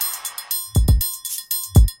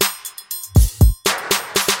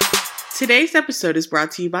Today's episode is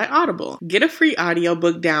brought to you by Audible. Get a free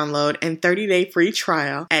audiobook download and 30-day free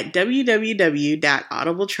trial at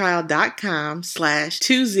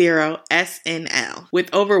www.audibletrial.com/20SNL.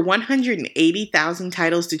 With over 180,000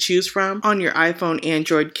 titles to choose from on your iPhone,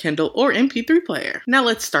 Android, Kindle, or MP3 player. Now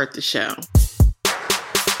let's start the show.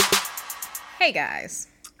 Hey guys.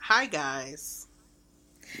 Hi guys.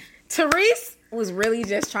 Therese was really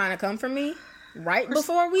just trying to come for me right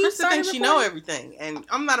before we Krista started thinks she recording. know everything, and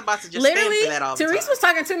I'm not about to just Literally, stand for that all the Therese time. was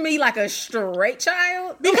talking to me like a straight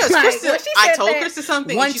child. Because like, Krista, when she I said told that, Krista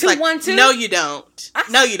something, 1, and she's 2, like, 1, 2. no you don't.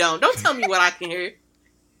 No you don't. Don't tell me what I can hear.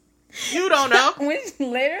 You don't know.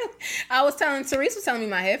 Literally, I was telling me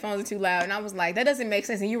my headphones are too loud, and I was like, that doesn't make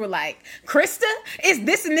sense. And you were like, Krista, it's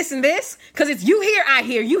this and this and this, because it's you hear, I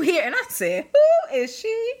hear, you hear. And I said, who is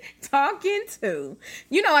she talking to?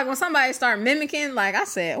 You know, like when somebody start mimicking, like I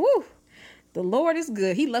said, whoo, the Lord is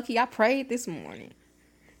good. He lucky I prayed this morning.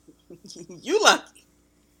 You lucky.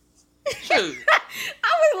 Shoot. I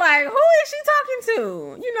was like, who is she talking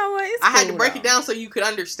to? You know what? It's I had cool, to break though. it down so you could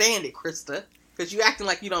understand it, Krista. Because you acting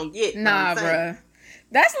like you don't get. Nah, bruh.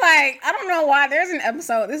 That's like, I don't know why. There's an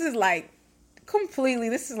episode. This is like,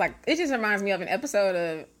 it just reminds me of an episode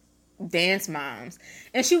of Dance Moms.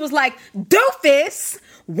 And she was like, doofus,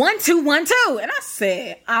 1, 2, 1, 2. And I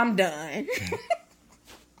said, I'm done.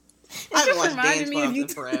 I haven't watched Dance Moms in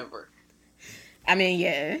forever. I mean,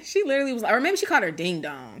 yeah. She literally was like, or maybe she called her Ding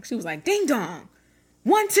Dong. She was like, Ding Dong,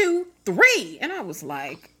 1, 2, 3. And I was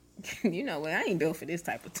like, you know what? I ain't built for this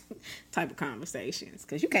type of conversations,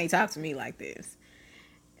 because you can't talk to me like this.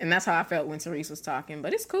 And that's how I felt when Therese was talking.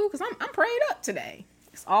 But it's cool because I'm prayed up today.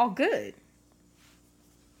 It's all good.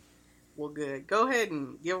 Well, good. Go ahead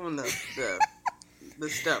and give them the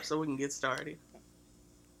stuff so we can get started.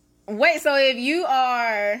 Wait, so if you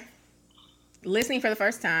are listening for the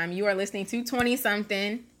first time, you are listening to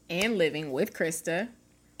 20-something and Living with Krista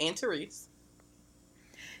and Therese.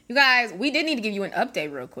 You guys, we did need to give you an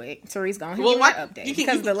update real quick. Therese, go ahead and give me an update.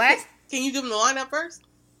 Can you give them the lineup first?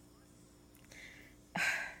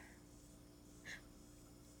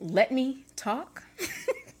 Let me talk.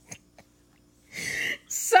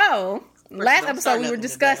 So, last episode we were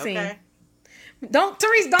discussing. Today, okay?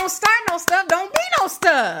 Therese, don't start no stuff. Don't be no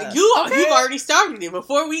stuff. You've already started it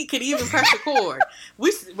before we could even press record.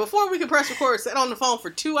 Before we could press record, sat on the phone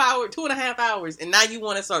for 2.5 hours, and now you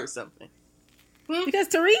want to start something. Because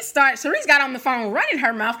Therese got on the phone running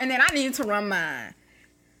her mouth, and then I needed to run mine.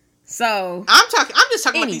 So I'm just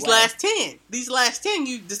talking about these last 10. These last 10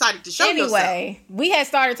 you decided to show yourself. Anyway, we had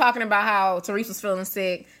started talking about how Therese was feeling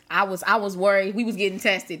sick. I was worried. We was getting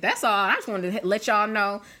tested. That's all. I just wanted to let y'all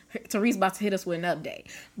know Therese about to hit us with an update.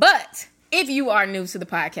 But if you are new to the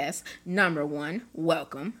podcast, number one,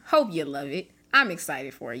 welcome. Hope you love it. I'm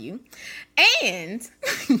excited for you. And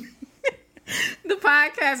the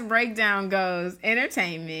podcast breakdown goes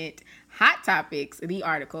entertainment, hot topics, the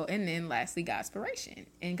article, and then lastly, Godspiration.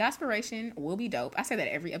 And Godspiration will be dope. I say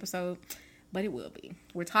that every episode, but it will be.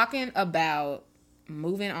 We're talking about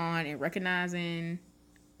moving on and recognizing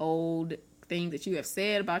old things that you have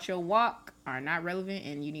said about your walk are not relevant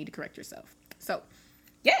and you need to correct yourself. So,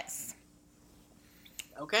 yes.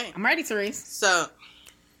 Okay. I'm ready, Therese. So,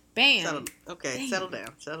 bam. Settle down.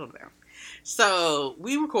 So,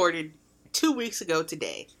 we recorded 2 weeks ago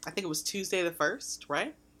today. I think it was Tuesday the 1st,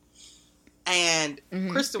 right? And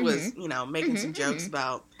Krista was, making some jokes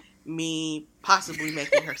about me possibly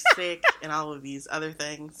making her sick and all of these other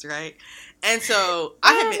things, right? And so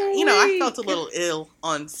I felt a little ill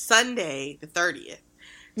on Sunday the 30th.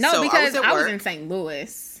 No, so because I was in St.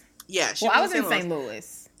 Louis. Yeah, I was in St.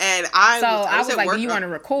 Louis. And I was like, work. do you want to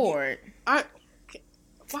record? Why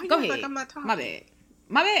go ahead. Like I'm not talking? My bad.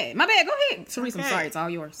 Go ahead. Therese, I'm sorry. It's all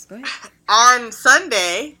yours. Go ahead. On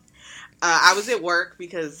Sunday, I was at work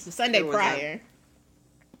because the Sunday prior.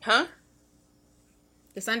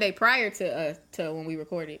 The Sunday prior to when we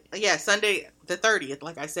recorded. Yeah, Sunday the 30th.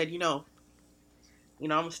 Like I said, I'm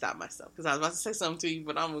gonna stop myself because I was about to say something to you,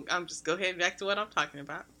 but I'm just go ahead back to what I'm talking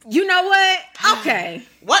about. You know what? Okay.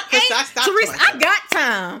 What? Krista, Therese, I got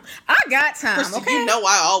time. Krista, okay. You know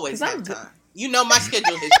I always have time. You know my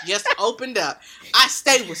schedule has just opened up. I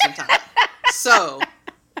stay with some time, so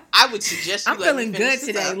I would suggest you. I'm feeling good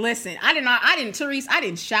today. Listen, Therese, I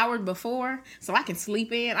didn't shower before, so I can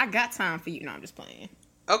sleep in. I got time for you. No, I'm just playing.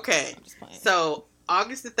 Okay. So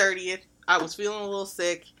August the 30th, I was feeling a little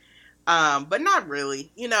sick, but not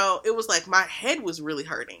really. It was like my head was really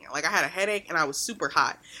hurting. Like I had a headache and I was super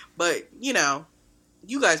hot. But you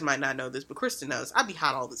guys might not know this, but Krista knows I be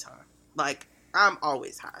hot all the time. Like I'm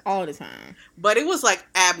always hot. All the time. But it was like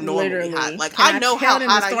abnormally hot. Like I know how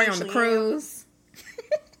hot the story I usually on the cruise.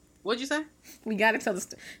 What'd you say? We gotta tell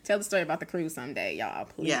the story about the cruise someday, y'all.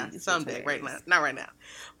 Please. Yeah, someday. Right now, not right now.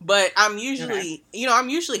 But I'm usually, I'm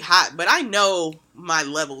usually hot, but I know my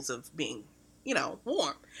levels of being,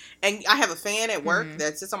 warm. And I have a fan at work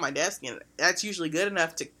that sits on my desk, and that's usually good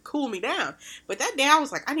enough to cool me down. But that day, I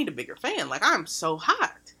was like, I need a bigger fan. Like, I'm so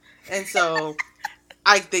hot. And so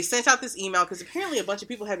they sent out this email because apparently a bunch of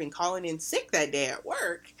people had been calling in sick that day at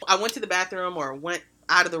work. I went to the bathroom or went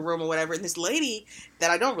out of the room or whatever, and this lady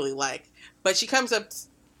that I don't really like, but she comes up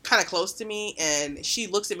kind of close to me, and she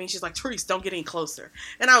looks at me, and she's like, Therese, don't get any closer.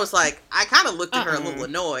 And I was like, I kind of looked at her a little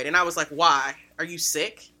annoyed, and I was like, why? Are you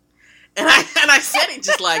sick? And I said it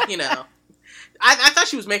just like, I thought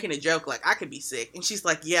she was making a joke, like, I could be sick. And she's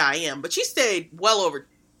like, yeah, I am. But she stayed well over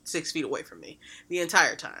 6 feet away from me the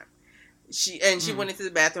entire time. She went into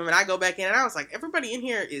the bathroom, and I go back in, and I was like, everybody in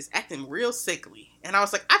here is acting real sickly. And I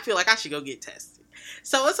was like, I feel like I should go get tested.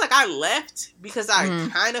 So it's like I left because I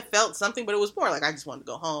kind of felt something, but it was more like I just wanted to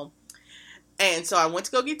go home. And so I went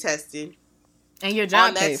to go get tested. And your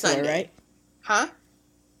job paid for it, right? Huh?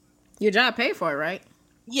 Your job paid for it, right?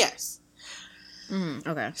 Yes.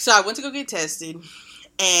 Okay. So I went to go get tested.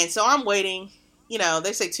 And so I'm waiting.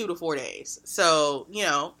 They say 2 to 4 days. So,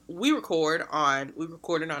 we recorded on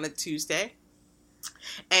a Tuesday.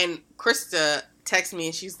 And Krista texted me,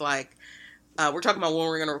 and she's like, we're talking about when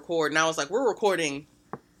we're going to record. And I was like, we're recording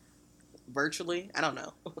virtually. I don't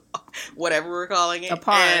know. Whatever we're calling it.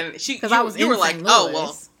 Apart. And you were like, oh,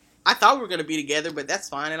 well, I thought we were going to be together, but that's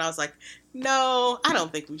fine. And I was like, no, I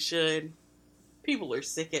don't think we should. People are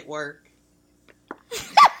sick at work.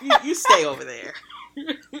 you stay over there.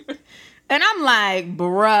 And I'm like,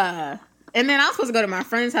 bruh. And then I was supposed to go to my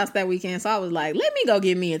friend's house that weekend, so I was like, let me go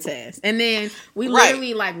get me a test. And then we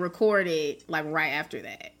literally, recorded, right after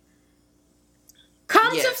that.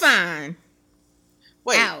 Come to find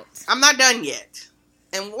out. I'm not done yet.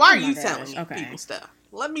 And why are you telling me people stuff?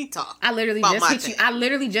 Let me talk. I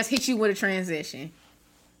literally just hit you with a transition.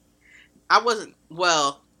 I wasn't,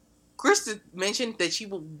 Krista mentioned that she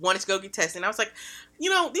wanted to go get tested. And I was like,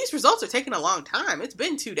 these results are taking a long time. It's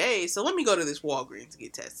been 2 days, so let me go to this Walgreens to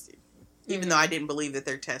get tested. Even though I didn't believe that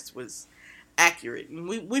their test was accurate. And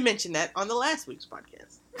we mentioned that on the last week's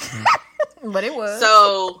podcast. But it was.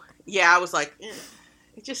 So, yeah, I was like,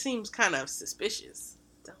 it just seems kind of suspicious.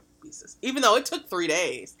 Don't be suspicious. Even though it took 3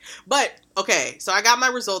 days. But, okay, so I got my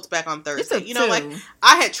results back on Thursday.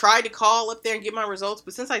 I had tried to call up there and get my results,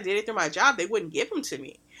 but since I did it through my job, they wouldn't give them to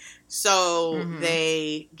me. So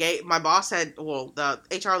my boss the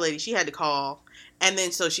HR lady, she had to call. And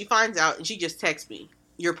then so she finds out and she just texts me,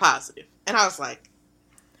 you're positive. And I was like,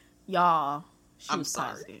 y'all, I'm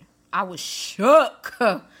sorry. Positive. I was shook.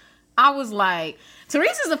 I was like,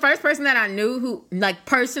 Teresa's the first person that I knew who,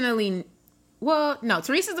 personally,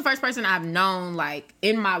 Teresa's the first person I've known,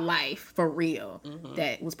 in my life, for real,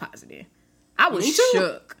 that was positive. I was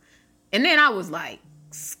shook. And then I was,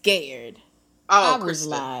 scared. Oh, I was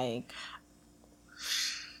Krista.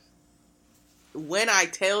 When I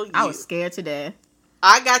tell you, I was scared to death.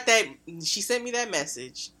 I got that. She sent me that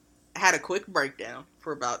message. I had a quick breakdown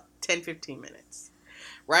for about 10-15 minutes.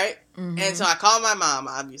 Right? And so I called my mom,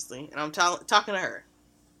 obviously, and I'm talking to her.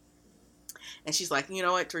 And she's like, you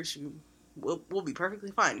know what, Teresa, we'll be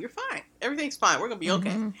perfectly fine. You're fine. Everything's fine. We're going to be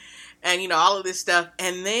okay. And, all of this stuff.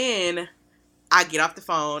 And then I get off the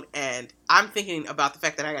phone, and I'm thinking about the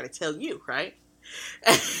fact that I got to tell you, right?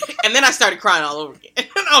 And then I started crying all over again.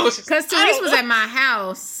 Because Teresa was at my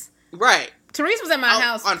house. Right. Teresa was at my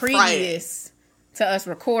house on previous to us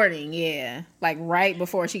recording, yeah. Right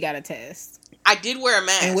before she got a test. I did wear a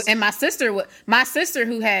mask. And my sister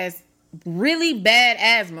who has really bad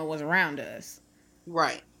asthma was around us.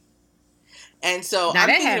 Right. And so I'm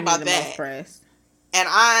thinking about that. And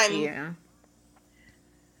I'm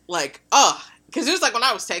like, because it was like when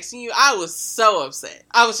I was texting you, I was so upset.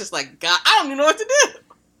 I was just like, God, I don't even know what to do.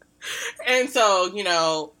 And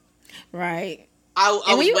so, right.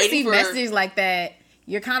 And when you receive messages like that,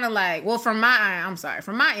 you're kind of like, from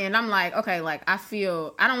my end, I'm like, okay,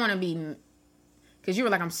 I don't want to be, because you were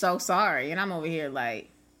like, I'm so sorry. And I'm over here like,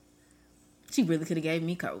 she really could have gave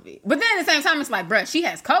me COVID. But then at the same time, it's like, bruh, she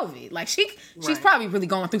has COVID. She's probably really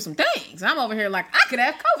going through some things. And I'm over here like, I could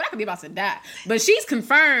have COVID. I could be about to die. But she's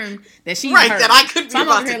confirmed that she's hurt. That I could be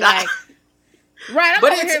about to die. I'm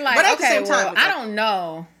over here like, okay, well, I don't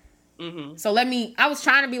know. So I was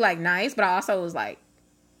trying to be nice, but I also was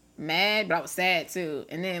mad, but I was sad too.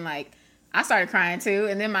 And then I started crying too.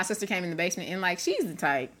 And then my sister came in the basement and she's the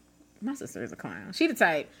type, my sister is a clown. She's the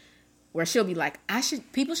type where she'll be like,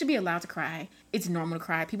 people should be allowed to cry. It's normal to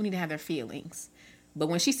cry. People need to have their feelings. But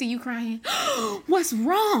when she see you crying, what's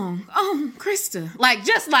wrong? Oh, Krista. Like,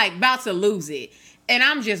 just like about to lose it. And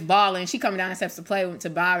I'm just bawling. She coming down the steps to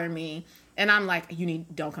bother me. And I'm like,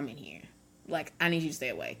 don't come in here. Like, I need you to stay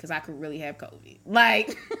away because I could really have COVID.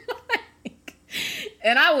 Like,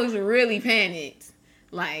 and I was really panicked.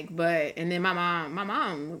 Like, and then my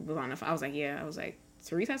mom was on the phone. I was like,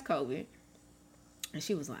 Therese has COVID. And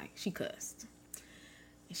she was like, she cussed.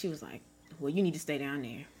 And she was like, well, you need to stay down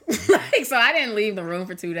there. Like, so I didn't leave the room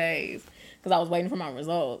for 2 days because I was waiting for my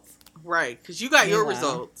results. Right, because you got your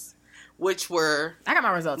results, which were... I got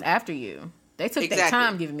my results after you. They took their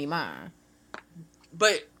time giving me mine.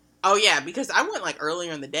 But, oh yeah, because I went like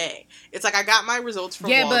earlier in the day. It's like I got my results from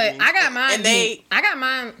Walgreens, but I got mine. And I got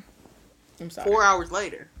mine... I'm sorry. 4 hours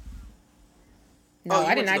later. No,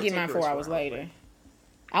 I did not get mine 4 hours later.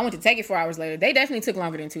 I went to take it 4 hours later. They definitely took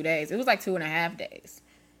longer than 2 days. It was like 2.5 days.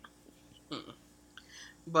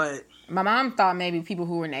 But my mom thought maybe people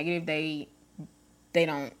who were negative, they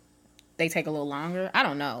take a little longer. I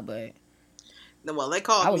don't know, but well, they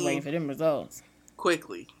called me. I was waiting for them results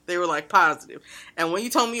quickly. They were like positive, and when you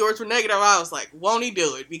told me yours were negative, I was like, "Won't he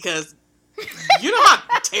do it?" Because you know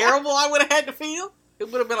how terrible I would have had to feel. It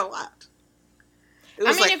would have been a lot. It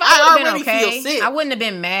was if I would have been okay, I wouldn't have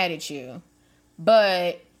been mad at you.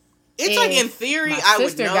 But it's like in theory, I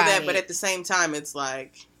would know that, but at the same time, it's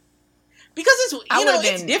like. Because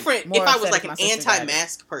it's different if I was like an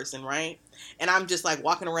anti-mask person, right? And I'm just like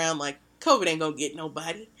walking around like COVID ain't gonna get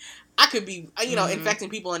nobody. I could be, infecting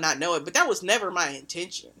people and not know it, but that was never my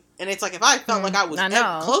intention. And it's like if I felt like I was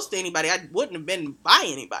close to anybody, I wouldn't have been by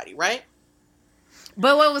anybody, right?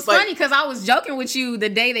 But what was funny, because I was joking with you the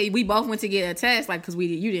day that we both went to get a test, like because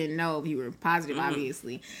you didn't know if you were positive,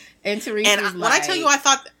 obviously. And Teresa was like, when I tell you, I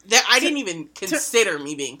thought that I didn't even consider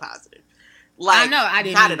me being positive. Like, I know, I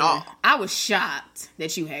didn't. Not either. At all. I was shocked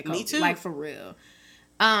that you had COVID. Me too. Like, for real.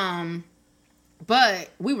 But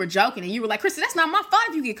we were joking, and you were like, Krista, that's not my fault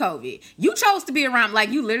if you get COVID. You chose to be around,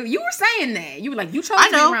 like, you were saying that. You were like, you chose to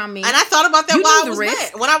be around me. And I thought about that while I was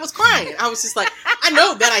mad. When I was crying. I was just like, I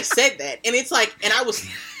know that I said that. And it's like, and I was,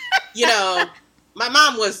 my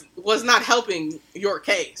mom was not helping your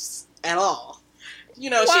case at all. Why?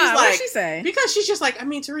 She's like, what did she say? Because she's just like,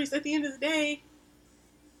 Therese, at the end of the day,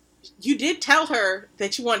 you did tell her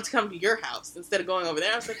that you wanted to come to your house instead of going over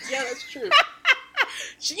there. I was like, yeah, that's true.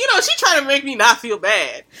 She tried to make me not feel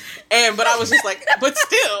bad. But I was just like, but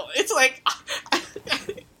still, it's like,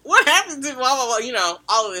 what happens if blah, blah, blah,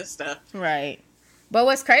 all of this stuff. Right. But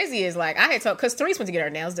what's crazy is, like, I had told, because Therese went to get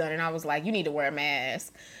her nails done, and I was like, you need to wear a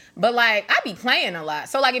mask. But, like, I be playing a lot.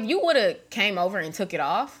 So, like, if you would have came over and took it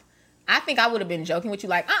off, I think I would have been joking with you,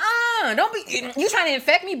 like, don't be, you trying to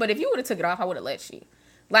infect me, but if you would have took it off, I would have let you.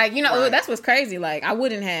 Like, right. That's what's crazy. Like, I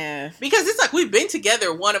wouldn't have. Because it's like we've been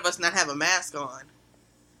together, one of us not have a mask on.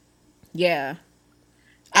 Yeah.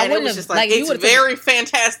 And it was just like it's very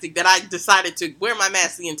fantastic that I decided to wear my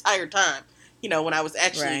mask the entire time, when I was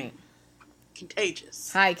actually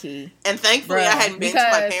contagious. High key. And thankfully I hadn't been to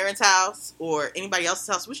my parents' house or anybody else's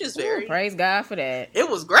house, which is very... praise God for that. It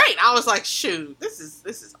was great. I was like, shoot, this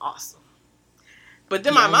is awesome. But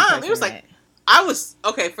then my mom, it was like,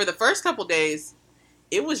 for the first couple days...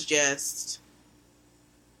 It was just,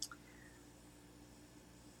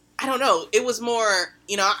 I don't know. It was more,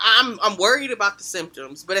 I'm worried about the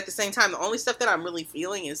symptoms, but at the same time, the only stuff that I'm really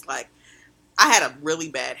feeling is like, I had a really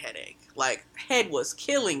bad headache. Like, head was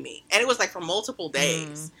killing me. And it was like for multiple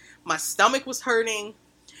days. My stomach was hurting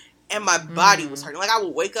and my body was hurting. Like, I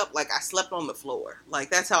would wake up like I slept on the floor. Like,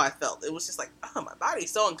 that's how I felt. It was just like, oh, my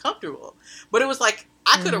body's so uncomfortable. But it was like,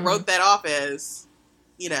 I could have wrote that off as,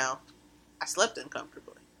 I slept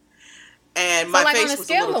uncomfortably. And my face was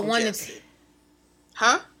a little congested.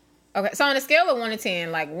 Huh? Okay, so on a scale of 1 to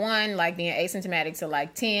 10, like 1, like being asymptomatic, to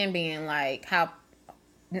like 10 being like how,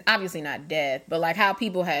 obviously not death, but like how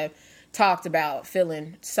people have talked about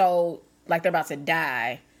feeling so like they're about to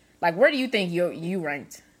die. Like, where do you think you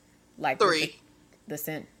ranked? Like 3. The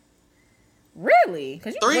scent. Really?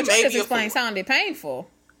 Because what you just explained sounded painful.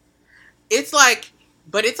 It's like.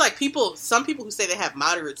 But it's like some people who say they have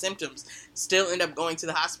moderate symptoms still end up going to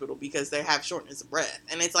the hospital because they have shortness of breath.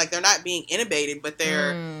 And it's like they're not being intubated, but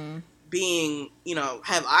they're being,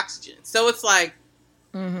 have oxygen. So it's like,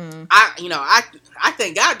 I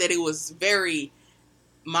thank God that it was very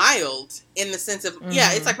mild in the sense of,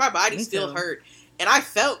 it's like my body still hurt. And I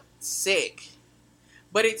felt sick.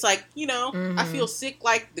 But it's like, I feel sick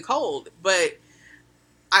like the cold. But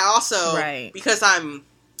I also, because I'm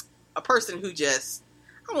a person who just,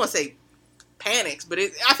 I don't want to say panics, but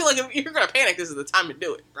I feel like if you're going to panic, this is the time to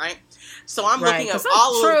do it, right? So I'm looking up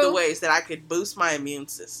all of the ways that I could boost my immune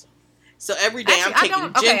system. So every day I'm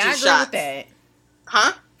taking ginger shots. With that.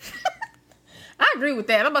 Huh? I agree with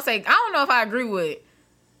that. I'm about to say, I don't know if I agree with,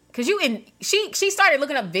 because she started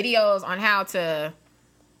looking up videos on how to,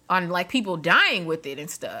 on like people dying with it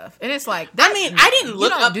and stuff, and it's like, I mean, I didn't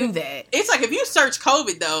look up. Do that. It's like if you search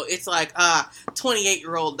COVID though, it's like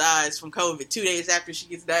 28-year-old dies from COVID 2 days after she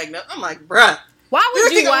gets diagnosed. I'm like, bruh, why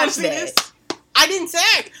would you watch that? This? I didn't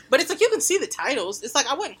say, but it's like you can see the titles. It's like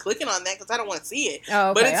I wasn't clicking on that because I don't want to see it. Oh,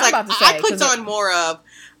 okay. But it's like I clicked on more of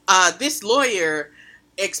this lawyer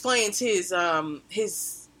explains his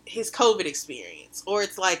COVID experience, or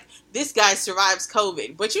it's like this guy survives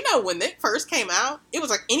COVID. But you know, when it first came out, it was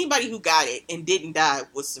like anybody who got it and didn't die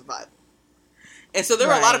was survivable. And so there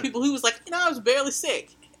were a lot of people who was like, I was barely sick,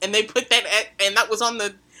 and they put that and that was on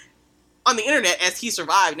the internet as he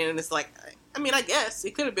survived, and it's like, I mean, I guess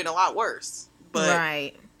it could have been a lot worse, but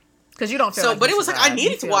right, because you don't feel so. Like but it was survived. Like I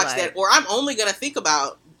needed to watch that, or I'm only gonna think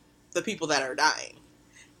about the people that are dying,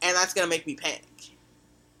 and that's gonna make me panic.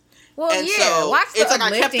 Well, and yeah, so watch the it's like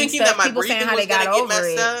I kept thinking stuff, that my breathing was gonna get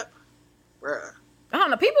messed up. Bruh. I don't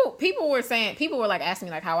know. People were like asking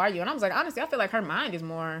me like, "How are you?" And I was like, honestly, I feel like her mind is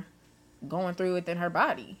more going through it than her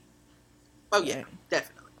body. Oh yeah,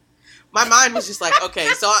 definitely. My mind was just like, okay,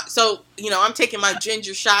 so I'm taking my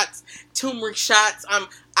ginger shots, turmeric shots.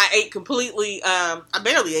 I ate completely. I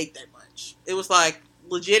barely ate that much. It was like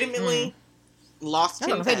legitimately lost 10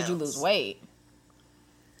 pounds. Did you lose weight?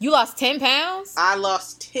 You lost 10 pounds? I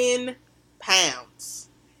lost 10 pounds.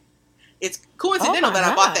 It's coincidental that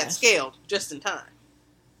I bought that scale just in time.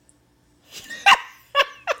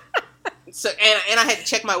 So and I had to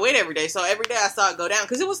check my weight every day. So every day I saw it go down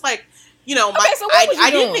because it was like, I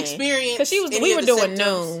didn't experience because we were doing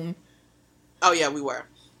Noom. Oh yeah, we were.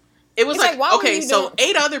 It was like okay, so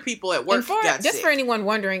 8 other people at work got sick. For anyone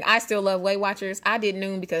wondering, I still love Weight Watchers. I did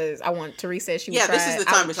Noom because Teresa said she would try it. Yeah, this is the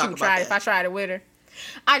time to talk about that. If I tried it with her.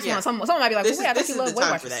 I just want someone might be like, I thought you love Weight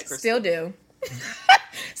Watchers. That, still do.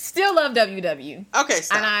 Still love WW. Okay,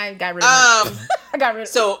 stop. And I got rid of I got rid of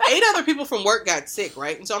So 8 other people from work got sick,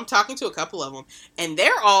 right? And so I'm talking to a couple of them, and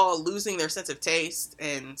they're all losing their sense of taste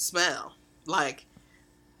and smell, like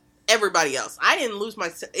everybody else. I didn't lose my.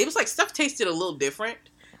 It was like stuff tasted a little different.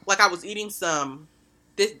 Like I was eating some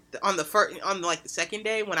on the second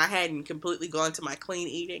day when I hadn't completely gone to my clean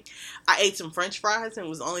eating. I ate some French fries, and it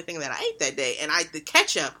was the only thing that I ate that day. And the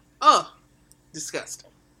ketchup, disgusting.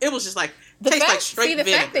 It was just like tastes like straight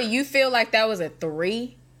vinegar. Fact that you feel like that was a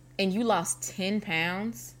 3 and you lost 10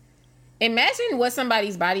 pounds. Imagine what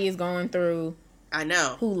somebody's body is going through. I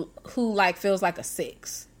know. Who like feels like a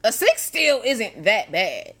 6. A 6 still isn't that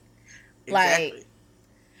bad. Exactly. Like,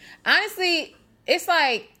 honestly, it's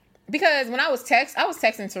like, because when I was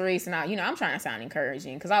texting Therese, and I'm trying to sound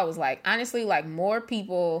encouraging, because I was like, honestly, like, more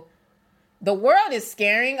people, the world is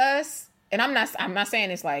scaring us, and I'm not saying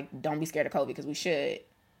it's like, don't be scared of COVID, because we should,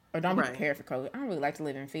 or don't be prepared for COVID. I don't really like to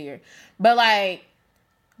live in fear, but like,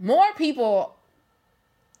 more people,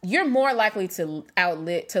 you're more likely to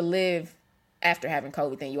live after having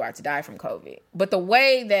COVID than you are to die from COVID. But the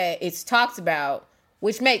way that it's talked about,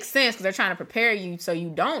 which makes sense because they're trying to prepare you so you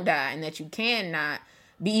don't die and that you cannot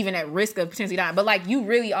be even at risk of potentially dying. But like, you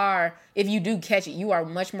really are, if you do catch it, you are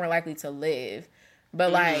much more likely to live.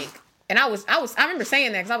 But like, and I remember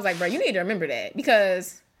saying that because I was like, bro, you need to remember that,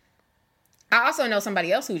 because I also know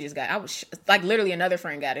somebody else who just got, I was like, literally another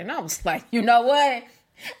friend got it. And I was like, you know what?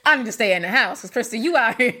 I need to stay in the house because Krista, you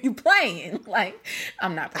out here, you playing. Like,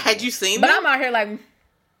 I'm not playing. Had you seen them? But I'm out here like,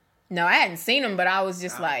 no, I hadn't seen them, but I was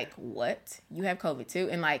just like, what? You have COVID too?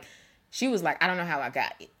 And like, she was like, I don't know how I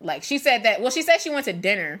got it. Like, she said she said she went to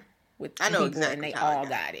dinner with people and they all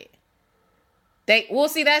got it. But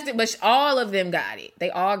all of them got it.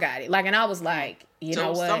 They all got it. Like, and I was like, you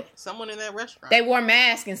know what? Someone in that restaurant. They wore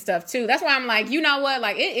masks and stuff too. That's why I'm like, you know what?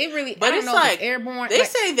 Like, it really, but I don't it's know like, if it's airborne. They like,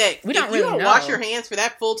 say that we if don't you really don't wash your hands for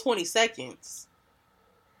that full 20 seconds,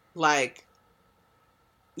 like,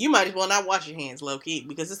 you might as well not wash your hands, low key,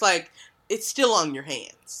 because it's like, it's still on your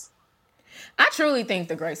hands. I truly think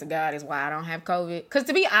the grace of God is why I don't have COVID. Because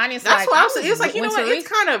to be honest, that's what I'm saying. It's like, you know what? It's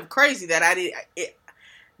kind of crazy that I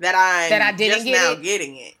didn't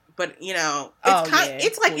getting it. But you know,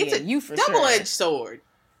 it's a double-edged sword,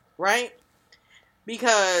 right?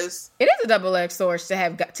 Because it is a double-edged sword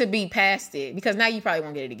to be past it. Because now you probably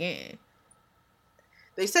won't get it again.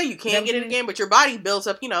 They say you can't get it again, but your body builds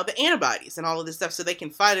up, the antibodies and all of this stuff, so they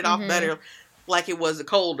can fight it off better, like it was a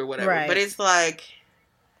cold or whatever. Right. But it's like,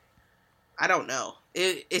 I don't know.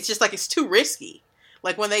 It's just like, it's too risky.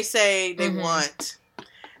 Like when they say they want,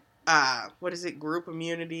 what is it, group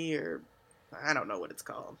immunity, or I don't know what it's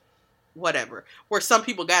called. Whatever. Where some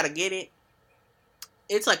people got to get it.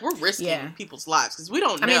 it's like we're risking people's lives because we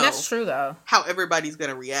don't know. I mean, that's true though. How everybody's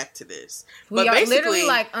going to react to this. But basically, literally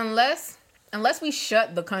like unless we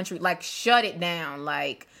shut the country, like shut it down,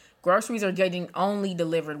 like groceries are getting only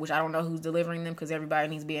delivered, which I don't know who's delivering them because everybody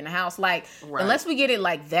needs to be in the house. Like unless we get it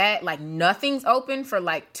like that, like nothing's open for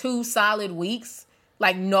like 2 solid weeks.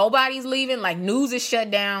 Like nobody's leaving. Like news is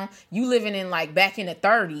shut down. You living in like back in the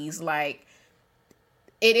 30s. Like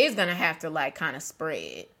it is gonna have to like kind of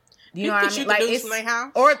spread. You know what I mean? Like it's from their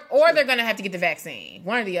house? or they're gonna have to get the vaccine.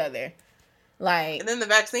 One or the other. Like and then the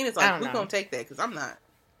vaccine is like, who's gonna take that? Because I'm not.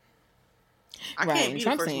 I can't be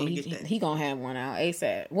Trump the first saying one to get that. He gonna have one out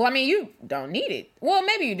ASAP. Well, I mean, you don't need it. Well,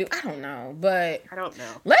 maybe you do. I don't know, but I don't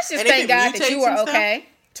know. Let's just thank God that you are okay.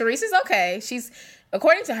 Teresa's okay. She's,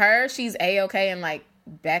 according to her, she's A-okay and like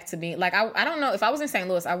back to being like I don't know if I was in St.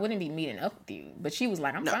 Louis, I wouldn't be meeting up with you. But she was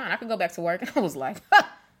like, I'm fine. I could go back to work. And I was like,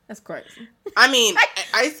 that's crazy. I mean,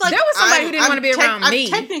 it's like there was somebody who didn't want to be around me. I've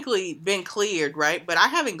technically been cleared, right? But I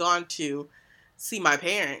haven't gone to see my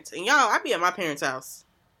parents. And y'all, I be at my parents' house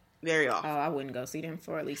very often. Oh, I wouldn't go see them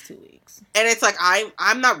for at least 2 weeks. And it's like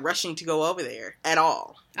I'm not rushing to go over there at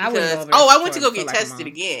all. I wouldn't go over there. I went to go get tested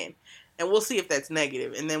again, and we'll see if that's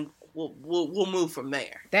negative, and then we'll move from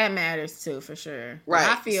there. That matters too, for sure. Right.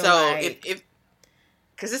 I feel so like if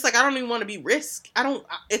because it's like I don't even want to be risk.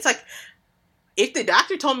 It's like if the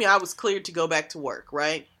doctor told me I was cleared to go back to work,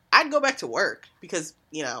 right? I'd go back to work because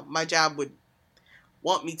my job would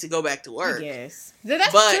want me to go back to work. Yes.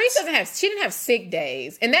 Teresa she didn't have sick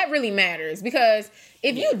days. And that really matters because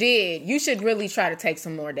if you did, you should really try to take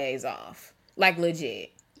some more days off. Like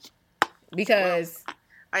legit. Because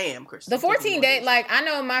I am, Kristen. The 14 days, like I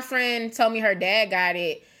know my friend told me her dad got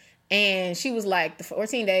it and she was like, the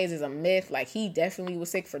 14 days is a myth. Like he definitely was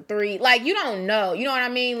sick for 3. Like you don't know. You know what I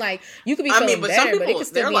mean? Like you could be feeling better, but it could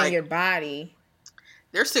still be in your body.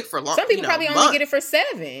 They're sick for long. Some people probably only get it for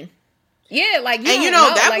 7. Yeah, like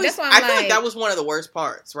that's why I feel like that was one of the worst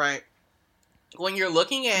parts, right? When you're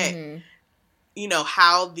looking at,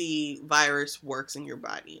 how the virus works in your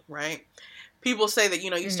body, right? People say that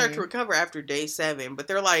you start to recover after day 7, but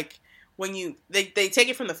they're like when they take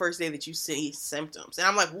it from the first day that you see symptoms, and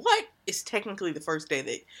I'm like, what is technically the first day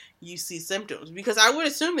that you see symptoms? Because I would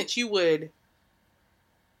assume that you wouldn't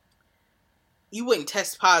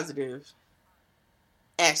test positive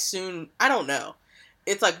as soon. I don't know.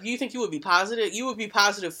 It's like, you think you would be positive? You would be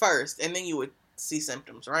positive first, and then you would see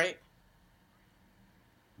symptoms, right?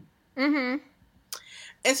 Mm-hmm.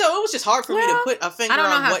 And so it was just hard for me to put a finger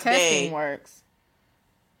on what day. Testing works.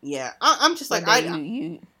 Yeah, I'm just like,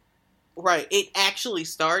 right, it actually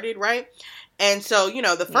started, right? And so,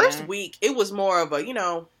 the first week, it was more of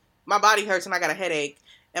a, my body hurts and I got a headache,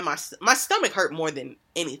 and my stomach hurt more than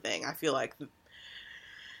anything, I feel like.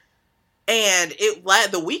 And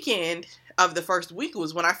the weekend of the first week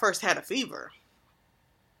was when I first had a fever,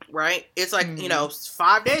 right? It's like,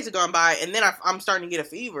 5 days have gone by, and then I'm starting to get a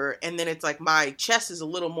fever, and then it's like my chest is a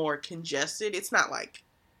little more congested. It's not like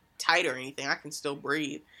tight or anything. I can still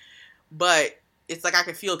breathe, but it's like I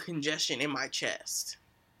can feel congestion in my chest.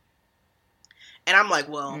 And I'm like,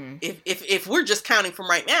 well, if we're just counting from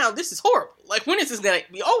right now, this is horrible. Like, when is this going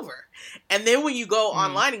to be over? And then when you go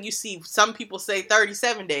online and you see some people say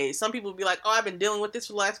 37 days, some people be like, oh, I've been dealing with this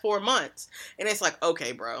for the last 4 months. And it's like,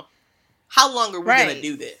 okay, bro, how long are we going to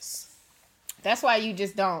do this? That's why you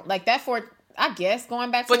just don't like that I guess going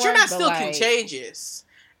back to but work, you're not still contagious.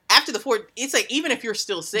 After the 4, it's like, even if you're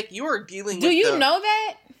still sick, you're dealing with Do you know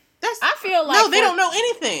that? I feel like no, they don't know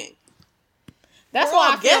anything. That's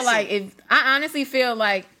why I feel like I honestly feel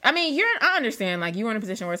like, I mean, I understand, like, you're in a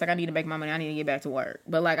position where it's like, I need to make my money, I need to get back to work.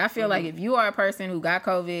 But, like, I feel like if you are a person who got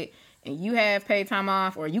COVID and you have paid time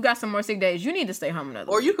off or you got some more sick days, you need to stay home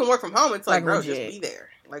another week. You can work from home. It's like, bro, just be there.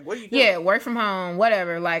 Like, what are you doing? Yeah, work from home,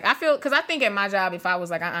 whatever. Like, I feel, because I think at my job, if I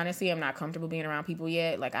was like, I honestly am not comfortable being around people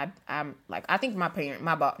yet. Like, I'm like, I think my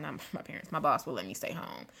boss will let me stay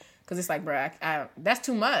home. Because it's like, bro, that's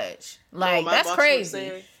too much. Like, that's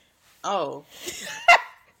crazy. Oh,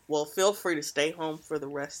 well, feel free to stay home for the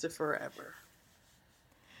rest of forever.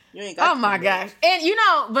 You ain't got. Oh my gosh! And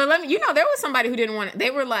but there was somebody who didn't want it. They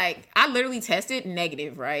were like, I literally tested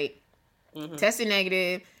negative, right? Mm-hmm. Tested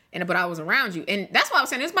negative, but I was around you, and that's why I was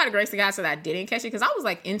saying this by the grace of God, so that I didn't catch it because I was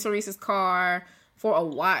like in Teresa's car for a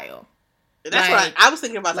while. That's what I was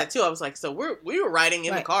thinking about that too. I was like, so we were riding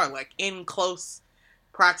in the car, like in close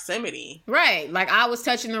proximity, right? Like I was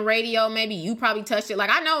touching the radio, maybe you probably touched it. Like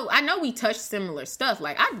I know we touched similar stuff.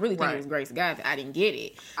 Like I really think it was grace of God that I didn't get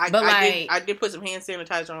it. I did put some hand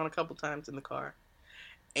sanitizer on a couple times in the car,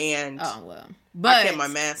 and but I kept my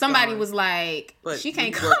mask somebody on, was like, she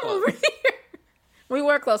can't come over here. We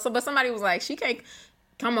were close, but somebody was like, she can't.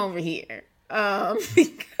 come over here. Because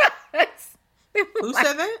who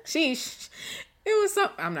said that? It was some,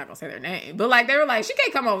 I'm not gonna say their name, but like they were like, she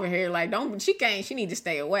can't come over here. Like, she need to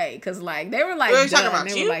stay away. Cause like they were like,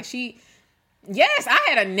 they were like, yes, I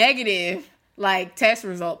had a negative like test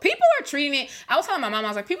result. People are treating it. I was telling my mom, I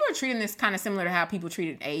was like, people are treating this kind of similar to how people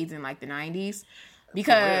treated AIDS in like the 90s,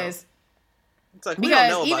 because it's like, we don't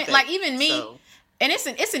know even about that, like even me. So. And it's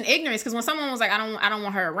an ignorance, because when someone was like, I don't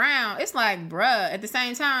want her around, it's like, bruh, at the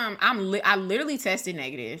same time, I literally tested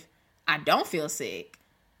negative. I don't feel sick.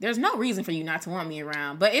 There's no reason for you not to want me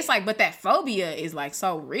around. But it's like, but that phobia is like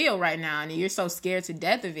so real right now, and you're so scared to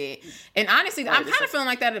death of it. And honestly, I'm kind of feeling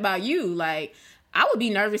like that about you. Like, I would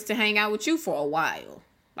be nervous to hang out with you for a while.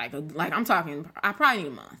 Like I'm talking, I probably need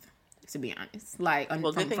a month, to be honest. Like,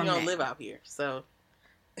 well, good thing you don't live out here, so.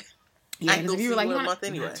 Yeah, because if you were like, a month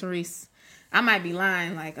anyway. Therese, I might be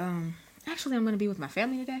lying. Like, actually, I'm going to be with my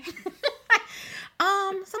family today.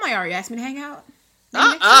 Somebody already asked me to hang out.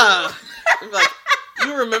 Like,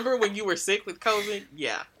 you remember when you were sick with COVID?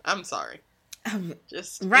 Yeah, I'm sorry.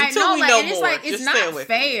 Just right, until we know and it's more. Like, it's not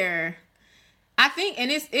fair. I think,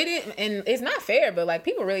 and it's not fair, but like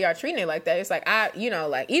people really are treating it like that. It's like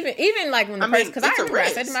even like when the person, because I remember I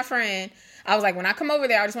said to my friend, I was like, when I come over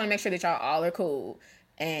there, I just want to make sure that y'all all are cool.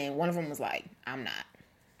 And one of them was like, I'm not.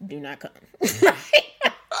 Do not come.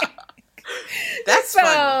 That's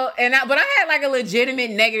funny. But I had like a legitimate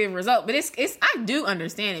negative result. But it's I do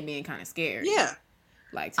understand it being kind of scary. Yeah,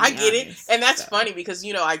 like I get it, and that's funny because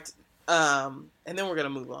and then we're gonna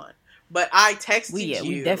move on. But I texted you.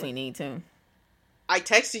 We definitely need to. I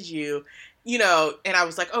texted you, and I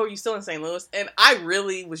was like, "Oh, are you still in St. Louis?" And I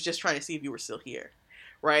really was just trying to see if you were still here,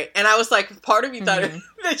 right? And I was like, part of me thought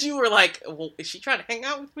that you were like, "Well, is she trying to hang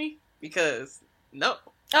out with me?" Because no.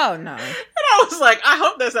 Oh no. And I was like, I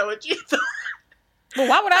hope that's not what you thought. Well,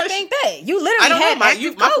 why would I think that? You literally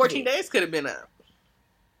my 14 days could have been up.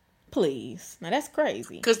 Please. Now that's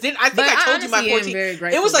crazy. Because then I think I told you my 14.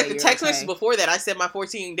 It was like the text message before that. I said my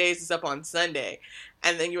 14 days is up on Sunday.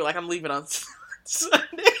 And then you were like, I'm leaving on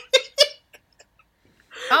Sunday.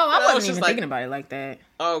 I wasn't even thinking about it like that.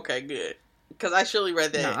 Oh, okay, good. Because I surely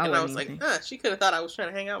read that. And I was like, she could have thought I was trying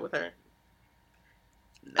to hang out with her.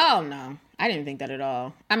 No. Oh, no. I didn't think that at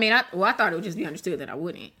all. I mean, I thought it would just be understood that I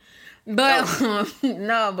wouldn't. But,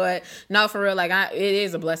 no, for real, like, it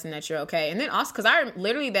is a blessing that you're okay. And then also, because I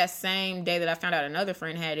literally that same day that I found out another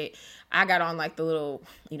friend had it, I got on, like, the little,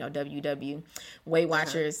 WW, Weight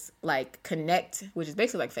Watchers, like, Connect, which is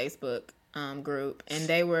basically like Facebook group. And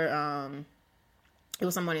they were, it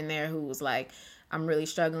was someone in there who was like, I'm really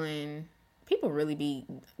struggling. People really be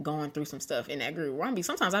going through some stuff in that group.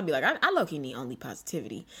 Sometimes I'd be like, I low-key need only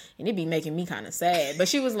positivity. And it'd be making me kind of sad. But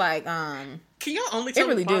she was like, can y'all only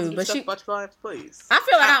tell me positive stuff about your lives, please? I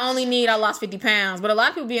feel like I lost 50 pounds. But a lot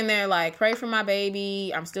of people be in there like, pray for my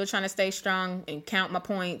baby. I'm still trying to stay strong and count my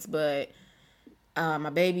points. But my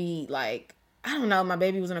baby, like, I don't know, my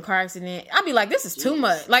baby was in a car accident. I'd be like, this is too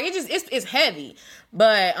much. Like, it's heavy.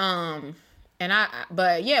 But,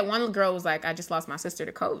 but yeah, one girl was like, I just lost my sister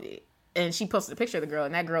to COVID. And she posted a picture of the girl,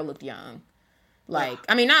 and that girl looked young. Like,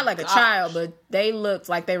 I mean, not like a child, but they looked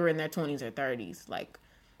like they were in their 20s or 30s. Like,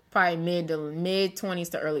 probably mid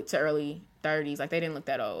 20s to early 30s. Like, they didn't look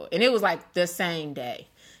that old. And it was, like, the same day.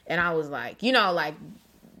 And I was like, like,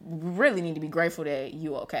 really need to be grateful that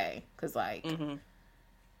you okay. Because, like,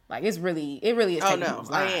 like, it really is. Oh, no,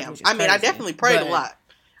 I am. I mean, I definitely prayed a lot.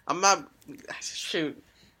 I'm not, shoot.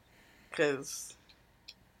 Because,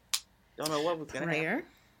 don't know what was going to happen.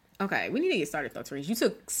 Okay, we need to get started though, Therese. You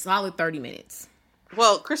took solid 30 minutes.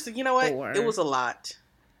 Well, Krista, you know what? It was a lot.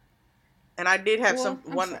 And I did have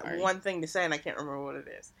one thing to say, and I can't remember what it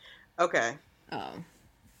is. Okay. Oh.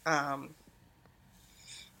 But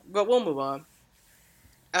we'll move on.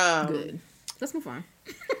 Good. Let's move on.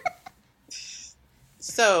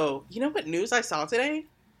 So, you know what news I saw today?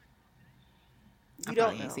 I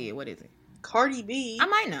don't know. See it. What is it? Cardi B. I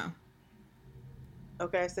might know.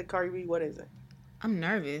 Okay, I said Cardi B. What is it? I'm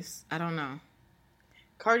nervous. I don't know.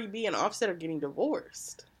 Cardi B and Offset are getting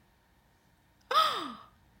divorced.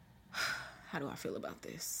 How do I feel about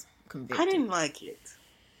this? Convicted. I didn't like it.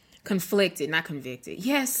 Conflicted, not convicted.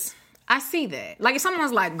 Yes, I see that. Like, if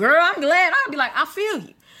someone's like, girl, I'm glad, I'll be like, I feel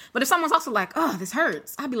you. But if someone's also like, oh, this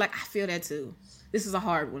hurts, I'll be like, I feel that too. This is a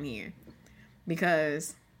hard one here.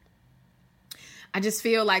 Because I just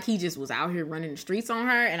feel like he just was out here running the streets on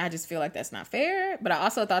her, and I just feel like that's not fair. But I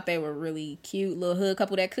also thought they were really cute little hood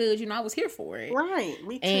couple that could. I was here for it. Right,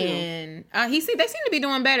 me too. And they seem to be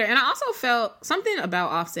doing better. And I also felt something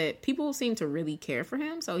about Offset. People seem to really care for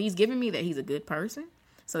him, so he's giving me that he's a good person.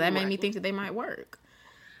 So that made me think that they might work.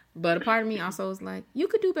 But a part of me also is like, you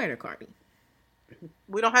could do better, Cardi.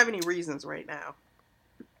 We don't have any reasons right now.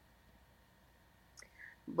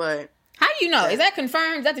 But how do you know? Is that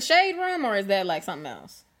confirmed? Is that the Shade Room, or is that like something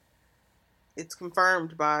else? It's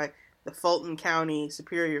confirmed by the Fulton County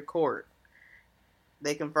Superior Court.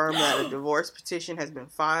 They confirmed that a divorce petition has been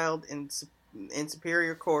filed in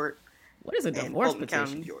Superior Court. What is a divorce Fulton petition?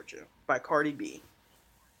 County, Georgia, by Cardi B.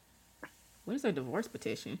 What is a divorce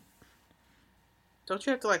petition? Don't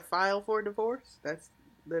you have to like file for a divorce? That's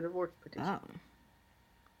the divorce petition. Oh.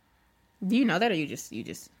 Do you know that, or you just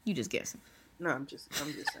guessing? No, I'm just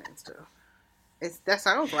saying stuff. That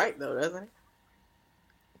sounds right though, doesn't it?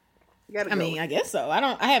 You gotta I guess so.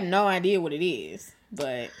 I have no idea what it is,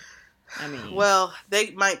 but I mean, well,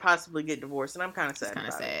 they might possibly get divorced, and I'm kind of sad. Kind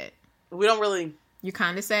of sad. We don't really. You're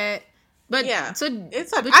kind of sad, but yeah, so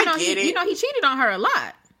it's like I get it. You know, he cheated on her a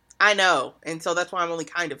lot. I know, and so that's why I'm only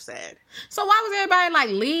kind of sad. So why was everybody like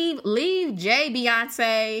leave Jay,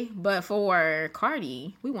 Beyonce, but for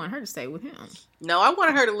Cardi, we want her to stay with him? No, I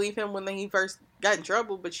wanted her to leave him when he first got in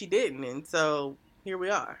trouble, but she didn't, and so here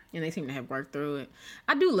we are. And they seem to have worked through it.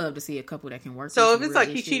 I do love to see a couple that can work. So if it's like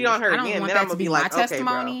he cheated on her again, then I'm gonna be like, okay,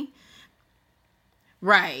 bro.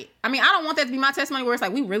 Right. I mean, I don't want that to be my testimony where it's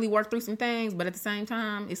like we really worked through some things, but at the same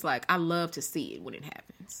time, it's like I love to see it when it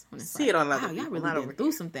happens. When it's see like, it on other wow, y'all people, really been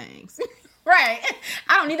through some things. Right.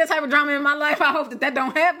 I don't need that type of drama in my life. I hope that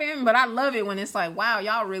don't happen, but I love it when it's like, wow,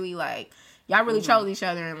 y'all really chose each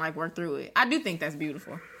other and like worked through it. I do think that's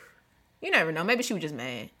beautiful. You never know. Maybe she was just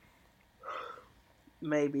mad.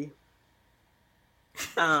 Maybe.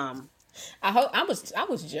 I hope I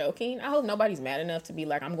was joking. I hope nobody's mad enough to be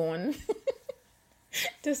like, I'm going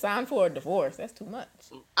to sign for a divorce. That's too much.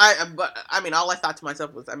 But all I thought to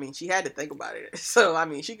myself was, she had to think about it.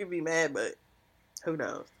 So, she could be mad, but who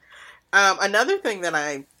knows? Another thing that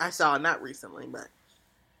I saw, not recently, but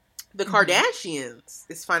the Kardashians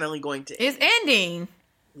is finally going to end. It's ending.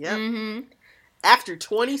 Yep. Mm-hmm. After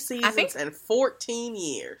 20 seasons and 14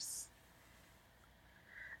 years.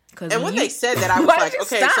 And when they said that, I was like,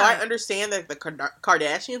 okay, stop? So I understand that the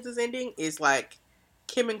Kardashians is ending is like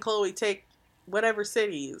Kim and Khloe take whatever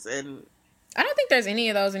cities, and I don't think there's any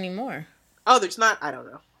of those anymore. Oh, there's not? I don't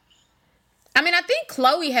know. I think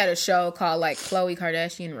Khloe had a show called like Khloe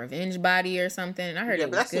Kardashian Revenge Body or something, and I heard it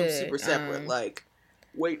was good. Yeah, but that seems super separate, like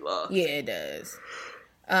weight loss. Yeah, it does.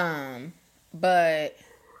 But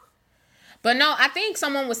no, I think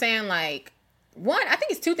someone was saying like I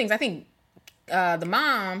think it's two things. I think the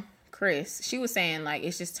mom, Chris, she was saying like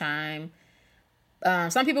it's just time.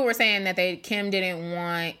 Some people were saying that Kim didn't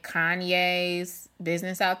want Kanye's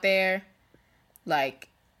business out there. Like,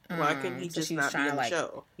 why couldn't he just not be in the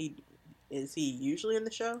show? Is he usually in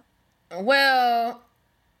the show? Well,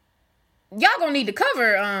 y'all gonna need to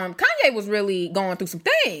cover. Kanye was really going through some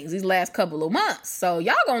things these last couple of months, so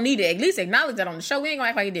y'all gonna need to at least acknowledge that on the show. We ain't gonna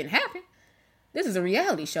act like it didn't happen. This is a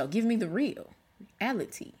reality show. Give me the real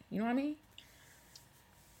reality. You know what I mean?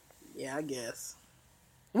 Yeah, I guess.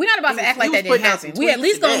 We're not about to act like that didn't happen. We at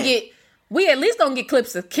least gonna get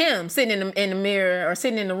clips of Kim sitting in the mirror or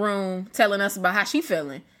sitting in the room telling us about how she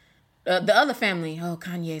feeling. The other family,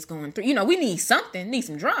 Kanye's going through. We need something, need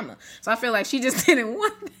some drama. So I feel like she just didn't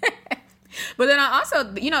want that. But then I also,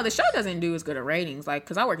 the show doesn't do as good at ratings, like,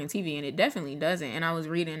 because I work in TV and it definitely doesn't. And I was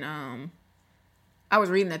reading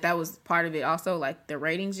that was part of it also, like the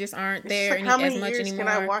ratings just aren't there as much anymore. How many years can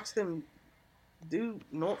I watch them do?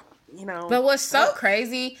 No, But what's so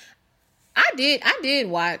crazy, I did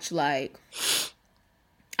watch like,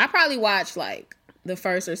 I probably watched like the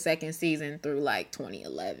first or second season through like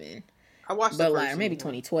 2011. I watched but like maybe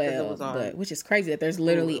 2012, but which is crazy that there's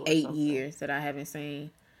literally 8 years that I haven't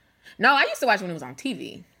seen. No, I used to watch when it was on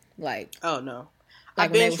TV. Like, oh no,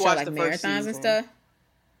 like when they would show like marathons and stuff.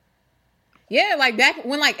 Yeah, like back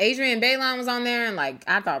when like Adrienne Bailon was on there, and like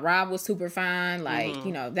I thought Rob was super fine. Like,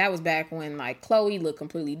 that was back when like Khloe looked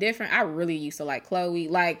completely different. I really used to like Khloe.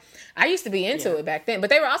 Like, I used to be into it back then. But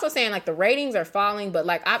they were also saying like the ratings are falling, but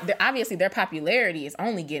like obviously their popularity is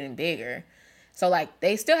only getting bigger. So like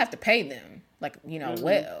they still have to pay them, like,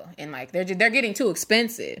 well, and like they're getting too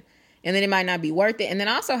expensive, and then it might not be worth it. And then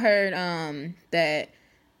I also heard that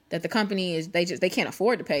the company is they can't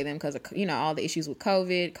afford to pay them because of all the issues with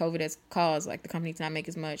COVID. COVID has caused like the company to not make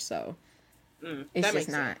as much, so it's just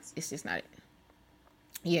not. Sense. It's just not.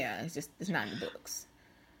 Yeah, it's not in the books.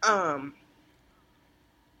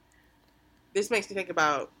 This makes me think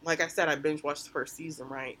about, like I said, I binge watched the first season,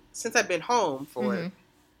 right? Since I've been home for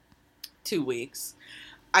 2 weeks,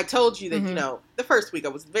 I told you that the first week I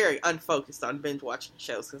was very unfocused on binge watching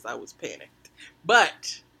shows because I was panicked,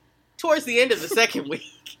 but towards the end of the second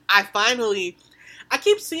week, I I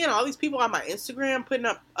keep seeing all these people on my Instagram putting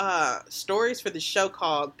up stories for the show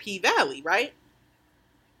called P-Valley, right?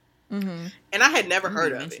 Mm-hmm. And I had never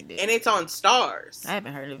heard of it. And it's on Stars. I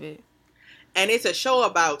haven't heard of it. And it's a show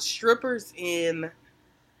about strippers in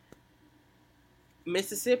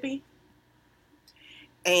Mississippi.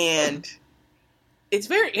 And it's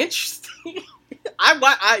very interesting. I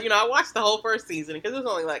watched the whole first season because it was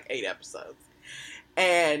only like 8 episodes.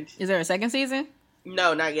 And is there a second season?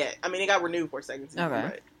 No, not yet. I mean, it got renewed for a second season. Okay.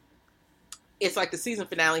 But it's like the season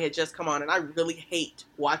finale had just come on, and I really hate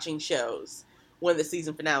watching shows when the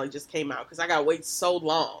season finale just came out because I gotta wait so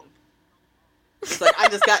long. It's like I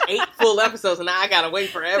just got 8 full episodes, and now I gotta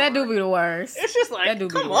wait forever. That do be the worst. It's just like,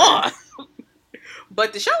 come on.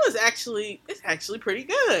 But the show is actually pretty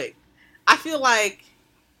good. I feel like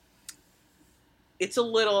it's a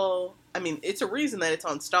little. I mean, it's a reason that it's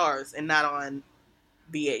on Stars and not on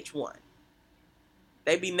VH1.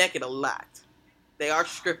 They be naked a lot. They are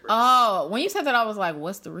strippers. Oh, when you said that, I was like,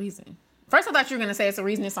 what's the reason? First, I thought you were going to say it's the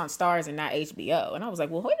reason it's on Stars and not HBO. And I was like,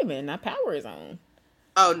 well, wait a minute. Now Power is on.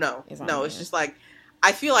 Oh, no. It's just like,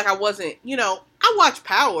 I feel like I wasn't, I watch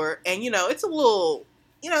Power and, it's a little,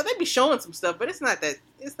 they be showing some stuff, but it's not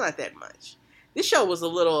that much. This show was a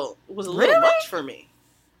little much for me.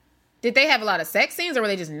 Did they have a lot of sex scenes or were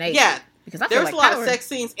they just naked? Yeah. Because there's a lot of sex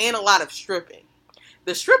scenes and a lot of stripping.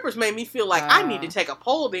 The strippers made me feel like I need to take a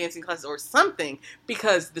pole dancing class or something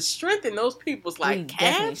because the strength in those people's like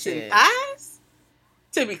calves and thighs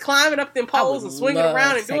to be climbing up them poles and swinging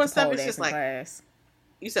around and doing stuff. It's just like,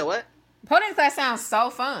 you said what? Pole dancing class sounds so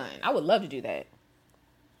fun. I would love to do that.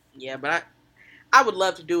 Yeah, but I would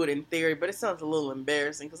love to do it in theory, but it sounds a little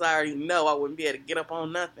embarrassing because I already know I wouldn't be able to get up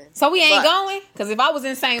on nothing. So we ain't going? Because if I was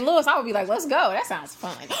in St. Louis, I would be like, let's go. That sounds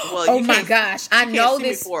fun. Well, oh my gosh. I know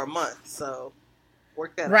this for a month, so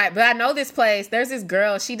work that out. Right, but I know this place. There's this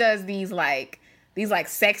girl. She does these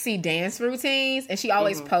sexy dance routines, and she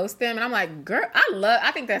always posts them. And I'm like, girl,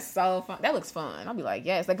 I think that's so fun. That looks fun. I'll be like,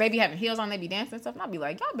 yes. Like they be having heels on, they be dancing and stuff. And I'll be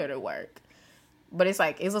like, y'all better work. But it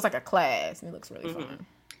looks like a class, and it looks really fun.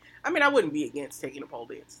 I mean, I wouldn't be against taking a pole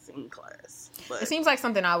dancing class. But it seems like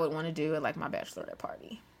something I would want to do at like my bachelorette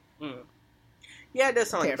party. Yeah, it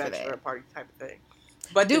does sound like a bachelorette party type of thing.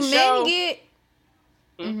 But do men get?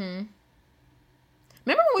 Remember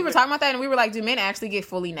when we were talking about that and we were like, do men actually get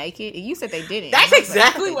fully naked? And you said they didn't. That's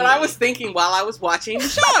exactly what I was thinking while I was watching the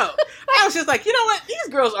show. I was just like, you know what?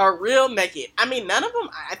 These girls are real naked. I mean, none of them,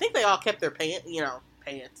 I think they all kept their pants,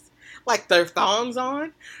 like their thongs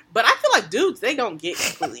on. But I feel like dudes, they don't get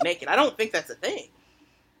completely naked. I don't think that's a thing.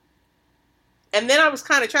 And then I was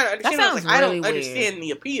kind of trying to understand. I was like, I don't understand the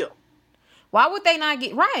appeal. Why would they not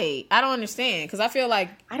get right? I don't understand because I feel like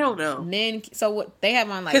I don't know men. So what they have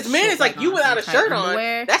on like because men is like you without a shirt on.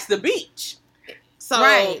 That's the beach. So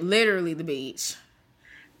right, literally the beach.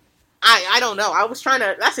 I don't know. I was trying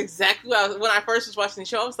to. That's exactly what when I first was watching the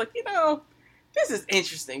show. I was like, this is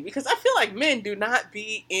interesting because I feel like men do not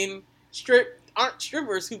be aren't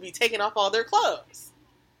strippers who be taking off all their clothes.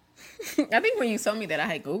 I think when you told me that I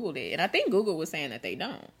had Googled it, and I think Google was saying that they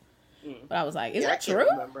don't. But I was like, is that true?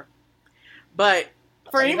 Remember. But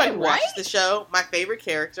for anybody who watches the show, my favorite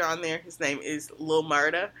character on there, his name is Lil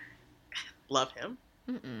Murda. Love him.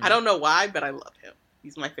 I don't know why, but I love him.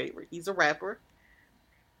 He's my favorite. He's a rapper.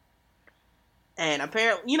 And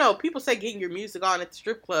apparently, people say getting your music on at the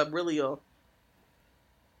strip club really will,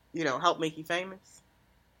 help make you famous.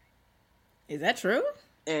 Is that true?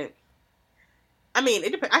 And I mean,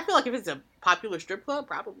 it depends. I feel like if it's a popular strip club,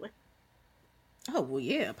 probably. Oh, well,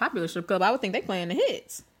 yeah. Popular strip club. I would think they playing the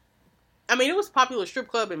hits. I mean, it was a popular strip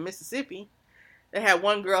club in Mississippi. They had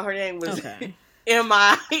one girl, her name was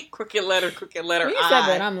M.I. crooked letter I. When you said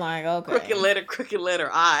that, I'm like, okay. Crooked letter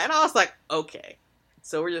I. And I was like, okay.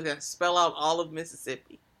 So we're just going to spell out all of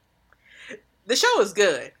Mississippi. The show is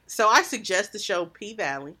good. So I suggest the show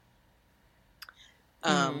P-Valley.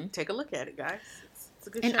 Take a look at it, guys. It's a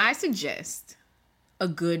good show. And I suggest a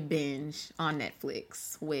good binge on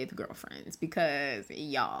Netflix with girlfriends because,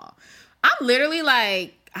 y'all, I'm literally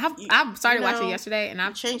like, I've started watching yesterday, and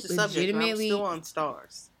I've changed the subject. I'm still on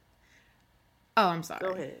Stars. Oh, I'm sorry.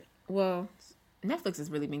 Go ahead. Well, Netflix has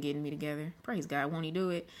really been getting me together. Praise God, won't he do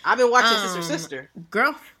it? I've been watching Sister.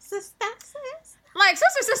 Girl, Sister. Like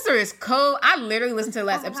Sister is cool. I literally listened to the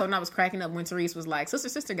last episode, and I was cracking up when Therese was like,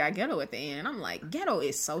 Sister got ghetto at the end. And I'm like, ghetto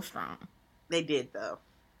is so strong. They did though.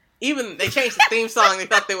 Even they changed the theme song. They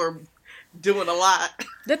thought they were doing a lot.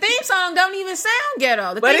 The theme song don't even sound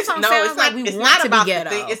ghetto. The theme song sounds like we want to be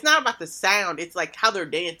ghetto. It's not about the sound. It's like how they're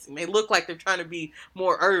dancing. They look like they're trying to be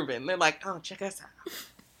more urban. They're like, oh, check us out.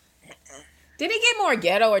 Did it get more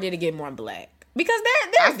ghetto or did it get more black? Because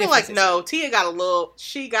there's I feel like no, Tia got a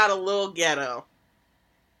little ghetto.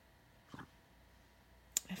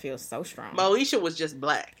 I feel so strong. Moesha was just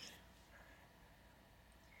black.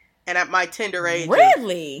 And at my tender age,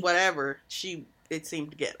 really, whatever, it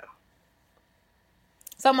seemed ghetto.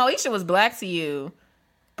 So Moesha was black to you,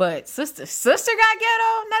 but sister got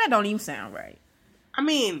ghetto? No, that don't even sound right. I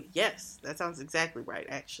mean, yes, that sounds exactly right,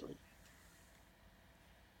 actually.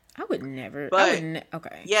 I would never. But,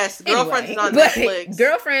 okay. Yes, Girlfriends is on Netflix.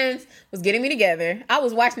 Girlfriends was getting me together. I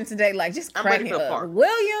was watching today, like, just cracking up.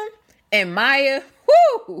 William and Maya,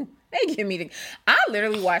 whoo! They give me I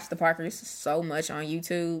literally watch the Parkers so much on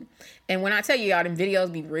YouTube. And when I tell you y'all, them videos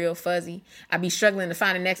be real fuzzy. I be struggling to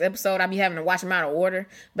find the next episode. I be having to watch them out of order.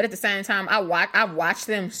 But at the same time, I watch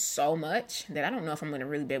them so much that I don't know if I'm going to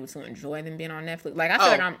really be able to enjoy them being on Netflix. Like, I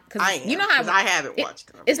feel like because you know how I haven't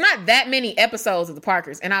watched them. It's not that many episodes of the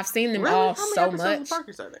Parkers, and I've seen them all so much. How many episodes of the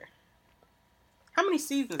Parkers are there? How many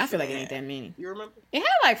seasons? I feel like it ain't that many. You remember? It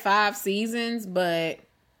had like 5 seasons, but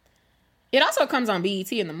it also comes on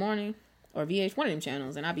BET in the morning or VH, one of them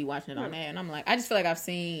channels, and I be watching it on there. And I'm like, I just feel like I've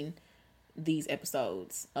seen these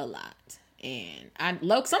episodes a lot. And you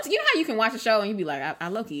know how you can watch a show and you be like, I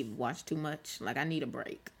low-key watch too much. Like, I need a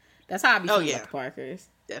break. That's how I be feeling about the Parkers.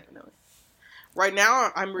 Definitely. Right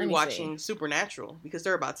now, I'm rewatching Supernatural because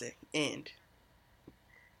they're about to end.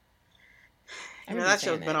 You know, that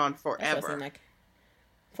show's been on forever. Like,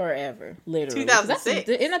 forever. Literally. 2006.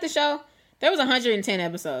 Isn't that the show? There was 110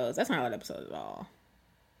 episodes. That's not a lot of episodes at all.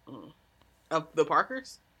 Of the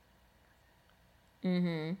Parkers?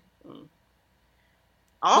 Mm-hmm.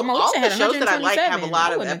 All the shows that I like have a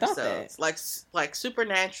lot of episodes. Like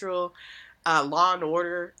Supernatural, Law and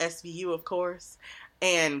Order, SVU, of course,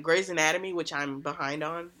 and Grey's Anatomy, which I'm behind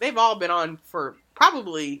on. They've all been on for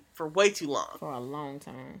way too long. For a long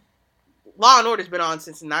time. Law and Order's been on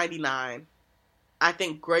since 99. I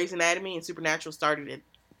think Grey's Anatomy and Supernatural started in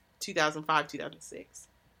 2005, 2006.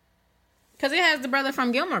 Because it has the brother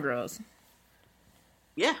from Gilmore Girls.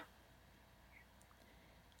 Yeah.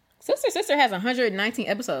 Sister has 119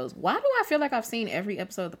 episodes. Why do I feel like I've seen every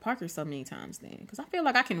episode of The Parkers so many times then? Because I feel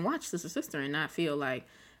like I can watch Sister and not feel like...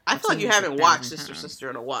 I feel like you haven't watched Sister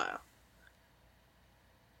in a while.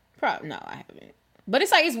 No, I haven't. But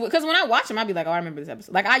it's like, because when I watch them, I'll be like, oh, I remember this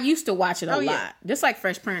episode. Like, I used to watch it a lot. Just like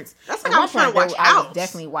Fresh Prince. That's like I was trying to watch I was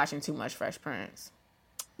definitely watching too much Fresh Prince.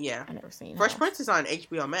 Yeah. I never seen Fresh Prince is on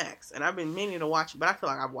HBO Max, and I've been meaning to watch it, but I feel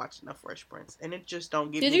like I've watched enough Fresh Prince, and it just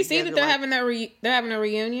don't get. Did you see that they're having a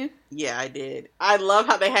reunion? Yeah, I did. I love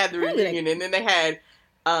how they had the reunion, and then they had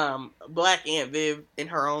Black Aunt Viv in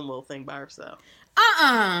her own little thing by herself.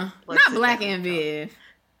 Not Black Aunt Viv.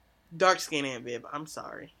 Dark skin Aunt Viv. I'm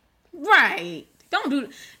sorry. Right. Don't do.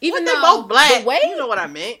 Even though they're both black, you know what I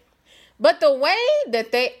meant. But the way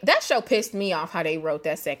that show pissed me off how they wrote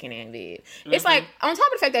that second Aunt Viv. It's like, on top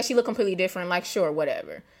of the fact that she looked completely different, like, sure,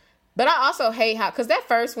 whatever. But I also hate how, because that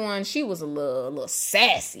first one, she was a little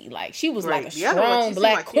sassy. Like, she was like a strong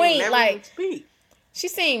black queen. Like, she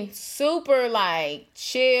seemed super, like,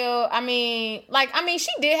 chill. I mean,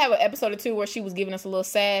 she did have an episode or two where she was giving us a little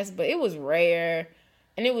sass, but it was rare.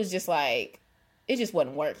 And it was just like, it just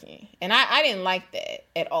wasn't working. And I didn't like that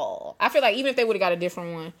at all. I feel like even if they would have got a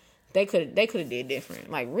different one, they could have did different.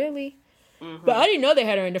 Like, really? Mm-hmm. But I didn't know they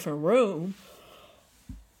had her in a different room.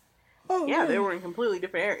 Oh, yeah, they were in completely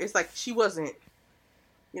different areas. It's like she wasn't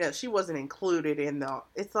included in the...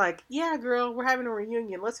 It's like, yeah, girl, we're having a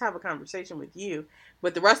reunion. Let's have a conversation with you.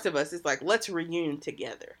 But the rest of us, it's like, let's reunion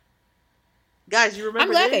together. Guys, you remember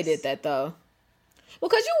I'm glad they did that, though. Well,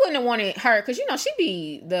 because you wouldn't have wanted her... Because, you know, she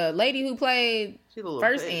be... The lady who played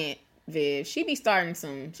first Aunt Viv, she be starting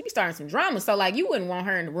some drama. So, like, you wouldn't want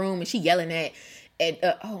her in the room and she yelling at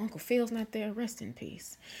Uncle Phil's not there. Rest in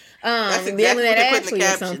peace. That's exactly what they put in the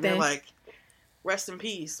caption. They're like, rest in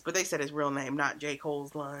peace. But they said his real name, not J.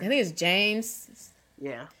 Cole's line. I think it's James.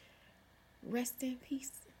 Yeah. Rest in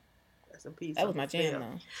peace. Rest in peace. That was my jam,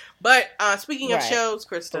 though. But speaking of shows,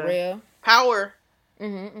 Krista. For real. Power.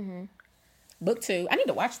 Book 2. I need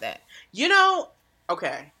to watch that. You know,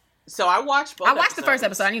 okay. So I watched both episodes. The first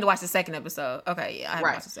episode. I need to watch the second episode. Okay, yeah. I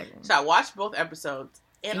haven't watched the second one. So I watched both episodes.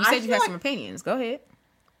 And you said you had some opinions. Go ahead.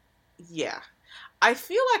 Yeah. I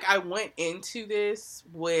feel like I went into this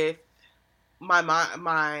with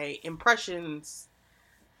my impressions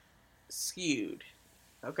skewed.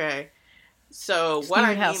 Okay? So what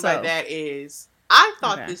I mean by that is I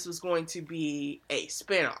thought this was going to be a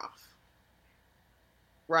spinoff.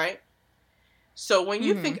 Right? So when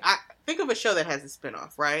you think of a show that has a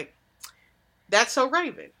spinoff, right? That's So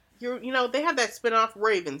Raven. They have that spinoff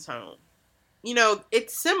Raven's Home. You know,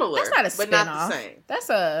 it's similar, that's not a spinoff. but not the same.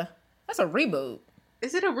 That's a... That's a reboot.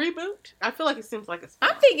 Is it a reboot? I feel like it seems like a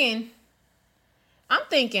spin-off. I'm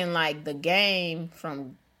thinking like the game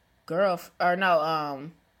from the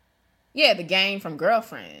game from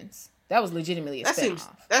Girlfriends. That was legitimately a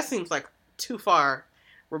spin-off. That seems like too far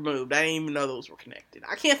removed. I didn't even know those were connected.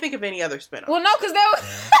 I can't think of any other spin-offs. Well, no, because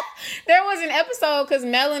there was an episode because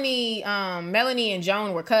Melanie and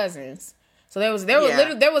Joan were cousins. So there was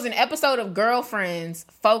an episode of Girlfriends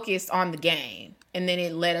focused on the game. And then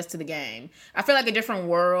it led us to the game. I feel like a different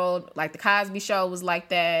world, like the Cosby Show was like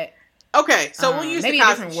that. Okay, so we'll use the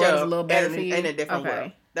Cosby Show a little better for you. In a different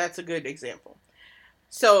world. That's a good example.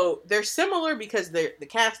 So they're similar because the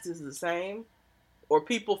cast is the same, or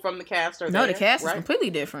people from the cast are there. No, the cast is completely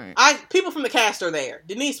different. People from the cast are there.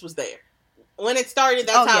 Denise was there when it started.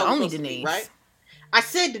 That's how it was only Denise, be, right? I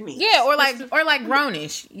said Denise. Yeah, or like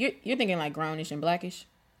Grownish. You're thinking like Grownish and Blackish.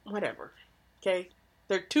 Whatever. Okay,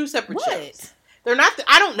 they're two separate shows. They're not.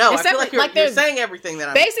 I don't know. I feel like you're saying everything that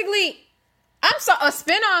I'm basically. A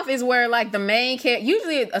spinoff is where like the main character.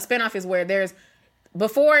 Usually, a spinoff is where there's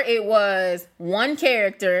before it was one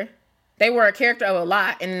character. They were a character of a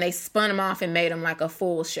lot, and they spun them off and made them like a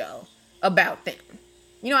full show about them.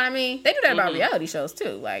 You know what I mean? They do that about reality shows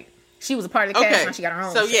too. Like she was a part of the cast, and now she got her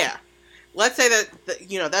own. So show. Yeah, let's say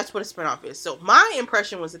that that's what a spinoff is. So my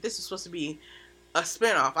impression was that this was supposed to be a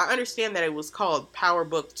spinoff. I understand that it was called Power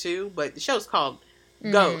Book 2, but the show's called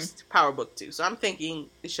Ghost Power Book 2. So I'm thinking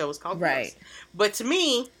the show is called Ghost. But to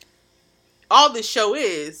me, all this show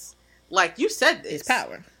is, like you said this. It's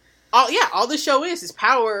Power. All the show is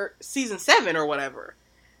Power Season 7 or whatever.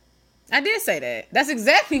 I did say that. That's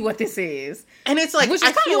exactly what this is. And it's like,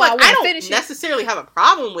 I feel like I don't necessarily have a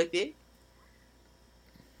problem with it.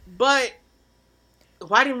 But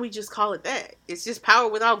why didn't we just call it that? It's just Power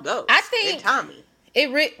without Ghost. I think and Tommy. It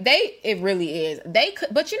really is. They could,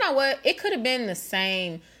 but you know what? It could have been the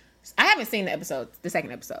same. I haven't seen the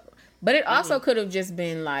second episode, but it also could have just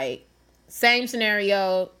been like same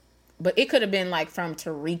scenario, but it could have been like from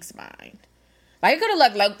Tariq's mind. Like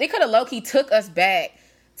it could have low key took us back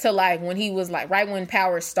to like when he was like right when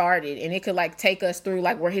Power started, and it could like take us through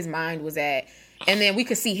like where his mind was at. And then we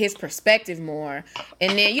could see his perspective more.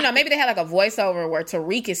 And then, maybe they had like a voiceover where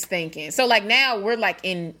Tariq is thinking. So like now we're like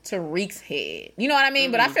in Tariq's head. You know what I mean?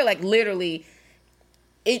 But I feel like literally,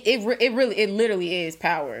 it literally is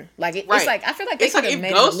Power. Like it's like, I feel like they could have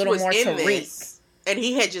made it a little more Tariq. And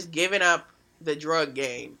he had just given up the drug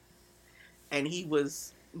game. And he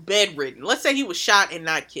was bedridden. Let's say he was shot and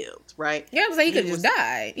not killed, right? Yeah, I was like he could have just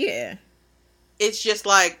died. Yeah. It's just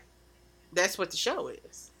like, that's what the show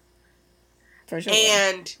is. For sure.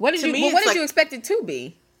 And what did you expect it to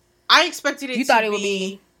be? I expected it. You thought it would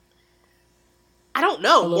be. I don't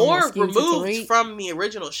know, more removed from the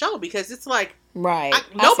original show because it's like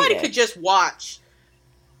nobody could just watch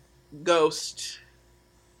Ghost.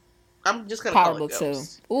 I'm just gonna call it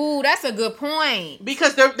Ghost. Ooh, that's a good point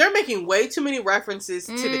because they're making way too many references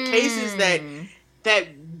to the cases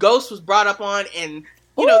that Ghost was brought up on, and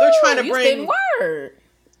they're trying to bring word.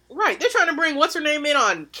 Right, they're trying to bring what's her name in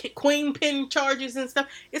on Queen Pin charges and stuff.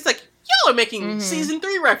 It's like y'all are making season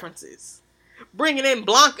 3 references, bringing in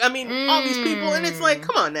Blanc. I mean, all these people, and it's like,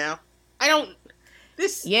 come on now.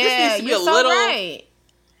 This needs to be a little. Right.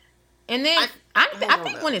 And then I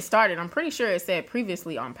think when it started, I'm pretty sure it said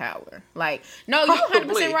previously on Power. Like, no, you're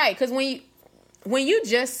 100% right because when you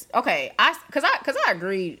just I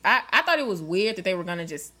agreed. I thought it was weird that they were gonna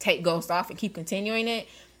just take Ghost off and keep continuing it,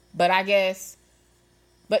 but I guess.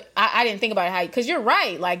 But I didn't think about it because you're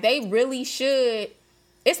right. Like they really should.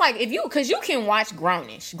 It's like because you can watch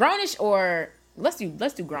Grownish, or let's do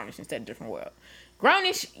Grownish instead of Different World.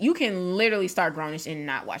 Grownish, you can literally start Grownish and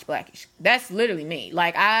not watch Blackish. That's literally me.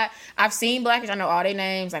 Like I've seen Blackish, I know all their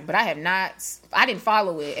names, like, but I didn't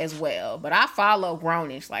follow it as well. But I follow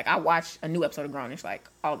Grownish. Like I watch a new episode of Grownish like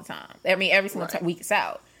all the time. I mean every single week it's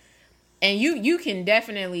out, and you can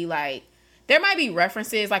definitely like. There might be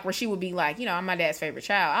references, like, where she would be like, I'm my dad's favorite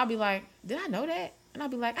child. I'll be like, did I know that? And I'll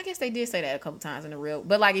be like, I guess they did say that a couple times in the real.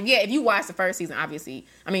 But, like, if you watch the first season, obviously,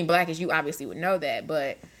 Blackish, you obviously would know that.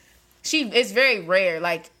 But it's very rare.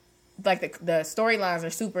 Like the storylines are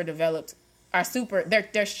super developed,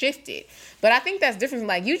 they're shifted. But I think that's different.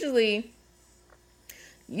 Like, usually,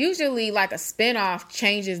 like, a spinoff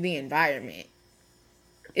changes the environment.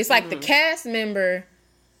 It's like the cast member,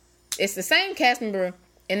 it's the same cast member,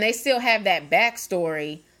 and they still have that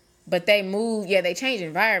backstory, but they they change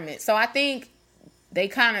environment. So I think they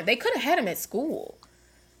could have had him at school,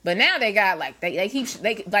 but now they got like he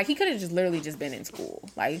could have just literally just been in school.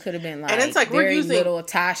 Like he could have been like, and it's like very little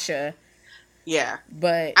Tasha. Yeah,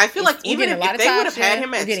 but I feel like even if they would have had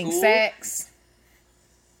him at getting school, sex.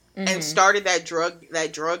 and started that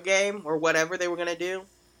drug game or whatever they were gonna do,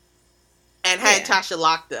 and had Tasha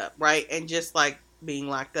locked up, right? And just like being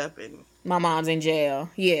locked up and my mom's in jail.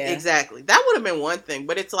 Yeah, exactly. That would have been one thing,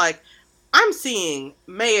 but it's like I'm seeing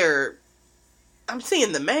the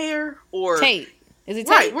mayor or Tate. Is it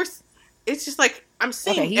Tate? Right? It's just like I'm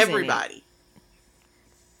seeing everybody,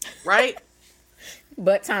 right?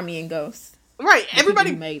 But Tommy and Ghost. Right,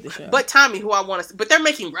 everybody made the show. But Tommy, who I want to, but they're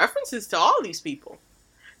making references to all these people.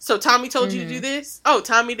 So Tommy told you to do this. Oh,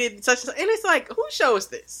 Tommy did such and such, and it's like, whose show is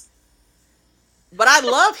this? But I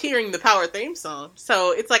love hearing the Power theme song,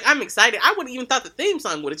 so it's like I'm excited. I wouldn't even thought the theme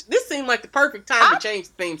song would have. This seemed like the perfect time to change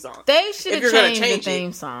the theme song. They should have changed the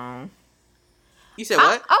theme song. You said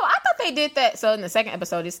what? I thought they did that. So in the second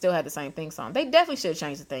episode, it still had the same theme song. They definitely should have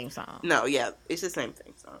changed the theme song. No, yeah, it's the same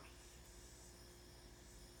theme song.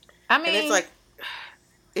 I mean, and it's like,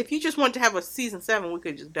 if you just wanted to have a season 7, we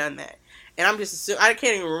could have just done that. And I'm just assuming, I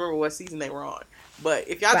can't even remember what season they were on. But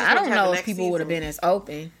if y'all, I don't know if people would have been as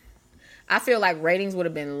open. I feel like ratings would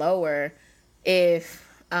have been lower if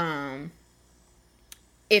they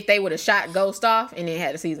would have shot Ghost off and then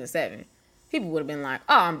had a season 7. People would have been like,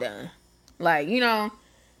 "Oh, I'm done." Like, you know,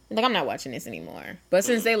 like I'm not watching this anymore. But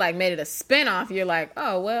since they like made it a spinoff, you're like,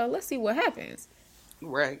 "Oh well, let's see what happens."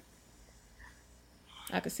 Right.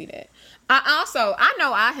 I could see that. I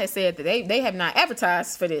know I had said that they have not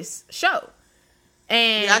advertised for this show.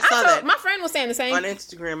 And I saw that. My friend was saying the same on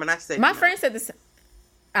Instagram, and I said, my friend said this.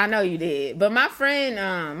 I know you did, but my friend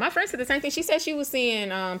said the same thing. She said she was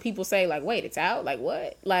seeing people say like, "Wait, it's out." Like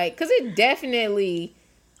what? Like, because it definitely.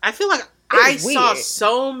 I feel like I saw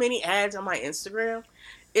so many ads on my Instagram.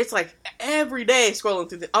 It's like every day scrolling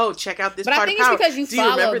through check out this. But part I think of Power. It's because you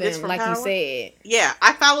follow them, like Power? You said. Yeah,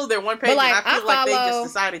 I follow their one page, like, and I feel like they just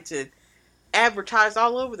decided to advertise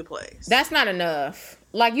all over the place. That's not enough.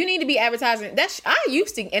 Like, you need to be advertising. I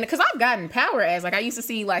used to, and because I've gotten Power ads. Like, I used to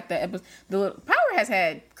see like the Power has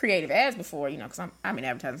had creative ads before, you know, because I'm in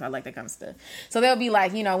advertising, so I like that kind of stuff. So they'll be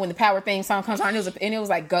like, you know, when the Power theme song comes on, it was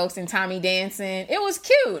like Ghost and Tommy dancing. It was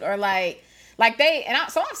cute, or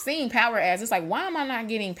so I've seen Power ads. It's like, why am I not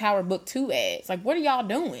getting Power Book 2 ads? Like, what are y'all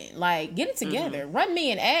doing? Like, get it together. Run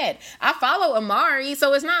me an ad. I follow Amari,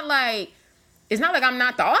 so it's not like I'm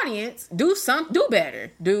not the audience. Do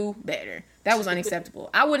better. Do better. That was unacceptable.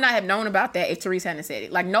 I would not have known about that if Therese hadn't said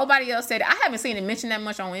it. Like, nobody else said it. I haven't seen it mentioned that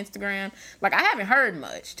much on Instagram. Like, I haven't heard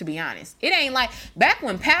much, to be honest. It ain't like, back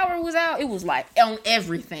when Power was out, it was like on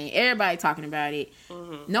everything. Everybody talking about it.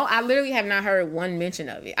 Mm-hmm. No, I literally have not heard one mention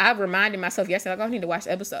of it. I reminded myself yesterday, like, I need to watch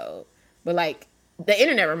the episode. But, like, the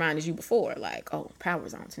internet reminded you before, like, oh,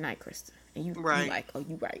 Power's on tonight, Krista. And you like, oh,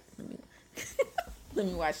 you right. Let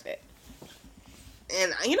me watch that.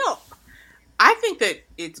 And, you know, I think that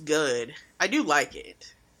it's good. I do like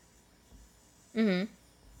it. Mm-hmm.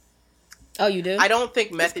 Oh, you do? I don't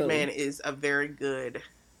think Method Man is a very good...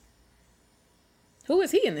 Who is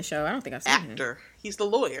he in the show? I don't think I've seen him. Actor. He's the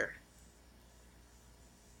lawyer.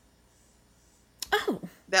 Oh.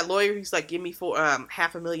 That lawyer who's like, give me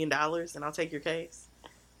 $500,000 and I'll take your case.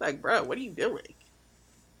 Like, bro, what are you doing?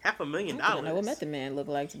 $500,000. I don't know what Method Man look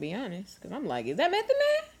like, to be honest. Because I'm like, is that Method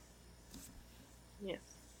Man? Yes.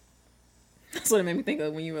 That's what it made me think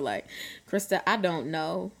of when you were like, Krista, I don't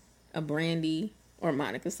know a Brandy or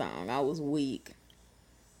Monica song. I was weak.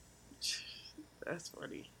 That's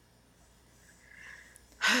funny.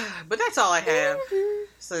 But that's all I have.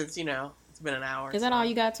 Since, you know, it's been an hour. Is that all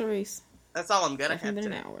you got, Therese? That's all I'm going to have to.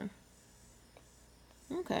 An hour.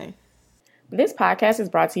 Okay. This podcast is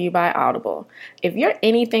brought to you by Audible. If you're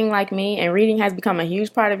anything like me and reading has become a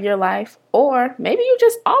huge part of your life, or maybe you've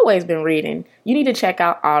just always been reading, you need to check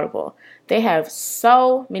out Audible. They have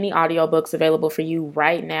so many audiobooks available for you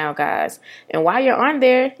right now, guys. And while you're on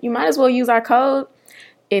there, you might as well use our code.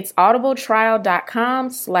 It's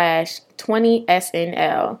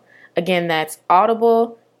audibletrial.com/20SNL. Again, that's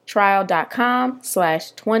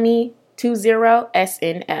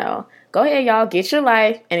audibletrial.com/2020SNL. Go ahead, y'all. Get your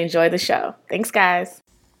life and enjoy the show. Thanks, guys.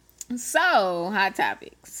 So, hot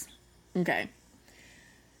topics. Okay.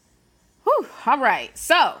 Whew. All right.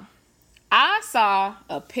 So, I saw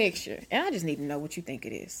a picture, and I just need to know what you think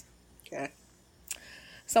it is. Okay.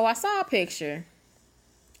 So, I saw a picture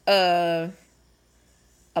of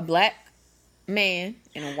a black man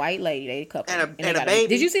and a white lady. They a couple. And a baby.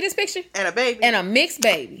 Did you see this picture? And a baby. And a mixed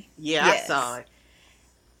baby. Yeah, yes. I saw it.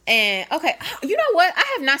 And, okay, you know what?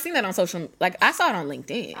 I have not seen that on social... Like, I saw it on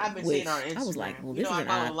LinkedIn. I've been seeing it on Instagram. I was like, well, this is I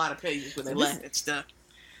follow a lot of pages where they like that stuff.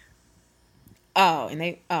 Oh, and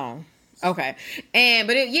they... Oh, okay.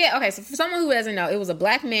 Okay, so for someone who doesn't know, it was a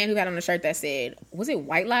black man who had on a shirt that said... Was it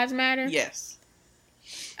White Lives Matter? Yes.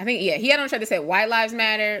 I think he had on a shirt that said White Lives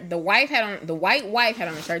Matter. The white wife had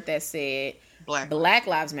on a shirt that said Black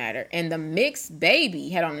Lives Matter, and the mixed baby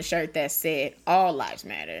had on a shirt that said All Lives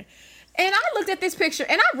Matter. And I looked at this picture,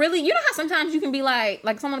 and I really, you know how sometimes you can be like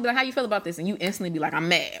someone will be like, how you feel about this? And you instantly be like, I'm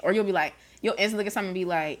mad. Or you'll instantly look at something and be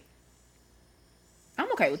like,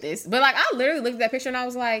 I'm okay with this. But like, I literally looked at that picture and I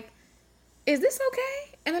was like, is this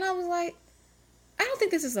okay? And then I was like, I don't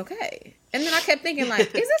think this is okay. And then I kept thinking like,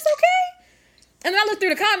 is this okay? And then I looked through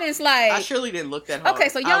the comments like, I surely didn't look that hard. Okay,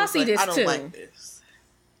 so y'all see this too. I don't like this.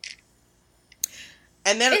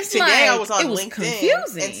 And then today I was on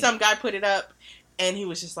LinkedIn and some guy put it up. And he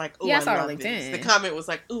was just like, "Oh, I love this." The comment was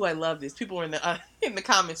like, "Oh, I love this." People were in the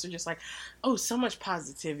comments were just like, "Oh, so much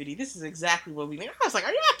positivity. This is exactly what we need." I was like,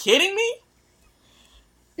 "Are you not kidding me?"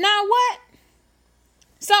 Now what?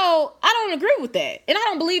 So I don't agree with that, and I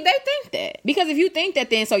don't believe they think that, because if you think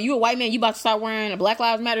that, then so you a white man, you about to start wearing a Black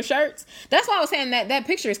Lives Matter shirts. That's why I was saying that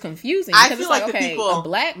picture is confusing. Because I feel like okay, a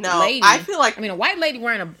black lady. A white lady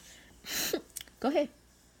wearing a. Go ahead.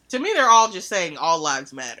 To me, they're all just saying all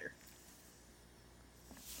lives matter.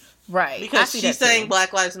 Right. Because she's saying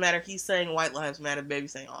Black Lives Matter, he's saying White Lives Matter, baby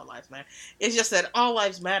saying All Lives Matter. It's just that All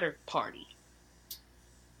Lives Matter party.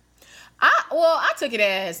 I took it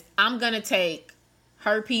as, I'm going to take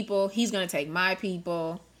her people, he's going to take my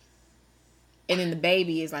people, and then the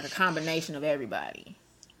baby is like a combination of everybody.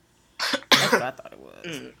 That's what I thought it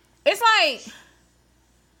was. It's like,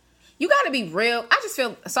 you got to be real. I was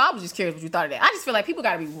just curious what you thought of that. I just feel like people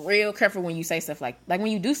got to be real careful when you say stuff like when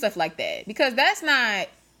you do stuff like that. Because that's not...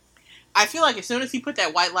 I feel like as soon as he put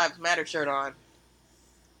that White Lives Matter shirt on,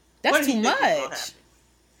 that's too much.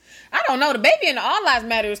 I don't know. The baby and the All Lives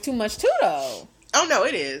Matter is too much too, though. Oh no,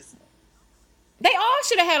 it is. They all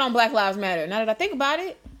should have had on Black Lives Matter. Now that I think about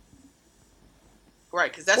it,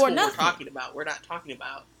 right? Because that's what we're talking about. We're not talking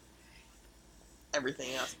about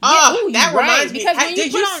everything else. That reminds me.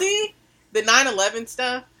 Did you see the 9/11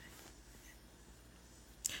 stuff?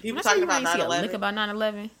 People talking about 9/11. Lick about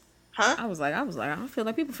 9/11. Huh? I was like, I feel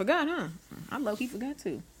like people forgot, huh? I low-key forgot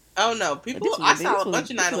too. Oh no, I saw a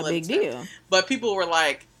bunch of 9/11 big deal. But people were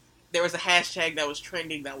like, there was a hashtag that was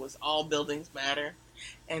trending that was all buildings matter,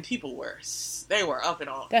 and people were up and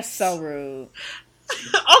on. That's so rude.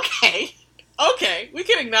 Okay, we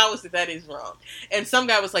can acknowledge that is wrong. And some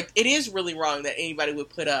guy was like, it is really wrong that anybody would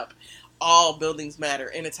put up all buildings matter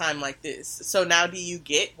in a time like this. So now do you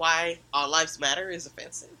get why all lives matter is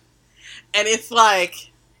offensive? And it's like,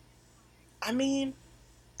 I mean,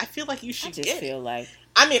 I feel like you should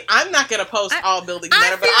I mean, I'm not going to post all buildings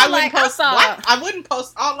matter, but I wouldn't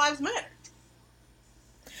post all lives matter.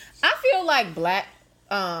 I feel like black,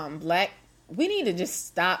 we need to just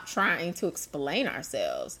stop trying to explain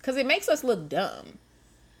ourselves, because it makes us look dumb.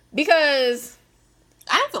 Because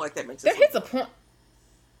I don't feel like that makes us there hits a point.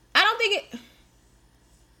 I don't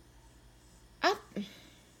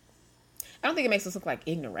think it makes us look like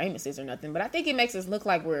ignoramuses or nothing, but I think it makes us look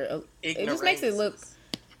like it just makes it look,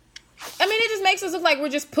 it just makes us look like we're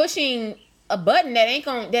just pushing a button that ain't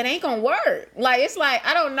gonna work. Like, it's like,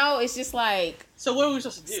 I don't know, it's just like, so what are we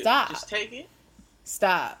supposed to do? Stop. Just take it?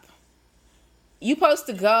 Stop. You supposed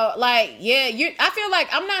to go, like, yeah, I feel like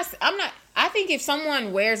I'm not, I think if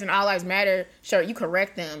someone wears an All Lives Matter shirt, you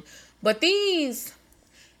correct them. But these,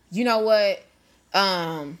 you know what,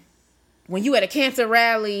 when you at a cancer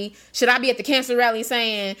rally, should I be at the cancer rally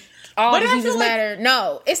saying all diseases matter?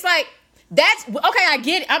 No. It's like, that's, okay, I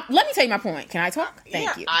get it. Let me tell you my point. Can I talk?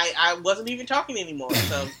 Thank you. I wasn't even talking anymore,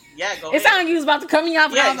 so yeah, go ahead. It sounded like you was about to cut me off,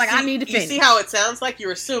 and I was like, I need to finish. You see how it sounds like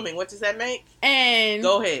you're assuming. What does that make? And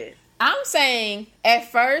go ahead. I'm saying,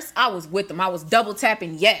 at first, I was with them. I was double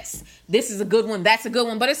tapping, yes, this is a good one, that's a good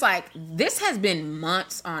one. But it's like, this has been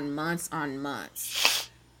months on months on months.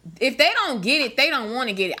 If they don't get it, they don't want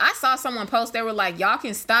to get it. I saw someone post, they were like, y'all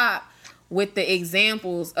can stop with the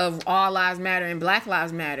examples of All Lives Matter and Black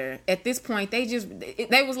Lives Matter. At this point, they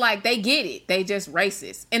was like, they get it. They just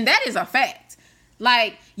racist. And that is a fact.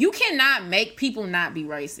 Like, you cannot make people not be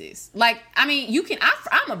racist. Like, I mean, you can,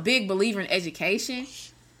 I'm a big believer in education.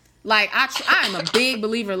 Like, I am a big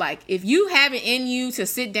believer, like, if you have it in you to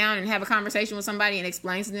sit down and have a conversation with somebody and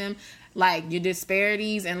explain to them, like, your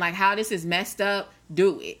disparities and, like, how this is messed up,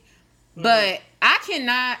 do it. Mm-hmm. But I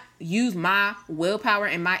cannot use my willpower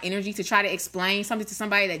and my energy to try to explain something to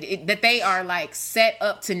somebody that they are, like, set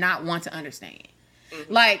up to not want to understand.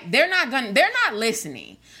 Mm-hmm. Like, they're not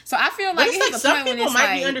listening. So I feel like it's like some people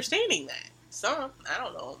might be understanding that. Some, I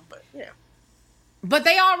don't know, but yeah. But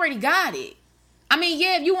they already got it. I mean,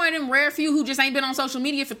 yeah, if you one of them rare few who just ain't been on social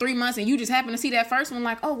media for 3 months and you just happen to see that first one,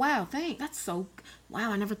 like, oh, wow, thanks. That's so,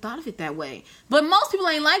 wow, I never thought of it that way. But most people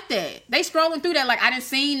ain't like that. They scrolling through that like, I didn't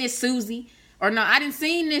seen this Susie. Or no, I didn't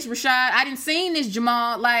seen this Rashad. I didn't seen this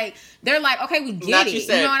Jamal. Like, they're like, okay, we get it.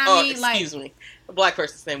 Said, you know what I mean? Excuse me. A black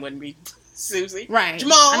person's name wouldn't be Susie. Right.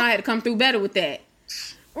 Jamal. I know I had to come through better with that.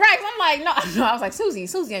 Right, I'm like, no, I was like, Susie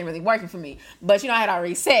ain't really working for me. But, I had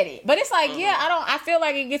already said it. But it's like, I feel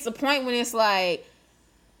like it gets a point when it's like,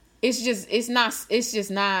 it's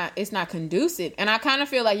not conducive. And I kind of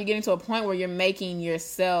feel like you're getting to a point where you're making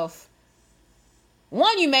yourself,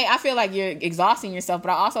 I feel like you're exhausting yourself,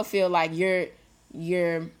 but I also feel like your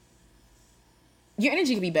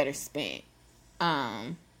energy could be better spent.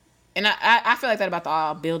 And I feel like that about the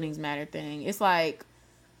all buildings matter thing. It's like,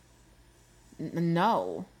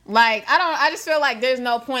 no, like I just feel like there's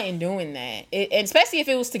no point in doing that, and especially if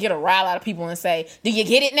it was to get a rile out of people and say, do you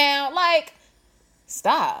get it now? Like,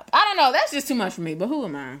 stop. I don't know, that's just too much for me. But who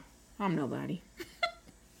am I? I'm nobody.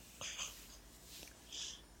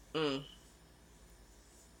 What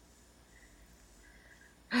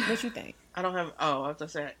you think? I don't have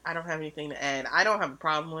anything to add. I don't have a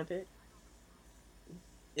problem with it.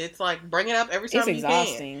 It's like, bring it up every time you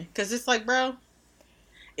can, because it's like, bro,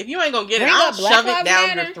 if you ain't gonna get it, I'll shove it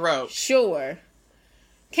down your throat. Sure.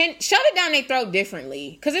 Shove it down their throat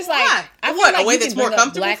differently. Because it's like, why? I feel what? like A way that's more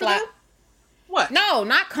comfortable for them? What? No,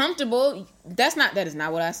 not comfortable. That is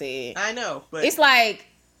not what I said. I know, but it's like,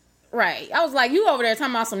 right. I was like, you over there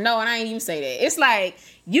talking about some no, and I ain't even say that. It's like,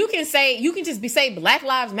 you can just say Black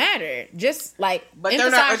Lives Matter. Just like, but they're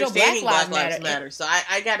not understanding Black Lives Matter. So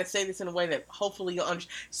I gotta say this in a way that hopefully you'll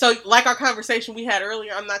understand. So like our conversation we had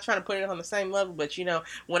earlier, I'm not trying to put it on the same level, but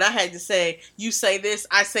when I had to say, you say this,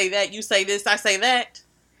 I say that, you say this, I say that,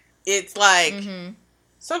 it's like,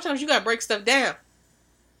 sometimes you gotta break stuff down.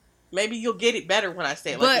 Maybe you'll get it better when I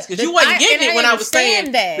say it like this. Because you wasn't getting it when I was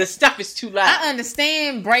saying that the stuff is too loud. I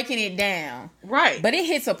understand breaking it down. Right. But it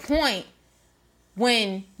hits a point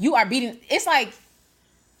when you are beating... It's like...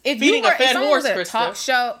 If Feeding a fed horse, at a talk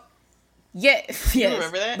show... Yes. You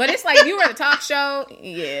remember that? But it's like, if you were at a talk show...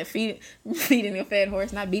 Yeah, feeding a fed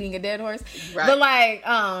horse, not beating a dead horse. Right. But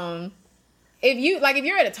like... If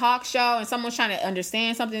you're at a talk show and someone's trying to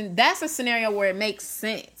understand something, that's a scenario where it makes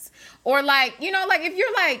sense. Or like, if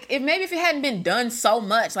you're like, if it hadn't been done so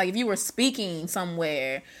much, like if you were speaking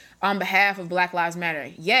somewhere on behalf of Black Lives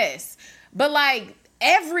Matter, yes. But like,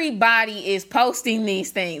 everybody is posting these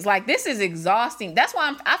things. Like, this is exhausting. That's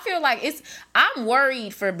why I feel like I'm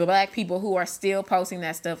worried for Black people who are still posting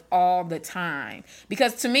that stuff all the time.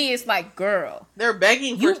 Because to me, it's like, girl. They're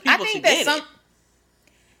begging for people to get it.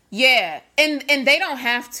 Yeah, and they don't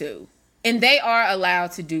have to. And they are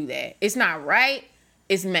allowed to do that. It's not right.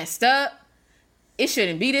 It's messed up. It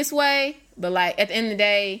shouldn't be this way. But like, at the end of the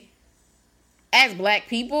day, as Black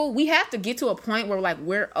people, we have to get to a point where like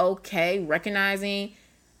we're okay recognizing.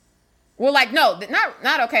 We're like, no,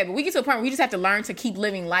 not okay. But we get to a point where we just have to learn to keep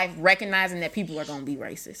living life, recognizing that people are going to be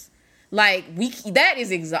racist. Like,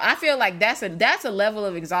 I feel like that's a level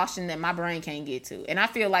of exhaustion that my brain can't get to. And I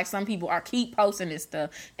feel like some people keep posting this stuff.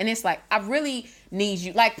 And it's like, I really need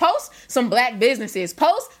you. Like, post some Black businesses.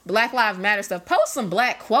 Post Black Lives Matter stuff. Post some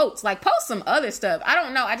Black quotes. Like, post some other stuff. I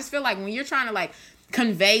don't know. I just feel like when you're trying to, like,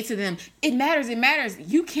 convey to them, it matters,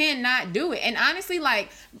 you cannot do it. And honestly, like,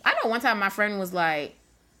 I know one time my friend was like,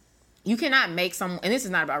 you cannot make someone, and this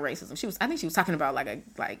is not about racism. I think she was talking about,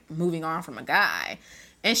 like moving on from a guy.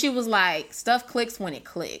 And she was like, stuff clicks when it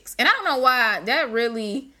clicks. And I don't know why that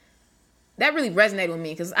really resonated with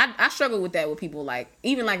me. Because I struggle with that with people. Like,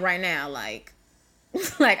 even like right now, like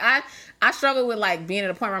I struggle with like being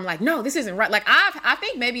at a point where I'm like, no, this isn't right. Like, I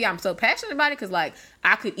think maybe I'm so passionate about it because like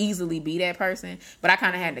I could easily be that person. But I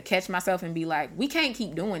kind of had to catch myself and be like, we can't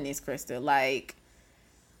keep doing this, Krista. Like,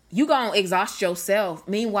 you gonna exhaust yourself.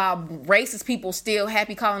 Meanwhile, racist people still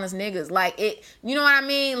happy calling us niggas. Like, it, you know what I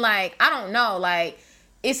mean? Like, I don't know. Like,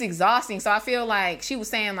 it's exhausting. So I feel like she was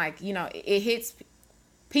saying, like, it hits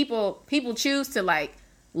people choose to like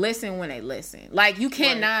listen when they listen. Like, you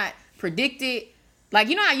cannot predict it. Like,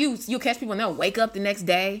 you know how you'll catch people and they'll wake up the next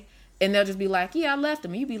day and they'll just be like, yeah, I left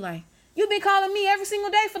them. And you be like, you've been calling me every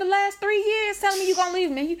single day for the last 3 years telling me you're gonna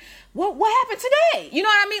leave me. What happened today? You know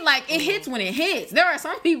what I mean? Like, it hits when it hits. There are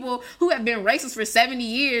some people who have been racist for 70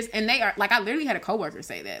 years and they are like, I literally had a coworker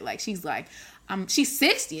say that. Like, she's like, she's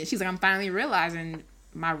 60 and she's like, I'm finally realizing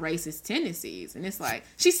my racist tendencies. And it's like,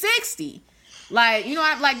 she's 60. Like,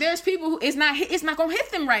 like, there's people who it's not gonna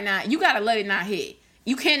hit them right now. You gotta let it not hit.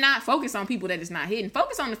 You cannot focus on people that it's not hitting.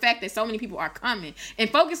 Focus on the fact that so many people are coming, and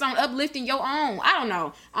focus on uplifting your own. I don't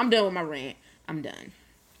know. I'm done with my rant. I'm done.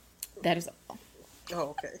 That is all. Oh,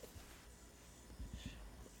 okay.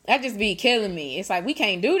 That just be killing me. It's like, we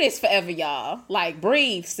can't do this forever, y'all. Like,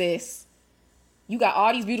 breathe, sis. You got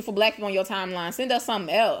all these beautiful black people on your timeline. Send us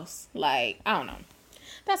something else. Like, I don't know.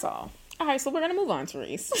 That's all. All right, so we're going to move on,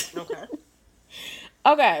 Therese. Okay.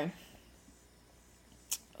 Okay.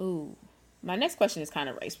 Ooh. My next question is kind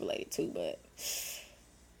of race related too, but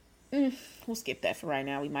we'll skip that for right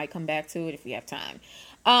now. We might come back to it if we have time.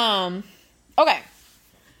 Okay.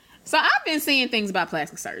 So I've been seeing things about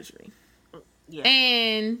plastic surgery. Yeah.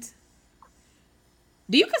 And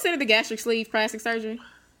do you consider the gastric sleeve plastic surgery?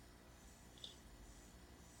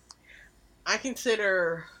 I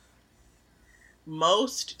consider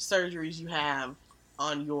most surgeries you have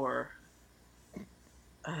on your...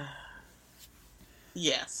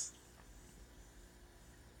 yes.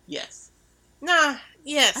 Yes. Nah.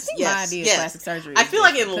 Yes. I think yes, my idea yes. of plastic surgery. I feel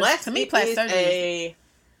like unless to me, it plastic is surgery a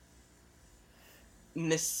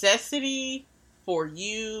necessity for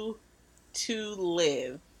you to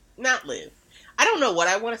live, not live. I don't know what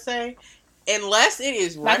I want to say. Unless it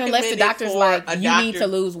is like, recommended unless the doctor's for like, a you doctor, need to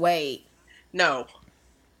lose weight. No.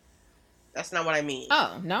 That's not what I mean.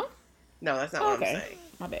 Oh, no? No, that's not what I'm saying.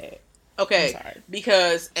 My bad. Okay, I'm sorry.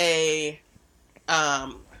 because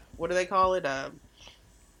what do they call it?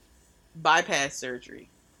 Bypass surgery.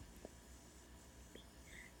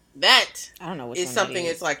 That I don't know what is something.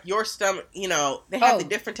 It's like your stomach. You know, they have the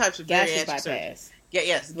different types of gastric bariatric surgery. bypass. Yeah,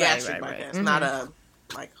 yes, gastric bypass, Mm-hmm. not a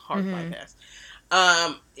like heart bypass.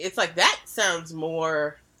 It's like that sounds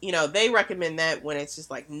more. You know, they recommend that when it's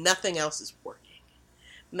just like nothing else is working.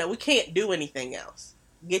 No, we can't do anything else.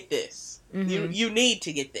 Get this. Mm-hmm. You need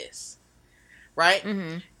to get this. Right?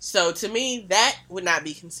 Mm-hmm. So to me, that would not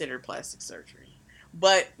be considered plastic surgery.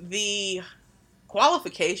 But the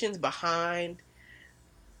qualifications behind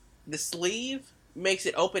the sleeve makes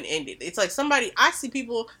it open-ended. It's like I see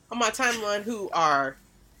people on my timeline who are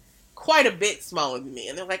quite a bit smaller than me.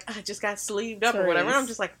 And they're like, I just got sleeved up or whatever. And I'm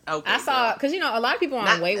just like, okay. I saw, because, a lot of people on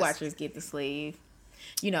Not Weight Watchers get the sleeve.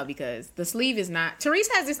 Because the sleeve is not... Therese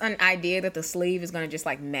has this idea that the sleeve is going to just,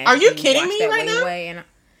 like, magically Are you kidding me right now? Away,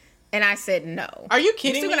 and I said no. Are you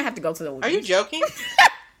kidding me? You're still going to have to go to the... Are you joking?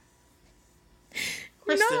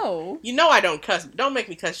 Kristen, no. You know I don't cuss. Don't make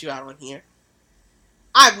me cuss you out on here.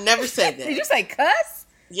 I've never said that. Did you say cuss?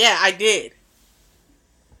 Yeah, I did.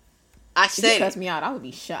 I If said you cuss me out, I would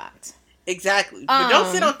be shocked. Exactly. But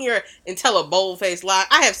don't sit on here and tell a bold-faced lie.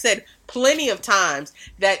 I have said plenty of times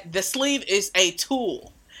that the sleeve is a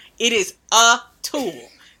tool. It is a tool.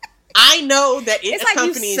 I know that it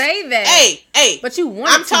accompanies... It's like you say that. Hey. But you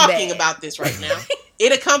want I'm it talking bad. about this right now.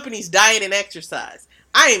 It accompanies diet and exercise.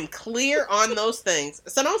 I am clear on those things.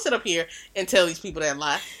 So don't sit up here and tell these people that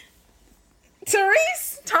lie.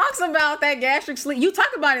 Therese talks about that gastric sleeve. You talk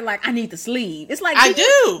about it like, I need the sleeve. It's like, I do.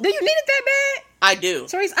 Do you need it that bad? I do.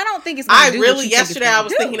 Therese, I don't think it's gonna do what you yesterday think it's I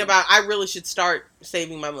was do. thinking about, I really should start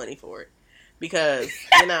saving my money for it. Because,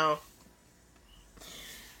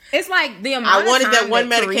 it's like the amount I wanted of time that one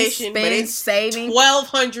that medication, but it's saving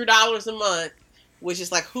 $1,200 a month, which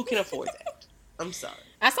is like, who can afford that? I'm sorry.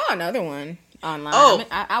 I saw another one online. Oh,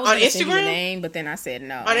 I was on going to send you the Instagram? name, but then I said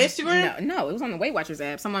no. On Instagram? No, it was on the Weight Watchers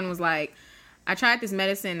app. Someone was like, I tried this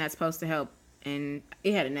medicine that's supposed to help, and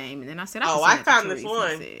it had a name, and then I said, I found this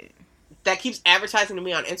one that keeps advertising to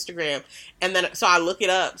me on Instagram, and then so I look it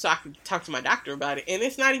up so I can talk to my doctor about it, and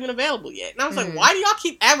it's not even available yet. And I was like, why do y'all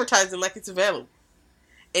keep advertising like it's available?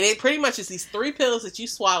 And it pretty much is these 3 pills that you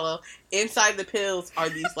swallow. Inside the pills are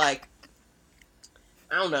these like,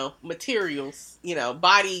 I don't know, materials,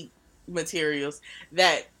 body materials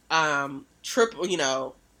that triple,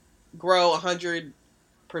 grow 100%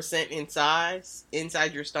 in size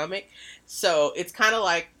inside your stomach. So it's kind of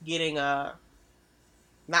like getting not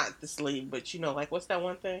the sleeve, but like, what's that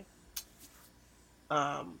one thing?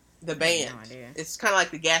 The band. No idea. It's kind of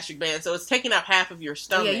like the gastric band. So it's taking up half of your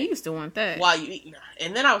stomach. Yeah, you used to want that. While you eat.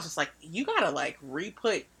 And then I was just like, you gotta like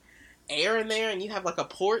re-put air in there and you have like a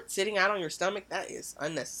port sitting out on your stomach. That is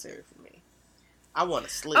unnecessary for me. I want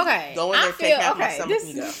to sleep. Okay. Go in there, take half my stomach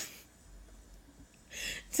and go.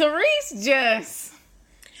 Therese just...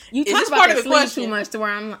 You is talk this about part the of the sleeve question? too much to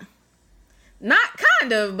where I'm... Not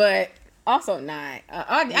kind of, but also not.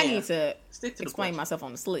 I need to explain myself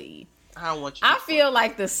on the sleeve. I don't want you to I feel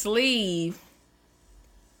like the sleeve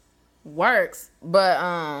works,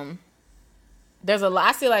 but there's a lot.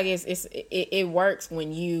 I feel like it works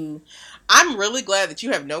when you... I'm really glad that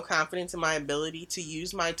you have no confidence in my ability to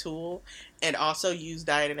use my tool and also use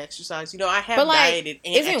diet and exercise. I have dieted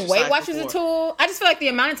and exercised isn't Weight Watchers before. a tool? I just feel like the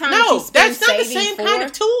amount of time that you spend that's not the same for... kind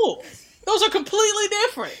of tool. Those are completely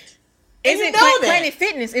different. Planet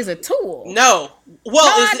Fitness is a tool? No.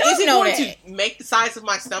 Well, is it going to make the size of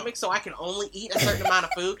my stomach so I can only eat a certain amount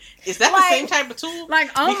of food? Is that the same type of tool?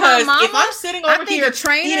 Like, oh because my mama, if I'm sitting over here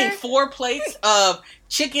eating 4 plates of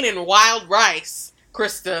chicken and wild rice,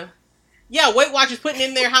 Krista, yeah, Weight Watchers putting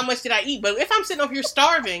in there how much did I eat. But if I'm sitting over here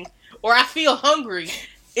starving or I feel hungry,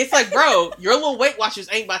 it's like, bro, your little Weight Watchers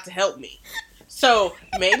ain't about to help me. So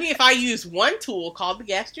maybe if I use one tool called the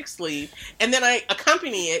gastric sleeve and then I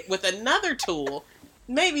accompany it with another tool,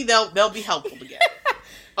 maybe they'll be helpful together.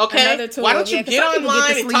 Okay? Why don't you get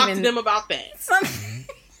online and talk to them about that?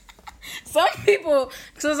 Some people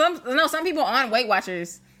on Weight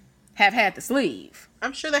Watchers have had the sleeve.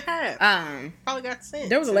 I'm sure they have. Probably got sent.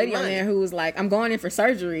 There was a lady on there who was like, I'm going in for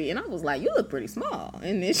surgery. And I was like, you look pretty small.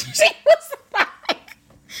 And then she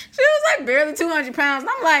was like barely 200 pounds. And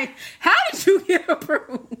I'm like, how did you get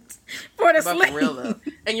approved for the sleeve? For real though.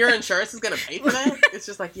 And your insurance is going to pay for that? It's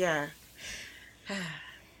just like, yeah.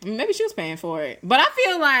 Maybe she was paying for it. But I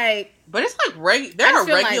feel like... But it's like, there are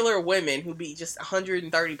regular women who be just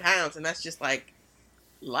 130 pounds. And that's just like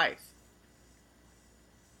life.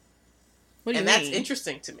 What do you mean? And that's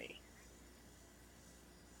interesting to me.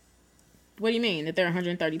 What do you mean? That they're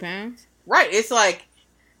 130 pounds? Right. It's like,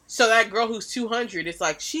 so that girl who's 200, it's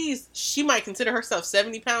like she might consider herself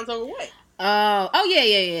 70 pounds overweight. Oh,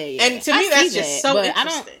 yeah. And to me, that's just so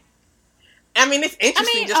interesting. I mean, it's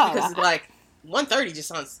interesting because it's like 130 just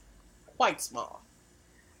sounds quite small.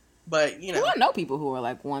 But, you know. Well, I know people who are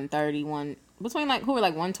like 130, between like who are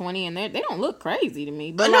like 120, and they don't look crazy to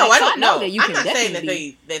me. But no, like, I don't know. That you I'm not saying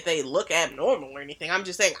that they look abnormal or anything. I'm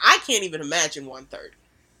just saying I can't even imagine 130.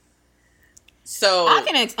 So I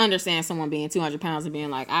can understand someone being 200 pounds and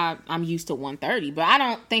being like, I'm used to 130, but I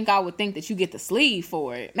don't think I would think that you get the sleeve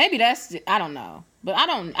for it. Maybe that's I don't know, but I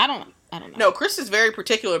don't know. No, Chris is very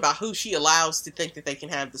particular about who she allows to think that they can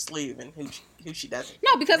have the sleeve and who she doesn't.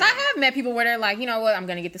 No, because I have met people where they're like, you know what, I'm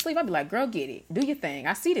gonna get the sleeve. I'll be like, girl, get it, do your thing.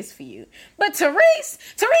 I see this for you. But Therese,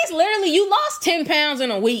 literally, you lost 10 pounds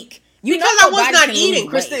in a week. Because I was not eating,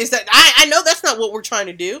 Krista. Is that I know that's not what we're trying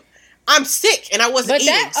to do. I'm sick and I wasn't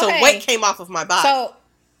eating, so weight came off of my body.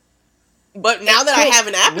 But now that I have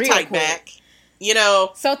an appetite back, you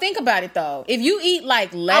know. So think about it though. If you eat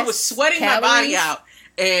like less, I was sweating my body out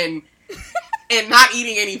and not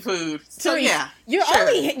eating any food. So Therese, yeah, you're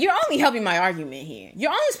only helping my argument here.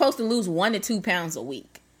 You're only supposed to lose 1 to 2 pounds a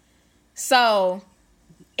week. So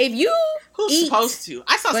if you supposed to?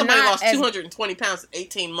 I saw somebody lost 220 pounds in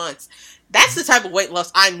 18 months. That's the type of weight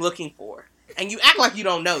loss I'm looking for. And you act like you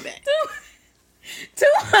don't know that.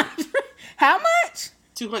 200. How much?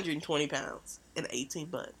 220 pounds in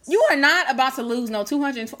 18 months. You are not about to lose no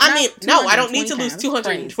 220. I mean, no, I don't need to lose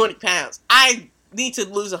 220 pounds. I need to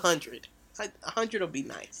lose 100. 100 will be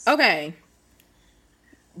nice. Okay.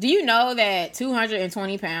 Do you know that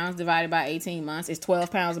 220 pounds divided by 18 months is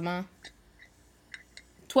 12 pounds a month?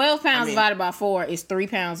 12 pounds divided by 4 is 3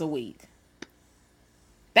 pounds a week.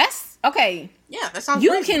 That's okay. Yeah, that sounds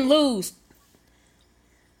You can lose.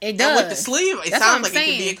 It does. And with the sleeve, it sounds like it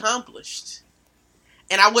can be accomplished.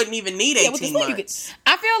 And I wouldn't even need 18 months.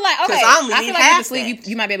 I feel like, okay. I feel like with the sleeve,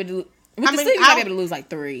 you might be able to do. With the sleeve, you might be able to lose like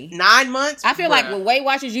 3. 9 months? I feel like with Weight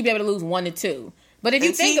Watchers, you'd be able to lose 1 to 2. But if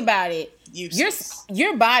you think about it,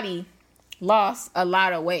 your body lost a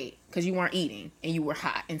lot of weight because you weren't eating and you were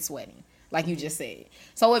hot and sweating, like you just said.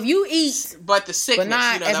 So if you eat, but the sickness, but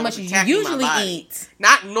not as much as you usually eat,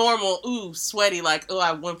 not normal, sweaty, like,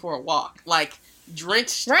 I went for a walk, like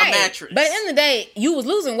drenched a mattress. But at the end of the day, you was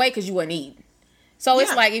losing weight because you weren't eating. So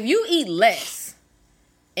it's like if you eat less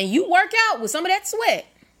and you work out with some of that sweat,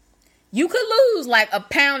 you could lose like a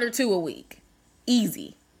pound or 2 a week,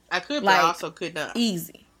 easy. I could, but I also could not.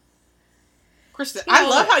 Easy. Krista, I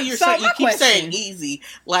love how you keep saying easy.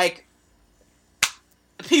 Like,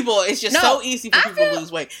 people, it's just so easy for people to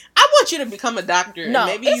lose weight. I want you to become a doctor. No, and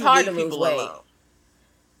maybe it's hard to lose weight. Alone.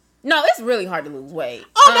 No, it's really hard to lose weight.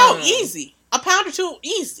 Oh, no, easy. A pound or 2,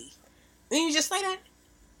 easy. Then you just say that?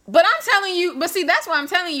 But I'm telling you, that's why I'm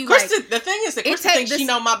telling you. Krista, like, the thing is that Krista thinks she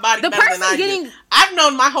know my body better than I do. I've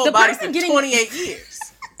known my whole body for 28 years.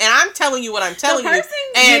 And I'm telling you what I'm telling you,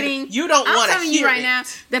 and you don't want to hear it. I'm telling you right now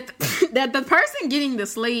that the person getting the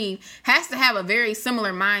sleeve has to have a very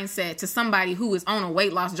similar mindset to somebody who is on a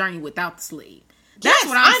weight loss journey without the sleeve. That's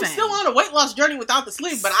what I'm saying. I'm still on a weight loss journey without the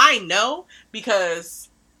sleeve, but I know, because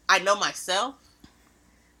I know myself,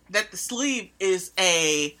 that the sleeve is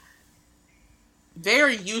a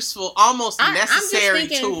very useful, almost necessary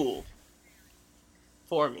tool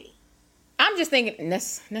for me. I'm just thinking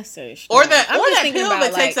necessary. Or that pill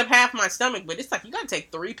that takes up half my stomach, but it's like you gotta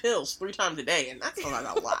take 3 pills 3 times a day, and that's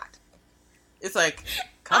not a lot. It's like,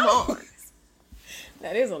 come on.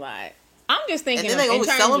 That is a lot. I'm just thinking, and then they in always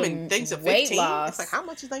terms sell them of in things of weight 15. loss. It's like, how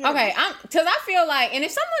much is that? Okay, because I feel like, and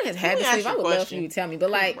if someone has had the sleeve, I would love for you to tell me.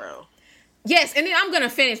 But like, yes, and then I'm gonna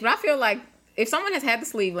finish. But I feel like if someone has had the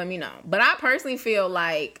sleeve, let me know. But I personally feel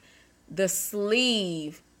like the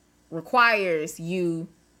sleeve requires you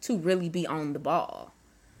to really be on the ball.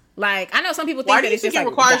 Like, I know some people think Why that do you it's think just it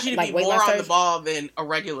like, requires you to like be more on the ball than a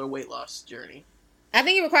regular weight loss journey? I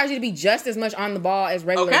think it requires you to be just as much on the ball as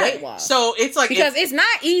regular weight loss. So it's like, because it's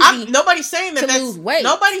not easy. Nobody's saying that to lose weight.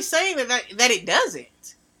 Nobody's saying that it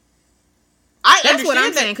doesn't. That's what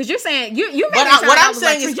I'm saying, because you're saying you're. But what I'm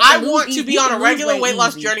saying is, I want to be on a regular weight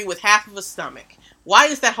loss journey with half of a stomach. Why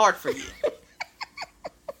is that hard for you?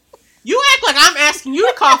 You act like I'm asking you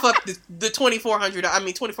to cough up the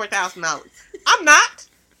 $24,000. I'm not.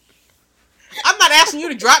 I'm not asking you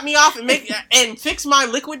to drop me off and fix my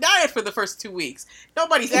liquid diet for the first 2 weeks.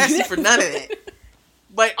 Nobody's asking for none of that.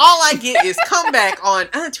 But all I get is comeback on,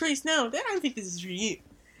 Therese, no, I don't think this is for you.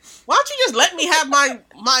 Why don't you just let me have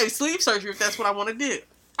my sleeve surgery if that's what I want to do?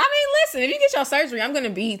 I mean, listen, if you get your surgery, I'm going to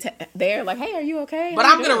be there like, hey, are you okay? But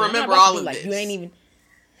I'm going to remember all of this. You ain't even...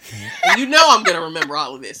 And you know I'm going to remember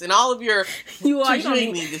all of this. And all of your... You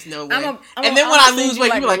ain't need this no way. And then when I lose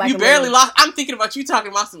weight, you be like, you barely lost... I'm thinking about you talking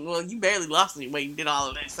about some... Well, you barely lost any weight and did all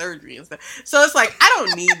of that surgery and stuff. So it's like, I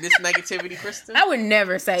don't need this negativity, Kristen. I would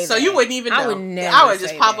never say that. So you wouldn't even know. I would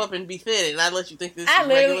just pop up and be thin, and I'd let you think this is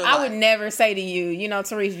regular life. I would never say to you,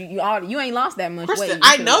 Therese, you ain't lost that much Kristen, weight.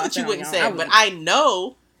 I know that you wouldn't say it, but I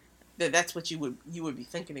know that's what you would be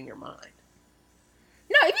thinking in your mind.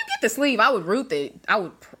 No, if you get the sleeve, I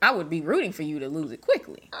would be rooting for you to lose it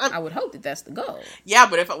quickly. I would hope that that's the goal. Yeah,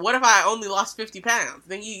 but what if I only lost 50 pounds?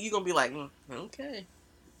 Then you gonna be like, okay.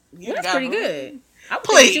 That's pretty good. I would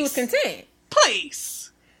think you was content.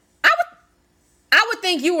 Please. I would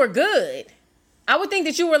think you were good. I would think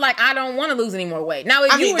that you were like, I don't want to lose any more weight. Now,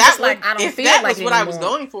 if you were just like, I don't feel like it anymore. If that was what I was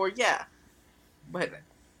going for, yeah. But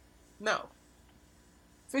no.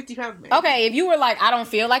 50 pounds, maybe. Okay, if you were like, I don't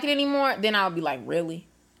feel like it anymore, then I would be like, really?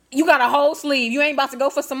 You got a whole sleeve. You ain't about to go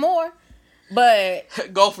for some more? But...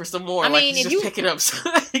 go for some more. I mean, if you... pick it up.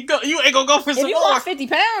 You ain't gonna go for some more. If you lost 50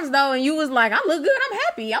 pounds, though, and you was like, I look good, I'm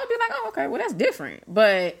happy. I would be like, oh, okay, well, that's different.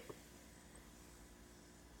 But...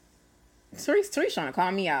 Therese trying to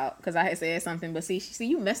call me out because I had said something, but see,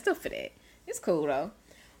 you messed up for that. It's cool, though.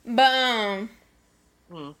 But, I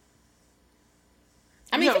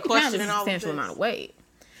mean, 50 pounds is a substantial amount of weight.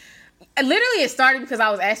 Literally, it started because I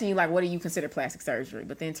was asking you, like, what do you consider plastic surgery?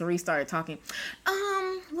 But then Therese started talking,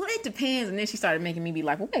 well, it depends. And then she started making me be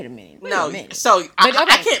like, well, wait a minute. So I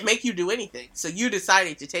can't make you do anything. So you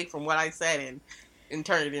decided to take from what I said and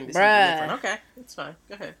turn it into something different. Okay, it's fine.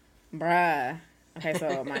 Go ahead. Bruh. Okay,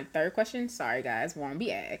 so my third question, sorry guys, won't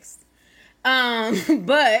be asked.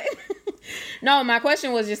 But, no, my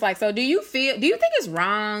question was just like, so do you think it's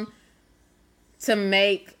wrong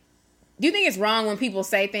do you think it's wrong when people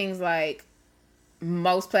say things like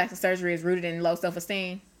most plastic surgery is rooted in low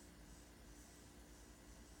self-esteem?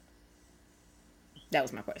 That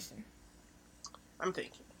was my question. I'm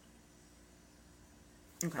thinking.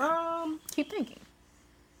 Okay. Keep thinking.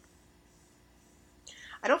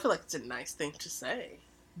 I don't feel like it's a nice thing to say,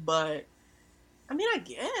 but I mean, I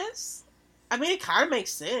guess. I mean, it kind of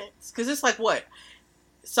makes sense because it's like what?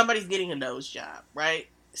 Somebody's getting a nose job, right?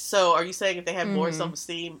 So, are you saying if they had more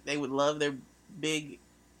self-esteem, they would love their big,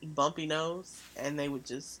 bumpy nose, and they would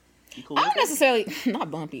just be cool? I don't necessarily, not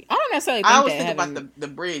bumpy. I don't necessarily. I always think about the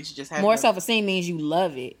bridge just having more self-esteem means you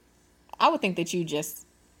love it. I would think that you just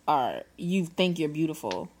you think you're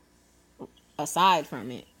beautiful. Aside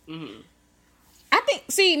from it, I think.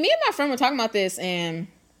 See, me and my friend were talking about this, and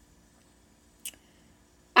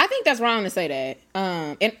I think that's wrong to say that.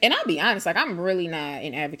 And I'll be honest, like, I'm really not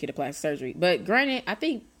an advocate of plastic surgery. But granted, I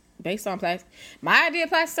think based on my idea of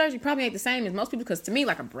plastic surgery probably ain't the same as most people. Because to me,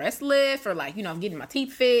 like a breast lift or like, getting my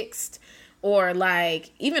teeth fixed or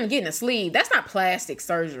like even getting a sleeve, that's not plastic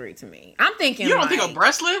surgery to me. I'm thinking you don't think a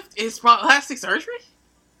breast lift is plastic surgery?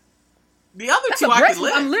 The other two I can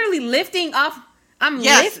lift. I'm literally lifting off.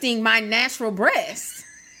 Lifting my natural breast.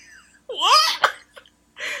 What?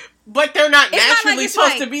 But they're not naturally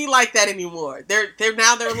supposed to be like that anymore. They're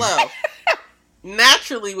low.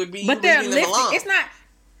 Naturally would be, but they're lifting. Them it's not.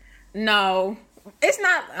 No, it's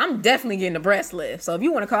not. I'm definitely getting a breast lift. So if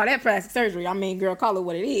you want to call that plastic surgery, I mean, girl, call it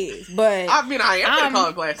what it is. But I mean, I am gonna call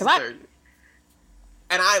it plastic surgery.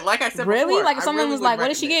 And like I said, really, before, like if someone was like, "What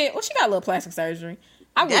did she get?" Well, she got a little plastic surgery.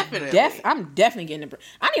 I'm definitely getting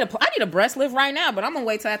I need a breast lift right now, but I'm gonna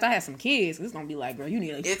wait till after I have some kids. It's gonna be like, girl, you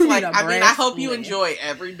need a. It's like, I mean, I hope you enjoy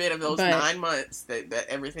every bit of those 9 months that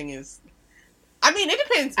everything is I mean, it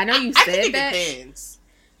depends. I know you I said think it that. depends.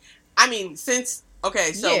 I mean,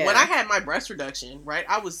 when I had my breast reduction, right?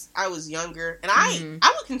 I was younger, and I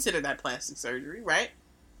would consider that plastic surgery, right?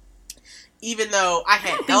 Even though I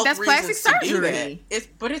had health reasons to do that,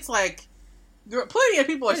 it's like plenty of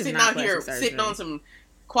people are sitting out here sitting on some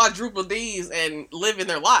quadruple D's and living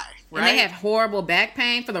their life, right? And they have horrible back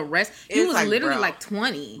pain for the rest. You was like, literally like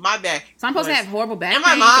 20. My back. So I'm supposed to have horrible back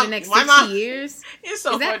pain for the next 60 years? It's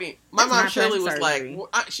so funny. My mom Shirley was like,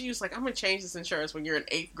 she was like, I'm going to change this insurance when you're in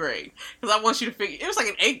 8th grade. Because I want you to figure, it was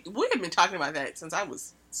like we had been talking about that since I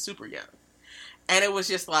was super young. And it was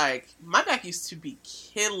just like, my back used to be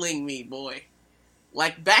killing me, boy.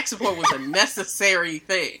 Like, back support was a necessary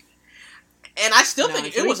thing. And I still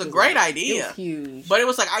think it was a great idea. It was huge. But it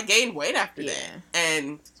was like, I gained weight after that.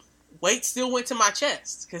 And weight still went to my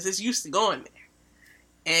chest. Because it's used to going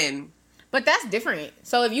there. But that's different.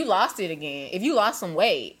 So if you lost it again, if you lost some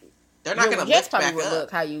weight, they're not going to lift back probably up.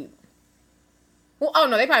 Look how you... Well, oh,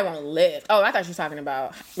 no, they probably won't lift. Oh, I thought you were talking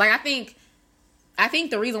about... Like, I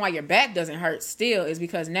think the reason why your back doesn't hurt still is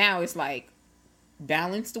because now it's like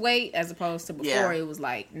balanced weight as opposed to before it was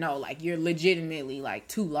like, no, like you're legitimately like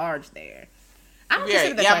too large there. I don't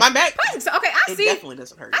consider that my back. It definitely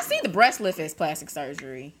doesn't hurt. I see the breast lift as plastic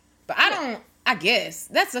surgery, but I don't. I guess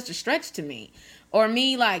that's such a stretch to me. Or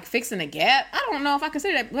me like fixing a gap. I don't know if I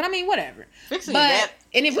consider that, but I mean whatever. Fixing a gap.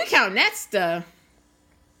 And if we count that stuff,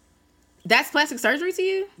 that's plastic surgery to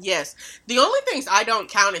you? Yes. The only things I don't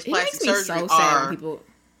count as plastic surgery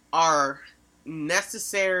are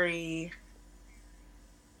necessary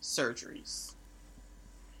surgeries.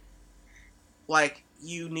 Like,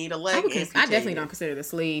 you need a leg amputated. I definitely don't consider the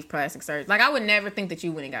sleeve plastic surgery. Like, I would never think that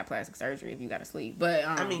you went and got plastic surgery if you got a sleeve. But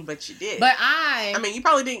but you did. But you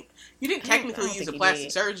probably didn't. You didn't technically use a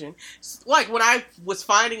plastic surgeon. Like, when I was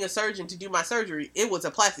finding a surgeon to do my surgery, it was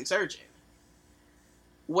a plastic surgeon.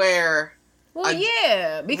 Because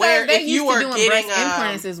they used to doing breast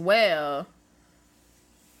implants as well.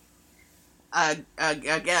 I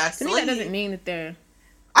guess. To me, that doesn't mean that they're...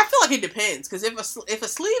 I feel like it depends, because if a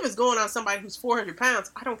sleeve is going on somebody who's 400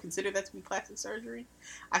 pounds, I don't consider that to be plastic surgery.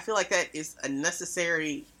 I feel like that is a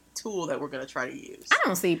necessary tool that we're going to try to use. I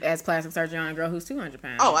don't see as plastic surgery on a girl who's 200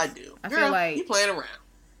 pounds. Oh, I do. I feel like... You playing around.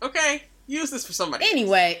 Okay? Use this for somebody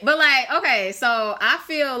Anyway, but like, okay, so I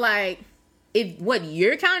feel like if what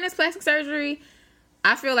you're counting as plastic surgery,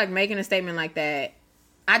 I feel like making a statement like that,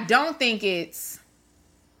 I don't think it's...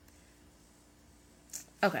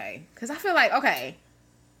 Okay. Because I feel like, okay...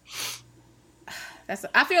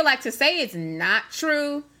 I feel like to say it's not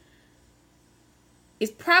true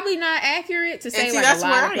is probably not accurate to say like a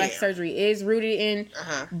lot of plastic surgery is rooted in.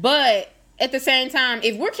 But at the same time,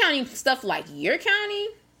 if we're counting stuff like you're counting,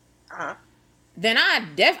 then I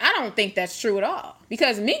don't think that's true at all.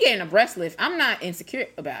 Because me getting a breast lift, I'm not insecure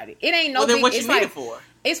about it. It ain't no. Well, then what you need it for?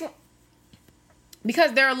 It's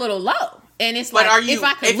because they're a little low, and it's but like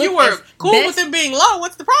if you were cool with it being low,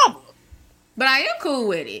 what's the problem? But I am cool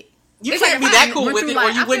with it. You can't be that cool with it, or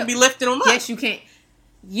you wouldn't be lifting them up. Yes, you can.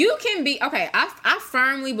 You can be okay. I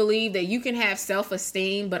firmly believe that you can have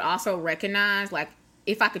self-esteem, but also recognize like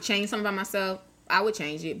if I could change something about myself, I would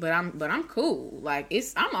change it. But I'm cool. Like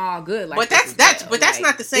I'm all good. Like, but that's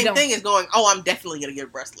not the same thing as going. Oh, I'm definitely gonna get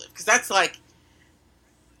a breast lift, because that's like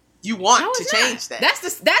you want to change that. That's the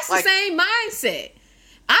same mindset.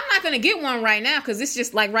 I'm not gonna get one right now because it's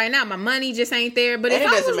just like right now my money just ain't there. But if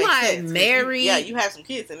I was like married, you have some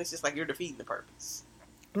kids, and it's just like you're defeating the purpose.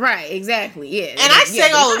 Right? Exactly. Yeah. And I say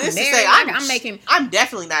all of this to say I'm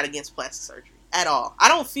definitely not against plastic surgery at all. I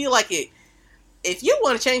don't feel like it. If you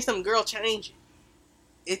want to change something, girl, change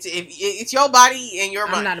it. It's your body and your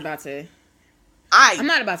money. I'm not about to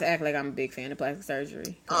act like I'm a big fan of plastic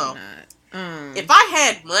surgery. I'm not. If I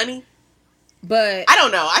had money. But I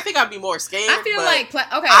don't know. I think I'd be more scared. I feel like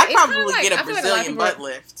I'd probably get a Brazilian butt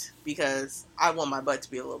lift because I want my butt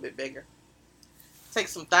to be a little bit bigger. Take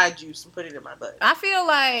some thigh juice and put it in my butt. I feel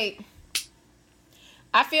like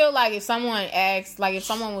if someone asked, like if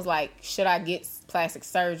someone was like, "Should I get plastic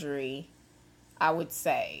surgery?" I would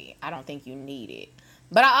say I don't think you need it.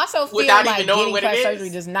 But I also feel like getting plastic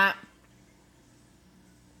surgery does not.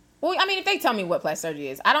 Well, I mean, if they tell me what plastic surgery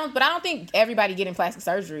is, I don't think everybody getting plastic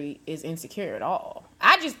surgery is insecure at all.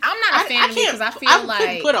 I'm not a fan of it because I feel like... I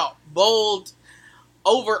couldn't put a bold,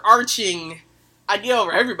 overarching idea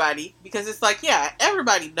over everybody because it's like, yeah,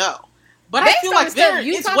 everybody know. But I feel like it's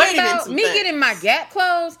weighted in some me getting my Gap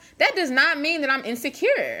clothes, that does not mean that I'm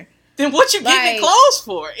insecure. Then what you getting clothes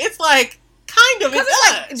for? It's like, kind of, it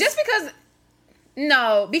does. Like, just because...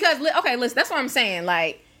 No, because... Okay, listen, that's what I'm saying.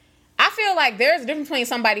 Like... I feel like there's a difference between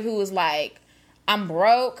somebody who is like, I'm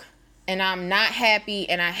broke, and I'm not happy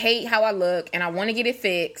and I hate how I look and I want to get it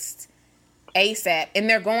fixed ASAP, and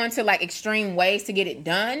they're going to like extreme ways to get it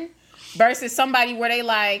done, versus somebody where they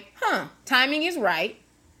like, timing is right,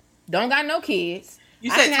 don't got no kids.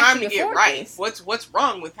 You said time to get right. This. What's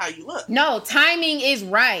wrong with how you look? No, timing is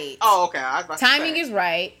right. Oh, okay. I was about timing to say. Is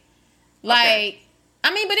right. Like, okay.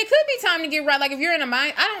 I mean, but it could be time to get right. Like, if you're in a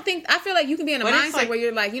mind, I feel like you can be in a mindset like, where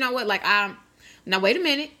you're like, you know what, like, now wait a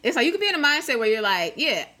minute. It's like, you could be in a mindset where you're like,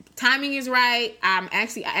 yeah, timing is right. I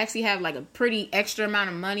actually have like a pretty extra amount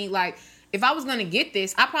of money. Like, if I was going to get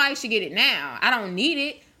this, I probably should get it now. I don't need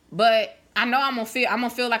it, but I know I'm going to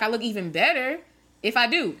feel like I look even better if I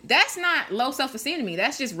do. That's not low self-esteem to me.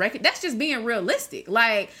 That's just being realistic.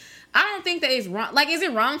 Like, I don't think that it's wrong. Like, is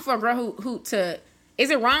it wrong for a girl is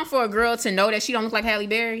it wrong for a girl to know that she don't look like Halle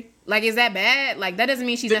Berry? Like, is that bad? Like, that doesn't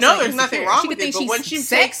mean she's no, there's nothing wrong with it, but when she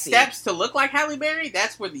takes steps to look like Halle Berry,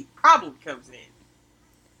 that's where the problem comes in.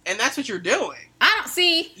 And that's what you're doing. I don't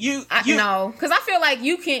see... No, because I feel like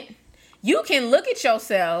you can look at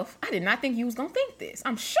yourself. I did not think you was going to think this.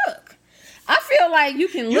 I'm shook. I feel like you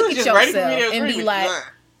can look at yourself and be like...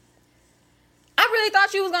 I really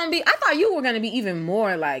thought you was going to be... I thought you were going to be even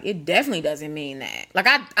more like, it definitely doesn't mean that. Like,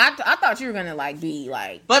 I thought you were going to, like, be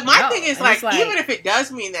like... But my thing is, like, even if it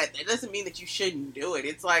does mean that, it doesn't mean that you shouldn't do it.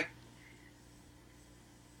 It's like...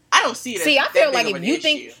 I don't see it as I feel like if you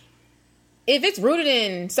think... If it's rooted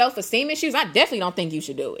in self-esteem issues, I definitely don't think you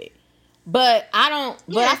should do it. But I don't...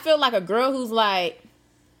 Yeah. But I feel like a girl who's like...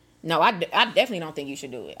 No, I definitely don't think you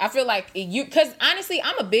should do it. I feel like you... Because, honestly,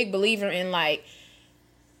 I'm a big believer in, like...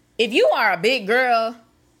 If you are a big girl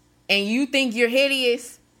and you think you're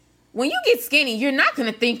hideous, when you get skinny, you're not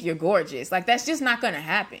going to think you're gorgeous. Like, that's just not going to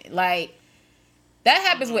happen. Like, that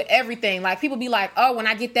happens with everything. Like, people be like, oh, when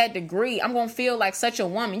I get that degree, I'm going to feel like such a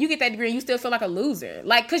woman. You get that degree and you still feel like a loser.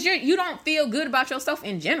 Like, because you don't feel good about yourself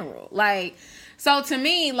in general. Like, so to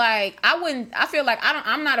me, like, I feel like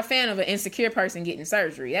I'm not a fan of an insecure person getting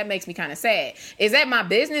surgery. That makes me kind of sad. Is that my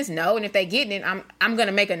business? No. And if they getting it, I'm going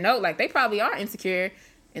to make a note. Like, they probably are insecure.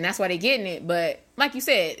 And that's why they're getting it. But like you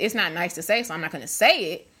said, it's not nice to say, so I'm not going to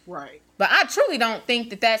say it. Right. But I truly don't think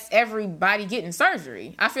that that's everybody getting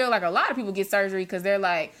surgery. I feel like a lot of people get surgery because they're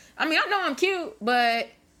like, I mean, I know I'm cute, but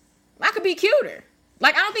I could be cuter.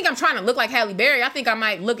 Like, I don't think I'm trying to look like Halle Berry. I think I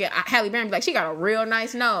might look at Halle Berry and be like, she got a real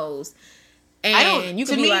nice nose. And you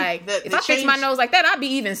can be like, if I fix my nose like that, I'd be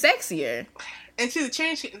even sexier. And see, the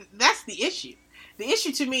change, that's the issue. The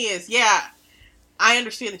issue to me is, yeah, I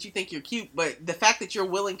understand that you think you're cute, but the fact that you're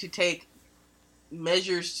willing to take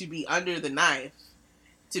measures to be under the knife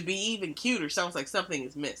to be even cuter sounds like something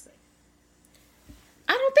is missing.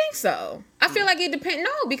 I don't think so. I feel like it depends.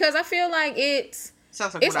 No, because I feel like it's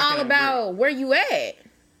all about where you at.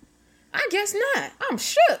 I guess not. I'm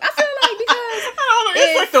shook. I feel like because I don't know,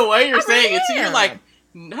 it's like the way you're saying it. So you're like,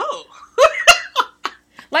 no.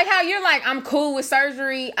 Like how you're like, I'm cool with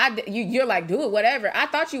surgery. You're like, do it, whatever. I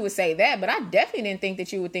thought you would say that, but I definitely didn't think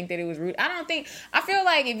that you would think that it was rude. I feel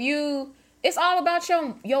like it's all about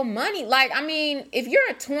your money. Like, I mean, if you're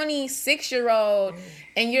a 26-year-old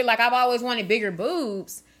and you're like, I've always wanted bigger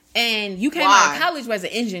boobs, and you came out of college as an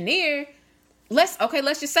engineer, let's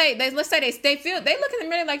just say they look in the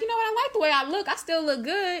mirror like, you know what, I like the way I look. I still look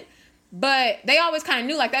good. But they always kind of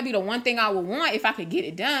knew, like, that'd be the one thing I would want if I could get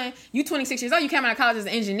it done. You 26 years old, you came out of college as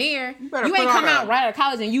an engineer. You ain't come out right out of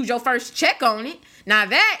college and use your first check on it. Now,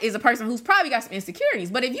 that is a person who's probably got some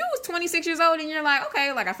insecurities. But if you was 26 years old and you're like,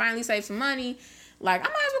 okay, like, I finally saved some money, like, I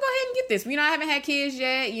might as well go ahead and get this. You know, I haven't had kids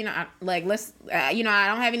yet. You know, I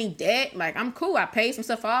don't have any debt. Like, I'm cool. I paid some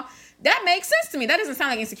stuff off. That makes sense to me. That doesn't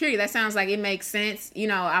sound like insecurity. That sounds like it makes sense. You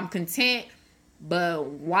know, I'm content. But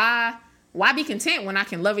why be content when I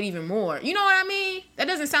can love it even more? You know what I mean? That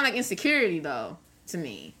doesn't sound like insecurity, though, to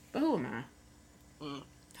me. But who am I?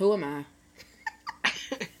 Who am I?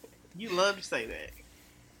 You love to say that.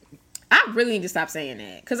 I really need to stop saying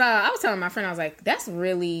that. Because I was telling my friend, I was like, that's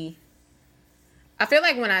really... I feel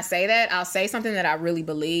like when I say that, I'll say something that I really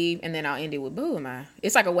believe, and then I'll end it with, boo am I?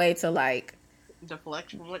 It's like a way to, like...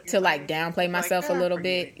 deflect from what you're saying. Like, downplay myself a little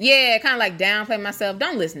bit. Yeah, kind of like downplay myself.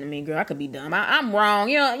 Don't listen to me, girl. I could be dumb. I'm wrong.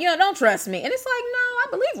 You know, don't trust me. And it's like, no, I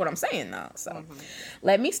believe what I'm saying, though. So,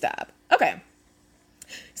 let me stop. Okay.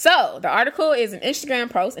 So, the article is an Instagram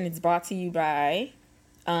post, and it's brought to you by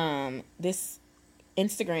this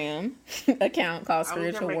Instagram account called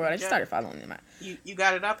Spiritual World. I just started following them. You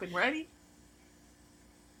got it up and ready?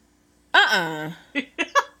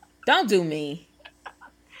 Don't do me.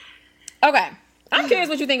 Okay. I'm curious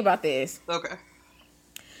what you think about this. Okay.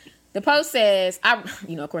 The post says,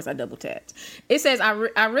 of course I double tapped. It says, I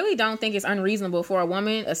really don't think it's unreasonable for a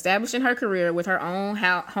woman establishing her career with her own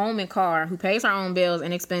home and car, who pays her own bills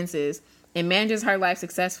and expenses and manages her life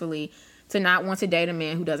successfully, to not want to date a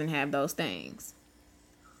man who doesn't have those things.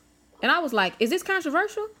 And I was like, is this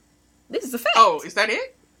controversial? This is a fact. Oh, is that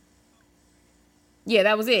it? Yeah,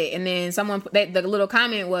 that was it. And then the little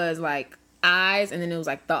comment was like, eyes, and then it was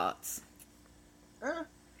like, thoughts.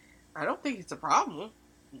 I don't think it's a problem.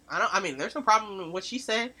 There's no problem in what she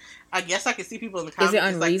said. I guess I can see people in the comments. Is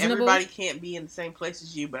it unreasonable? Like, everybody can't be in the same place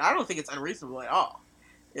as you, but I don't think it's unreasonable at all.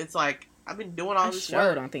 It's like, I've been doing all this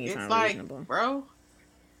work. I don't think it's unreasonable. Like, bro,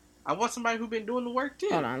 I want somebody who's been doing the work too.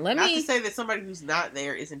 Hold on, not to say that somebody who's not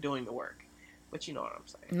there isn't doing the work, but you know what I'm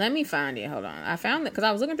saying. Let me find it. Hold on, I found it because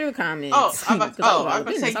I was looking through the comments. I was about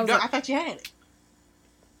to say, I thought you had it.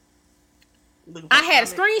 I had a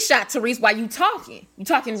screenshot, Therese, while you talking. You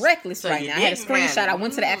talking reckless right now. I had a screenshot. I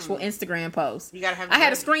went to the actual Instagram post. You gotta have. I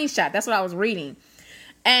had a screenshot. That's what I was reading.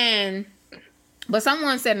 But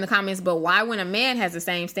someone said in the comments, but why when a man has the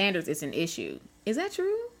same standards, it's an issue? Is that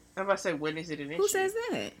true? I'm about to say, when is it an issue? Who says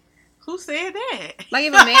that? Who said that? Like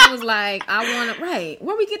if a man was like, I want to, right.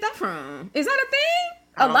 Where we get that from? Is that a thing?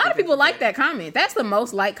 A lot of people like that comment. That's the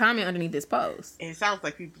most liked comment underneath this post. And it sounds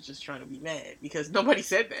like people just trying to be mad because nobody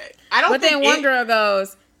said that. I don't. But then one girl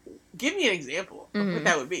goes, "Give me an example of what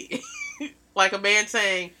that would be." Like a man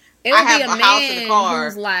saying, "I have a house and a car,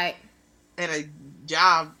 who's like, and a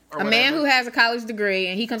job." Or a whatever. Man who has a college degree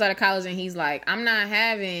and he comes out of college and he's like, I'm not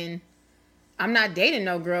dating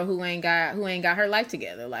no girl who ain't got her life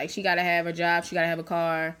together. Like she got to have a job, she got to have a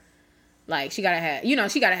car, like she got to have,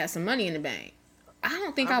 she got to have some money in the bank. I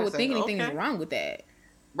don't think I would think anything is wrong with that.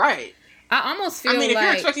 Right. I almost feel if like...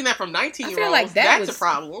 you're expecting that from 19-year-olds, that's a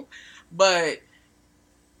problem. But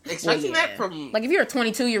expecting that from... Like, if you're a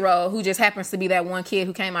 22-year-old who just happens to be that one kid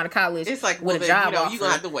who came out of college it's like, with a job offer, you're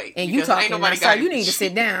going to have to wait. And you talking about, so you need to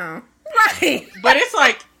sit down. Right. But it's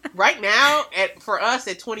like, right now, for us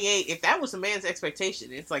at 28, if that was a man's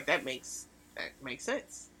expectation, it's like, that makes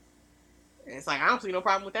sense. And it's like, I don't see no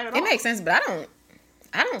problem with that at all. It makes sense, but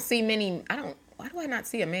I don't see many... Why do I not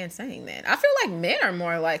see a man saying that? I feel like men are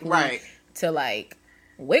more likely to like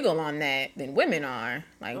wiggle on that than women are.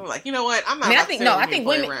 Like, you know what? I'm not. I think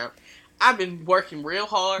women. Around. I've been working real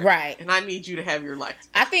hard, right? And I need you to have your life.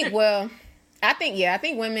 I think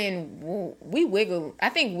women we wiggle. I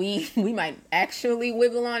think we might actually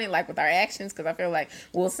wiggle on it, like with our actions, because I feel like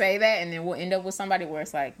we'll say that and then we'll end up with somebody where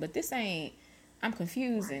it's like, but this ain't. I'm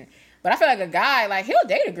confused, but I feel like a guy like he'll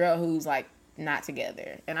date a girl who's like not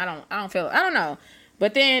together, and I don't know.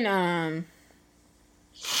 But then but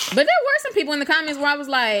there were some people in the comments where I was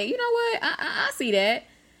like, you know what, I see that.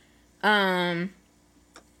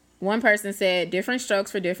 One person said, different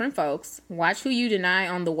strokes for different folks. Watch who you deny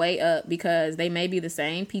on the way up, because they may be the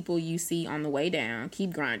same people you see on the way down.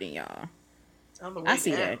 Keep grinding, y'all. On the way I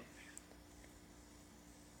see down. that.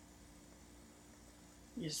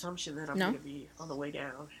 The assumption that I'm going to be on the way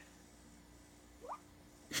down.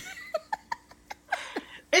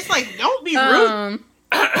 It's like, don't be rude.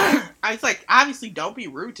 It's like, obviously, don't be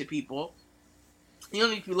rude to people. You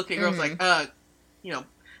don't need to be looking at girls like,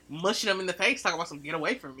 mushing them in the face, talking about some get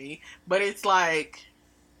away from me. But it's like,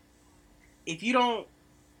 if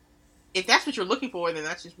that's what you're looking for, then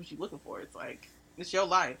that's just what you're looking for. It's like, it's your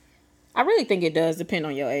life. I really think it does depend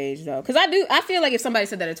on your age, though. Because I feel like if somebody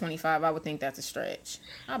said that at 25, I would think that's a stretch.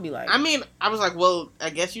 I'll be like... I was like, well, I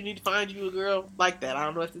guess you need to find you a girl like that. I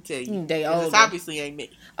don't know what to tell you. They older. This obviously ain't me.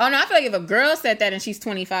 Oh, no, I feel like if a girl said that and she's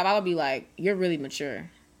 25, I would be like, you're really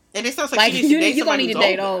mature. And it sounds like you're going to need to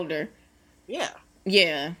date older. Yeah.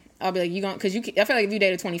 Yeah. I'll be like, I feel like if you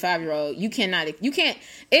date a 25-year-old,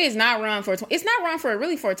 it is not wrong for a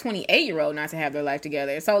 28-year-old not to have their life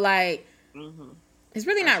together. So, like... Mm-hmm. It's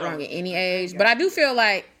really not wrong at any age, but I do feel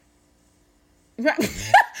like, but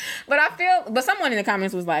someone in the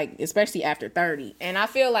comments was like, especially after 30, and I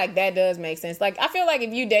feel like that does make sense. Like, I feel like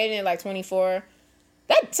if you dating at like 24,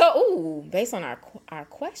 based on our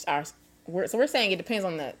question, so we're saying it depends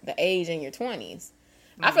on the age in your 20s.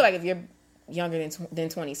 Mm-hmm. I feel like if you're younger than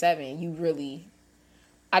 27,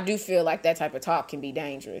 I do feel like that type of talk can be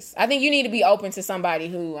dangerous. I think you need to be open to somebody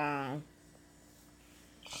who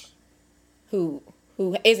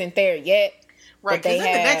isn't there yet. Right, because in the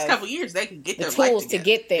next couple of years, they can get their tools to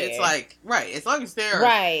get there. It's like, right, as long as they're,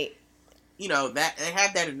 right, that they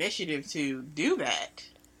have that initiative to do that.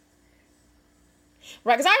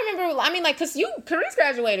 Right, because I remember, because Carice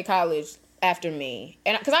graduated college after me.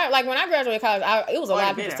 And because when I graduated college, it was a lot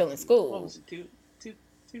of people still in school. What was it, 2,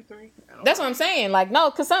 3? That's what I'm saying. Like, no,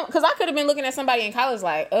 because I could have been looking at somebody in college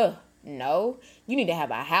like, ugh. No, you need to have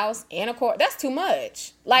a house and a car. That's too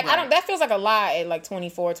much. Like, right. That feels like a lot at like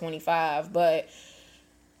 24, 25, but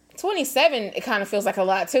 27, it kind of feels like a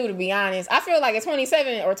lot too, to be honest. I feel like at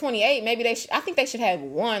 27 or 28, maybe I think they should have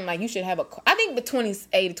one. Like, you should have I think the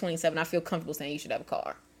 28 to 27, I feel comfortable saying you should have a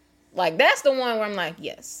car. Like, that's the one where I'm like,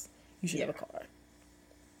 yes, you should have a car.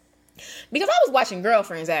 Because I was watching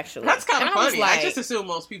Girlfriends, actually. That's kind of funny. I just assume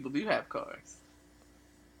most people do have cars.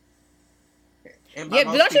 Yeah,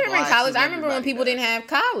 but don't you remember in college? I remember when people didn't have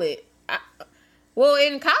college. Well,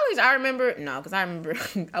 in college, I remember because I remember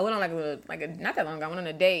I went on like a not that long ago. I went on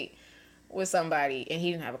a date with somebody and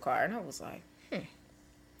he didn't have a car, and I was like,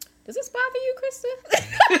 does this bother you, Krista?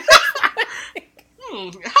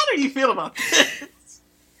 How do you feel about this?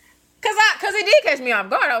 Because it did catch me off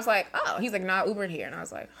guard. I was like, oh, he's like, nah, Ubered here, and I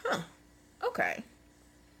was like, okay.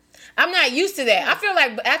 I'm not used to that. I feel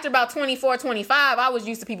like after about 24, 25, I was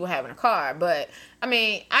used to people having a car. But, I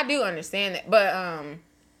mean, I do understand that. But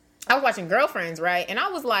I was watching Girlfriends, right? And I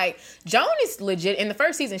was like, Joan is legit. In the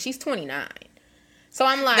first season, she's 29. So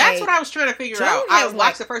I'm like... That's what I was trying to figure out. I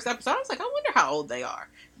watched the first episode. I was like, I wonder how old they are.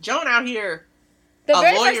 Joan out here, the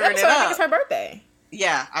very first episode, I think it's her birthday.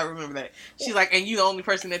 Yeah, I remember that. She's like, and you the only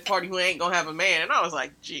person at the party who ain't gonna have a man. And I was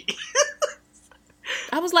like, gee...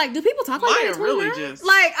 I was like, do people talk like that? Maya really just...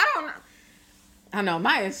 Like, I don't know. I know,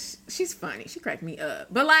 Maya, she's funny. She cracked me up.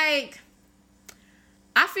 But, like,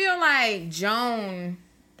 I feel like Joan...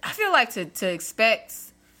 I feel like to expect...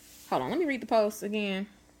 Hold on, let me read the post again.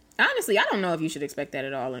 Honestly, I don't know if you should expect that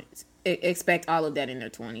at all. Expect all of that in their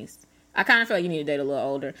 20s. I kind of feel like you need to date a little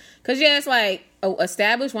older. Because, yeah, it's like, an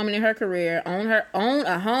established woman in her career, own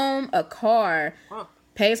a home, a car... Huh.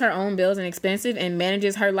 Pays her own bills and expenses and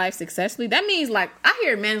manages her life successfully. That means, like, I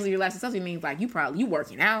hear managing your life successfully means, like, you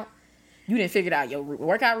working out. You didn't figure out your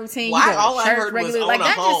workout routine. Well, all I heard was own like, a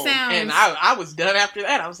home. Just sounds... And I was done after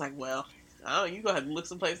that. I was like, well, you go ahead and look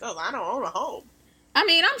someplace else. I don't own a home. I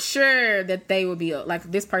mean, I'm sure that they would be, like,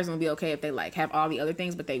 this person would be okay if they, like, have all the other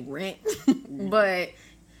things, but they rent. But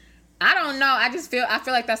I don't know. I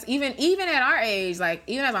feel like that's even at our age, like,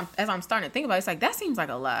 even as I'm starting to think about it, it's like, that seems like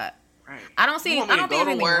a lot. Right. I don't think there's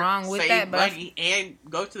anything wrong with that, but and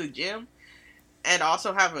go to the gym and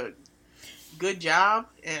also have a good job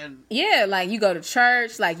and like you go to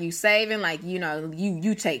church, like you saving, like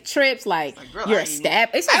you take trips, like girl, you're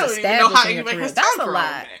established. I don't even know how you make a That's a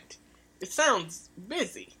lot. It sounds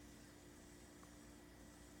busy.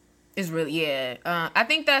 It's really I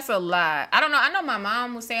think that's a lot. I don't know. I know my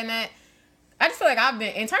mom was saying that. I just feel like I've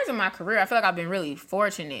been in terms of my career. I feel like I've been really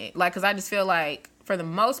fortunate, like because I just feel like. For the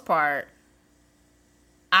most part,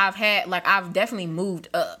 I've definitely moved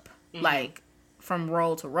up, like, from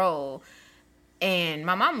role to role. And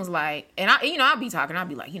my mom was like, and I'll be talking, I'll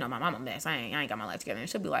be like, my mom a mess. I ain't got my life together. And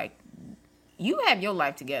she'll be like, you have your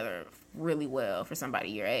life together really well for somebody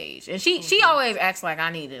your age. And she always acts like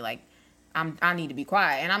I need to be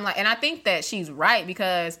quiet. And I'm like, and I think that she's right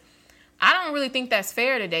because I don't really think that's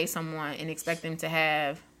fair to date someone and expect them to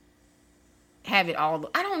have it all.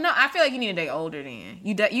 I don't know. I feel like you need to date older then.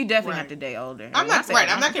 You definitely have to date older. I'm not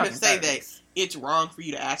going to say that it's wrong for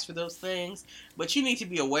you to ask for those things, but you need to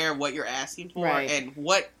be aware of what you're asking for and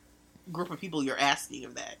what group of people you're asking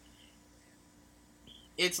of that.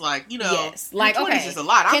 It's like, yes. Like, 20s is a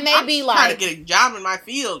lot. I'm trying to get a job in my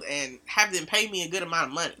field and have them pay me a good amount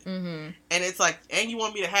of money. Mm-hmm. And it's like, and you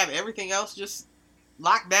want me to have everything else just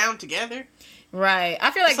locked down together? Right.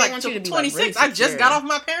 I feel like they want you to be 26. Like, really I just got off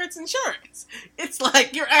my parents' insurance. It's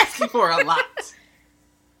like you're asking for a lot.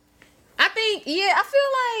 I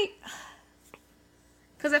feel like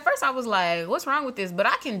because at first I was like, what's wrong with this? But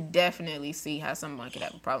I can definitely see how someone could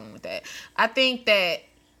have a problem with that. I think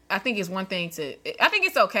it's one thing I think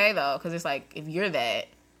it's okay though, because it's like if you're that,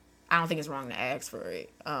 I don't think it's wrong to ask for it.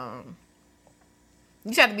 You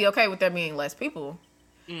just have to be okay with there being less people.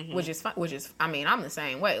 Mm-hmm. Which is, I mean, I'm the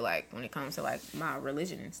same way. Like when it comes to like my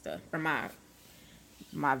religion and stuff, or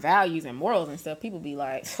my values and morals and stuff, people be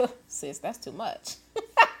like, "Sis, that's too much."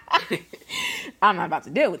 I'm not about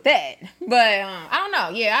to deal with that. But I don't know.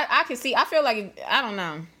 Yeah, I can see. I feel like I don't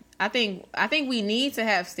know. I think we need to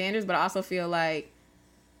have standards, but I also feel like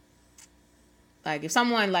if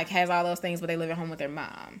someone like has all those things, but they live at home with their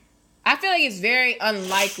mom, I feel like it's very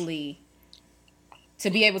unlikely to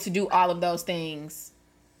be able to do all of those things.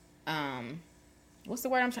 What's the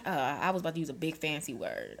word I'm trying? I was about to use a big fancy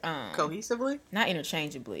word. Cohesively? Not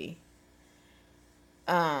interchangeably.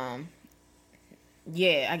 Yeah,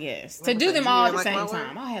 I guess to do them all at the same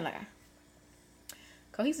time. I had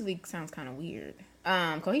cohesively sounds kind of weird.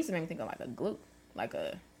 Cohesive made me think of like a glue, like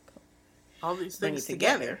a. all these bring things it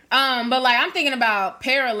together. together. But like I'm thinking about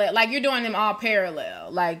parallel, like you're doing them all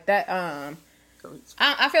parallel, like that.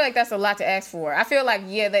 I feel like that's a lot to ask for. I feel like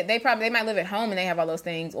they might live at home and they have all those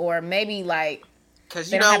things, or maybe like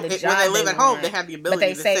because when they live at home, they have the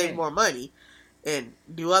ability to save more money and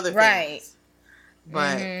do other things.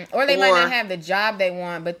 But or they might not have the job they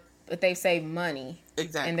want, but they save money.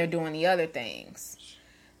 Exactly. And they're doing the other things.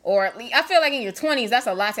 Or at least, I feel like in your 20s, that's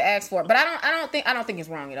a lot to ask for. But I don't think it's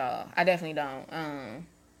wrong at all. I definitely don't.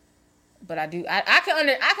 But I do. I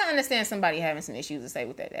can understand somebody having some issues to say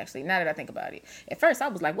with that. Actually, now that I think about it, at first I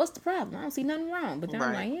was like, "What's the problem? I don't see nothing wrong." But then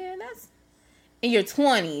I'm like, "Yeah, that's in your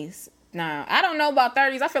 20s." Nah, I don't know about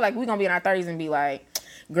 30s. I feel like we're gonna be in our 30s and be like,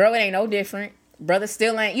 "Girl, it ain't no different. Brother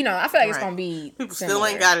still ain't." You know, I feel like it's gonna be people similar. still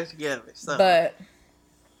ain't got it together. So. But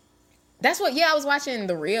that's what. Yeah, I was watching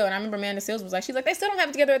The Real, and I remember Amanda Seales was like, "She's like, they still don't have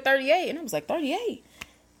it together at 38," and I was like, 38.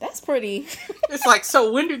 That's pretty. It's like,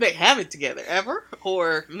 so when do they have it together? Ever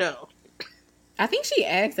or no? I think she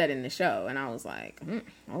asked that in the show, and I was like,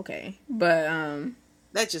 okay. But,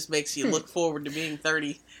 that just makes you look forward to being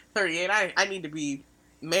 30, 38. I need to be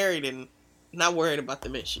married and not worried about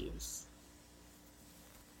them issues.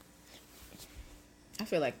 I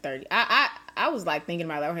feel like 30. I was like thinking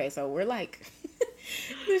about like, okay, so we're like,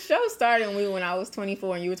 the show started when I was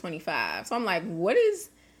 24 and you were 25. So I'm like, what is,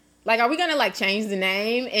 like, are we going to like change the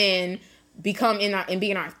name and be in our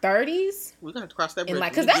 30s? We're gonna have to cross that bridge.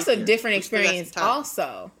 Like, because that's a different experience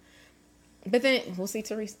also. But then we'll see,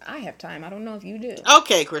 Teresa. I have time. I don't know if you do.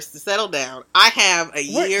 Okay, Krista, settle down. I have a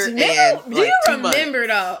year and do you 2 months. Remember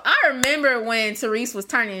though? I remember when Teresa was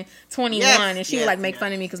turning 21 and she would like make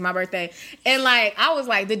fun of me because my birthday, and like I was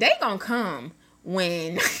like, the day gonna come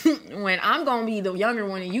when when I'm gonna be the younger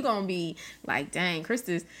one and you gonna be like, dang,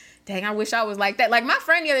 I wish I was like that. Like my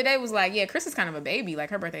friend the other day was like, yeah, Krista's kind of a baby. Like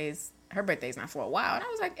her birthday's not for a while. And I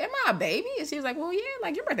was like, am I a baby? And she was like, well, yeah,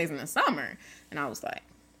 like your birthday's in the summer. And I was like,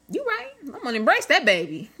 you right. I'm going to embrace that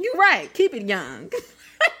baby. You right. Keep it young.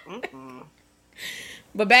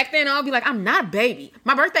 But back then I'll be like, I'm not a baby.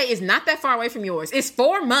 My birthday is not that far away from yours. It's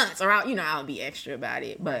 4 months. Or I'll be extra about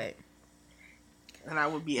it. But. And I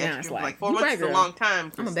would be extra. Like 4 months is a long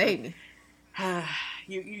time. I'm a baby.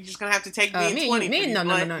 You're just going to have to take me in 20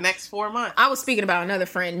 no. Next 4 months. I was speaking about another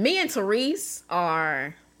friend. Me and Therese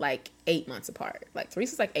are like 8 months apart. Like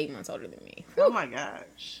Teresa's like 8 months older than me. Oh my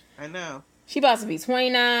gosh. I know. She about to be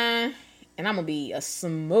 29 and I'm going to be a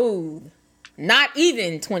smooth, not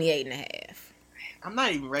even 28 and a half. I'm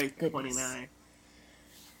not even ready for 29.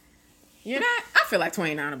 You're not? I feel like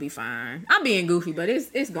 29 will be fine. I'm being goofy, but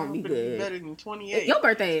it's going to be good. Better than 28. Your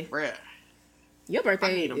birthday. Bruh. Your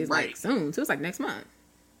birthday is like soon, too. It's like next month.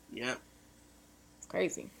 Yep. It's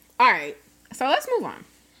crazy. All right. So let's move on.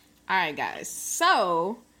 All right, guys.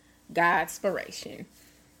 So, Godspiration.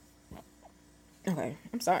 Okay.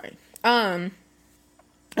 I'm sorry. I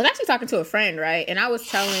was actually talking to a friend, right? And I was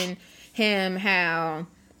telling him how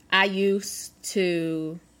I used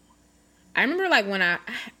to. I remember like when I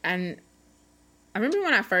remember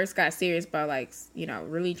when I first got serious about like,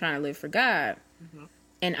 really trying to live for God. Mm-hmm.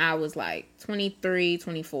 And I was like 23,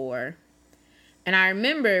 24. And I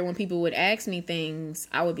remember when people would ask me things,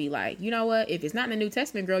 I would be like, you know what? If it's not in the New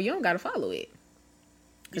Testament, girl, you don't got to follow it.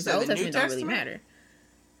 Because the Old Testament don't really matter.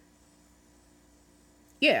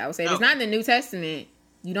 Yeah, I would say if it's not in the New Testament,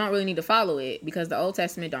 you don't really need to follow it because the Old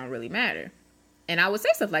Testament don't really matter. And I would say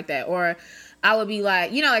stuff like that. Or I would be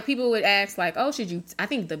like, like people would ask like, oh, should you, I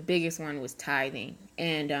think the biggest one was tithing.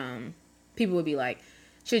 And people would be like,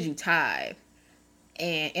 should you tithe?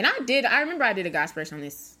 And I remember I did a Godspiration on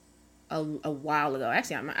this a while ago.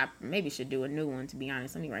 Actually, I maybe should do a new one, to be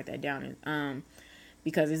honest. Let me write that down.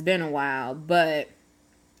 Because it's been a while. But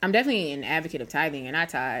I'm definitely an advocate of tithing, and I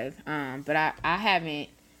tithe. But I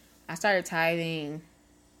started tithing.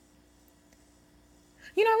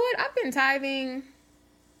 You know what? I've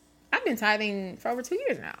been tithing for over 2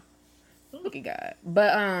 years now. Look at God.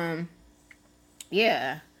 But,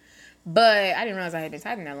 yeah. But I didn't realize I had been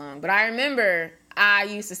tithing that long. But I remember I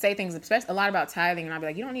used to say things a lot about tithing, and I'd be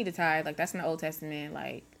like, you don't need to tithe. Like, that's in the Old Testament.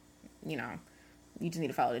 Like, you just need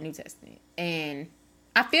to follow the New Testament. And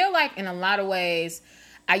I feel like in a lot of ways,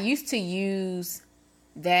 I used to use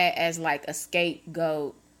that as like a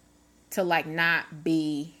scapegoat to like not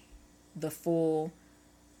be the full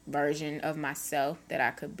version of myself that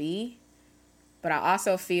I could be. But I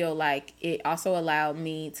also feel like it also allowed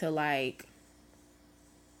me to like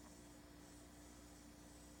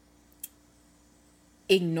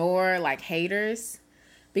ignore like haters,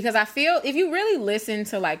 because I feel if you really listen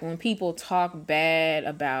to like when people talk bad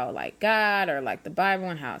about like God or like the Bible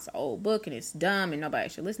and how it's an old book and it's dumb and nobody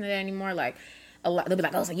should listen to that anymore, like a lot. They'll be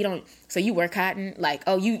like, oh, so you wear cotton? Like,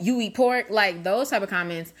 oh, you eat pork? Like, those type of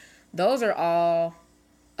comments, those are all,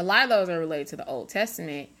 a lot of those are related to the Old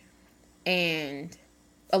Testament. And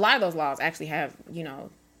a lot of those laws actually have,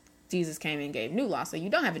 Jesus came and gave new laws. So you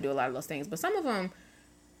don't have to do a lot of those things. But some of them,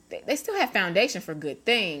 they still have foundation for good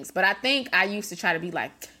things. But I think I used to try to be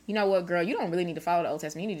like, you know what, girl, you don't really need to follow the Old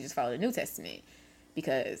Testament. You need to just follow the New Testament.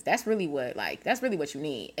 Because that's really what you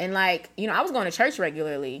need. And I was going to church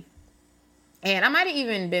regularly. And I might have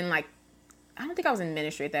even been like, I don't think I was in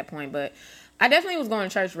ministry at that point, but I definitely was going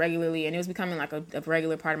to church regularly, and it was becoming like a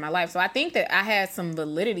regular part of my life. So I think that I had some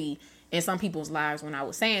validity in some people's lives when I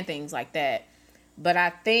was saying things like that. But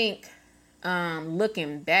I think,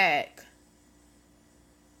 looking back,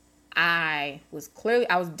 I was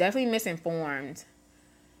definitely misinformed.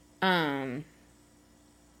 But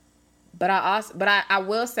I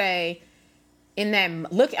will say, in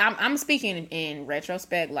that look, I'm speaking in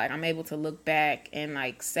retrospect. Like, I'm able to look back and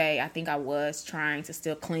like say, I think I was trying to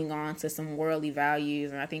still cling on to some worldly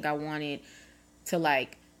values, and I think I wanted to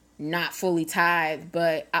like not fully tithe.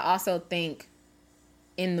 But I also think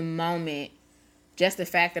in the moment, just the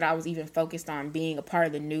fact that I was even focused on being a part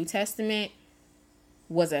of the New Testament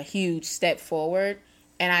was a huge step forward.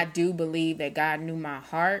 And I do believe that God knew my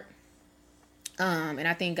heart. And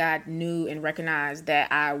I think God knew and recognized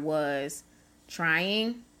that I was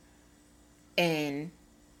trying. And,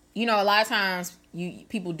 a lot of times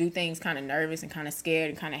people do things kind of nervous and kind of scared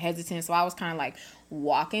and kind of hesitant. So I was kind of like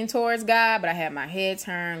walking towards God, but I had my head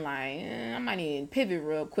turned like, I might need to pivot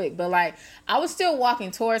real quick. But like, I was still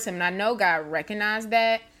walking towards him, and I know God recognized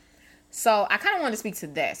that. So I kind of want to speak to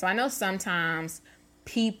that. So I know sometimes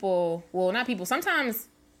sometimes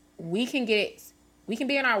we can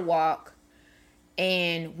be in our walk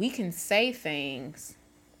and we can say things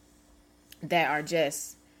that are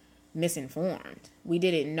just misinformed. We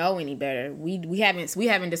didn't know any better. We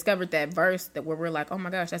haven't discovered that verse that where we're like, oh my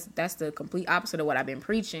gosh, that's the complete opposite of what I've been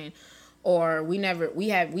preaching. Or we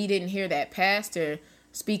didn't hear that pastor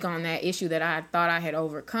speak on that issue that I thought I had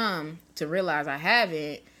overcome to realize I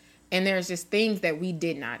haven't. And there's just things that we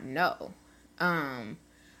did not know.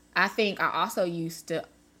 I think I used to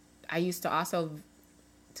also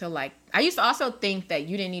think that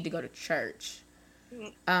you didn't need to go to church.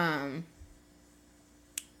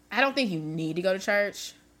 I don't think you need to go to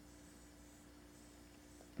church,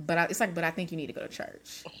 but I think you need to go to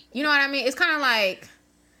church. You know what I mean? It's kind of like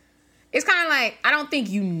I don't think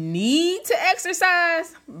you need to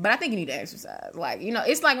exercise, but I think you need to exercise. Like,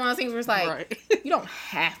 it's like one of those things where it's like, right. You don't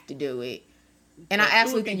have to do it. And but I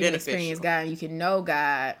absolutely think you can experience God and you can know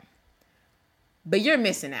God, but you're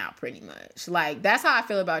missing out pretty much. Like, that's how I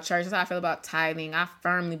feel about church. That's how I feel about tithing. I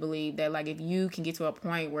firmly believe that, like, if you can get to a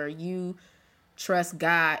point where you trust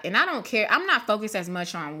God, and I don't care, I'm not focused as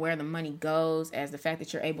much on where the money goes as the fact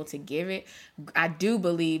that you're able to give it. I do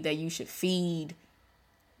believe that you should feed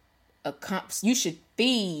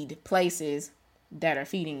places that are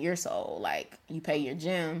feeding your soul. Like, you pay your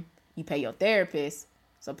gym, you pay your therapist,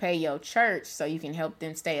 so pay your church so you can help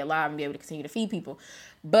them stay alive and be able to continue to feed people.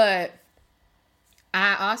 But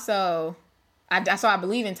that's why I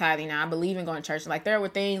believe in tithing now. I believe in going to church. Like, there were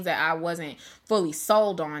things that I wasn't fully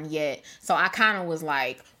sold on yet. So I kind of was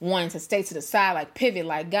like wanting to stay to the side, like pivot,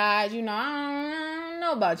 like, God, I don't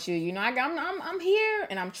know about you. I'm here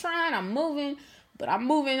and I'm trying, I'm moving, but I'm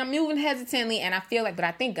moving hesitantly. And I feel like, but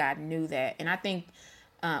I think God knew that. And I think,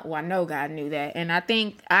 I know God knew that. And I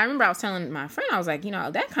remember I was telling my friend, I was like,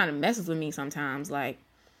 that kind of messes with me sometimes. Like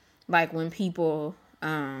when people,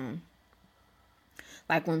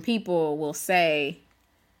 will say,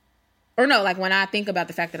 or no, like when I think about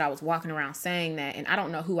the fact that I was walking around saying that, and I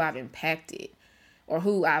don't know who I've impacted or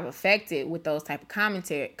who I've affected with those type of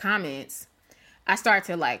comments, I start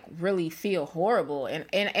to like really feel horrible. And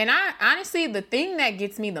I honestly, the thing that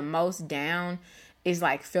gets me the most down is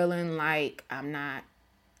like feeling like I'm not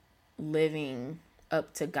living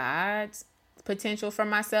up to God's potential for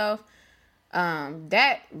myself.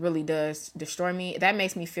 That really does destroy me. That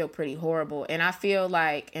makes me feel pretty horrible. And I feel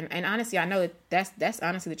like, and honestly, I know that's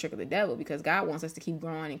honestly the trick of the devil, because God wants us to keep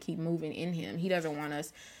growing and keep moving in him. He doesn't want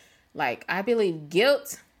us, like, I believe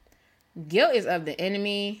guilt is of the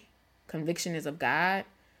enemy. Conviction is of God.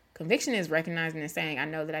 Conviction is recognizing and saying, I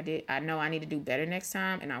know I need to do better next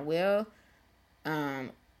time, and I will,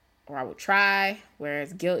 or I will try.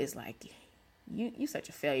 Whereas guilt is like, you such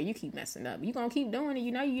a failure. You keep messing up. You gonna keep doing it.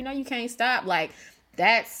 You know you can't stop. Like,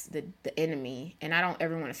 that's the enemy. And I don't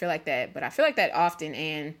ever want to feel like that. But I feel like that often.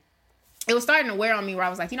 And it was starting to wear on me where I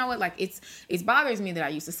was like, you know what, like it bothers me that I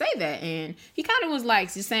used to say that. And he kind of was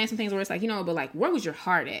like just saying some things where it's like, you know, but like, where was your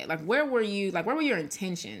heart at? Like, where were your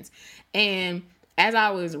intentions? And as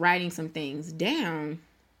I was writing some things down,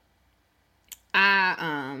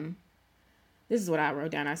 this is what I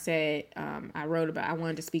wrote down. I said, I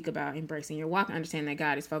wanted to speak about embracing your walk and understand that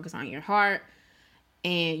God is focused on your heart.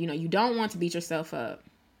 And, you know, you don't want to beat yourself up.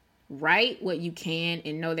 Write what you can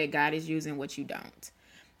and know that God is using what you don't.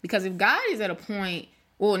 Because if God is at a point,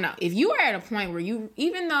 if you are at a point where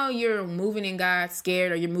even though you're moving in God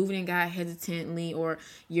scared, or you're moving in God hesitantly, or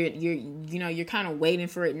you're kind of waiting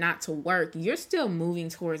for it not to work, you're still moving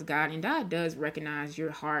towards God, and God does recognize your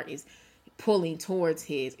heart is pulling towards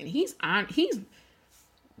His, and He's honoring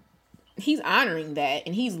that,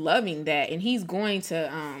 and He's loving that, and He's going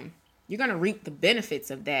to you're going to reap the benefits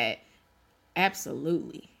of that,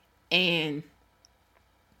 absolutely. And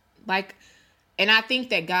I think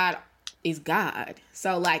that God is God.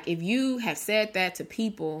 So like, if you have said that to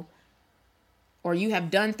people, or you have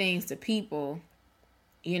done things to people,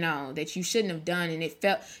 you know, that you shouldn't have done, and it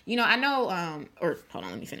felt, you know, I know, or hold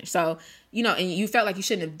on, let me finish. So, you know, and you felt like you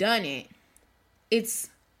shouldn't have done it, it's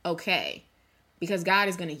okay, because God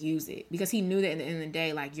is going to use it, because He knew that at the end of the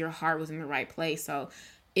day, like, your heart was in the right place. So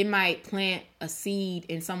it might plant a seed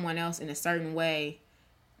in someone else in a certain way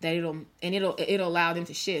that it'll allow them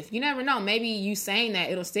to shift. You never know. Maybe you saying that,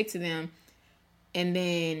 it'll stick to them. And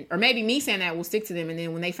then, or maybe me saying that will stick to them. And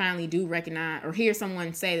then when they finally do recognize or hear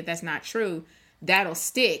someone say that that's not true, that'll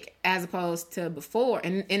stick, as opposed to before.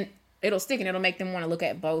 And it'll stick, and it'll make them want to look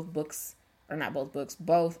at both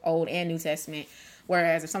Old and New Testament.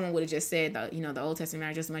 Whereas if someone would have just said the Old Testament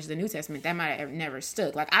matters just as much as the New Testament, that might have never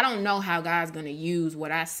stuck. Like, I don't know how God's going to use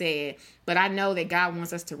what I said, but I know that God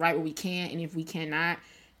wants us to write what we can. And if we cannot,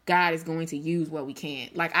 God is going to use what we can.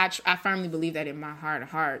 Like, I firmly believe that in my heart of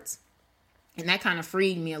hearts. And that kind of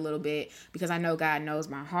freed me a little bit, because I know God knows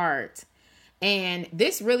my heart. And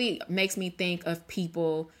this really makes me think of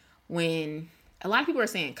people, when a lot of people are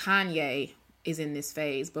saying Kanye is in this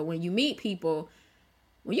phase, but when you meet people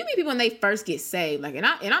when they first get saved, like, and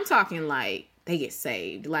I'm talking like they get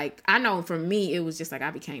saved. Like, I know for me, it was just like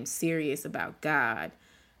I became serious about God,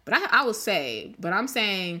 but I was saved. But I'm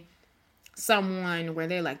saying someone where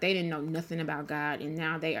they're like, they didn't know nothing about God, and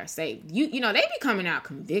now they are saved. You know, they be coming out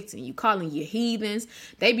convicting you, calling you heathens.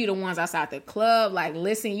 They be the ones outside the club, like,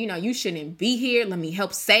 listen, you know, you shouldn't be here. Let me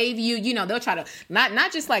help save you. You know, they'll try to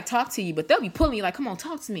not just like talk to you, but they'll be pulling you like, come on,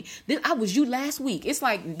 talk to me. I was you last week. It's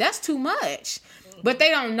like, that's too much. But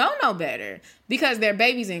they don't know no better, because they're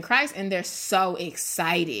babies in Christ, and they're so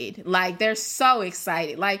excited. Like, they're so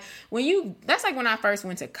excited. Like, that's like when I first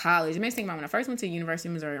went to college. It makes me think about when I first went to University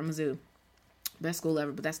of Missouri, or Mizzou. Best school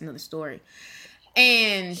ever, but that's another story.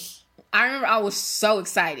 And I remember I was so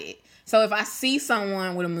excited. So if I see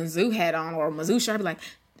someone with a Mizzou hat on, or a Mizzou shirt, I'd be like,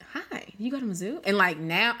 hi, you go to Mizzou? And like,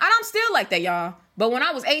 now, and I'm still like that, y'all. But when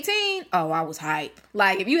I was 18, I was hype.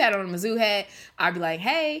 Like, if you had on a Mizzou hat, I'd be like,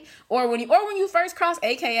 hey. Or when you first crossed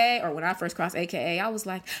AKA, or when I first crossed AKA, I was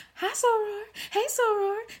like, hi, Soror. Hey,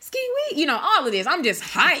 Soror. Ski week. You know, all of this. I'm just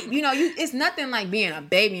hype. You know, it's nothing like being a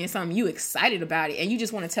baby and something you excited about it, and you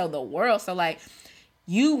just want to tell the world. So, like,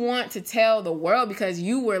 you want to tell the world because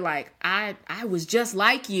you were like, I was just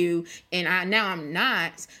like you, and now I'm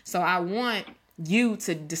not. So I want you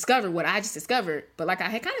to discover what I just discovered. But like I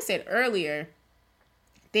had kind of said earlier,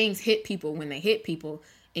 things hit people when they hit people,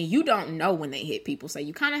 and you don't know when they hit people. So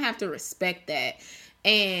you kind of have to respect that.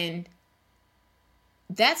 And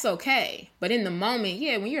that's okay. But in the moment,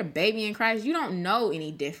 when you're a baby in Christ, you don't know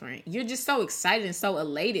any different. You're just so excited and so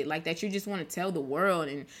elated, like, that you just want to tell the world,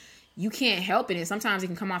 and you can't help it. And sometimes it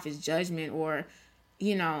can come off as judgment, or,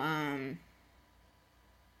 you know,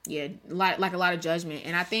 like a lot of judgment.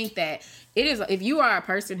 And I think that it is, if you are a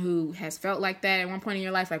person who has felt like that at one point in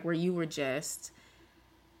your life, like where you were just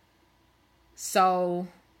so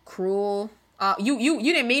cruel, you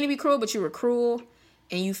didn't mean to be cruel, but you were cruel,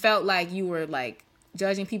 and you felt like you were like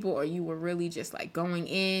judging people, or you were really just like going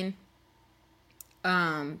in.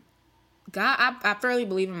 God, I firmly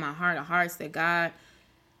believe in my heart of hearts that God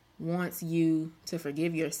wants you to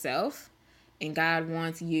forgive yourself, and God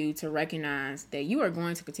wants you to recognize that you are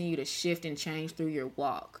going to continue to shift and change through your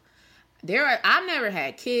walk. I've never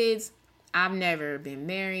had kids. I've never been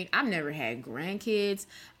married. I've never had grandkids.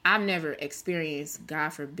 I've never experienced, God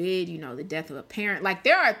forbid, you know, the death of a parent. Like,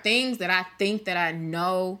 there are things that I think that I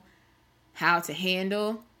know how to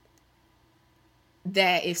handle,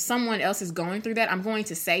 that if someone else is going through that, I'm going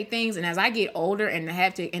to say things. And as I get older and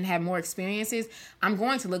have more experiences, I'm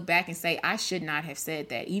going to look back and say, I should not have said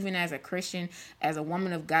that. Even as a Christian, as a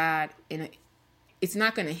woman of God, it's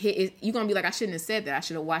not going to hit. You're going to be like, I shouldn't have said that. I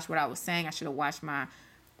should have watched what I was saying. I should have watched my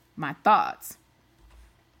thoughts.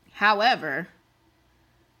 However,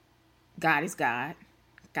 God is God.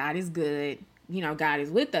 God is good. You know, God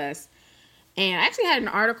is with us. And I actually had an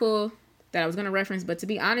article that I was going to reference, but to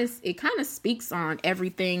be honest, it kind of speaks on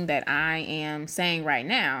everything that I am saying right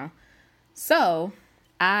now. So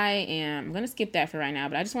I'm going to skip that for right now,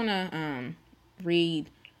 but I just want to read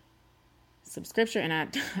some scripture, and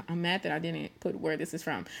I'm mad that I didn't put where this is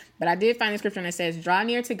from, but I did find the scripture, and it says, draw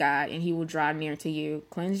near to God and he will draw near to you.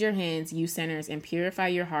 Cleanse your hands, you sinners, and purify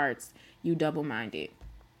your hearts, you double-minded.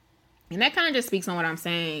 And that kind of just speaks on what I'm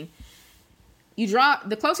saying.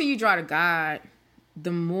 The closer you draw to God,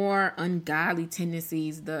 the more ungodly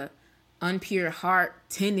tendencies, the unpure heart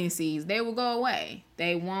tendencies, they will go away.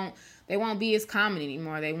 They won't be as common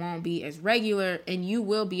anymore. They won't be as regular, and you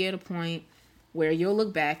will be at a point where you'll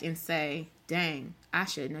look back and say, dang, I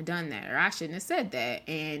shouldn't have done that, or I shouldn't have said that.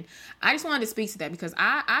 And I just wanted to speak to that because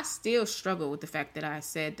I still struggle with the fact that I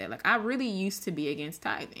said that. Like, I really used to be against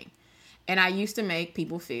tithing, and I used to make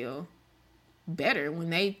people feel better when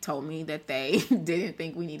they told me that they didn't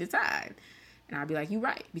think we needed tithe. And I'd be like, you're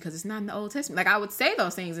right, because it's not in the Old Testament. Like, I would say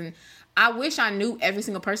those things, and I wish I knew every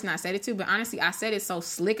single person I said it to, but honestly, I said it so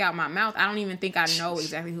slick out my mouth, I don't even think I know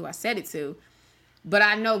exactly who I said it to. But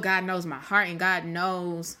I know God knows my heart, and God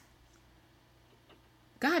knows,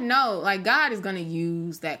 like, God is going to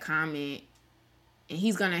use that comment, and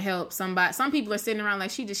he's going to help somebody. Some people are sitting around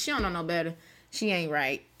like, she don't know no better. She ain't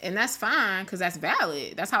right. And that's fine, because that's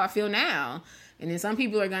valid. That's how I feel now. And then some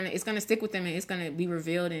people it's going to stick with them, and it's going to be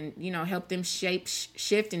revealed and, you know, help them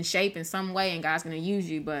shift and shape in some way, and God's going to use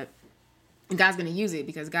you, but God's going to use it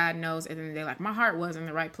because God knows at the end of the day, like, my heart was in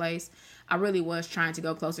the right place. I really was trying to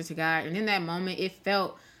go closer to God. And in that moment, it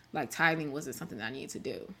felt like tithing wasn't something that I needed to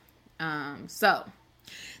do. So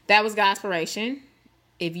that was God's inspiration.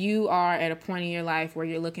 If you are at a point in your life where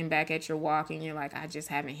you're looking back at your walk and you're like, I just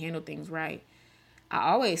haven't handled things right,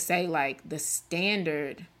 I always say, like, the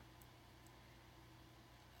standard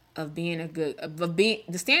of the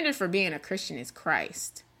standard for being a Christian is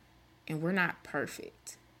Christ. And we're not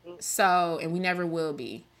perfect. So, and we never will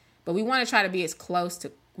be. But we want to try to be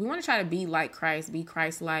we want to try to be like Christ, be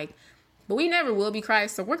Christ-like. But we never will be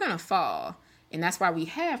Christ, so we're going to fall. And that's why we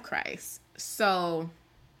have Christ. So,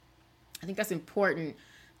 I think that's important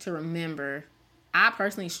to remember. I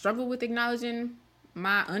personally struggle with acknowledging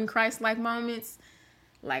my un-Christ-like moments.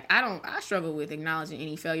 Like, I struggle with acknowledging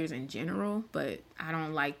any failures in general, but I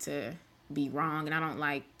don't like to be wrong, and I don't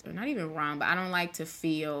like, or not even wrong, but I don't like to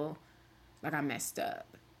feel like I messed up.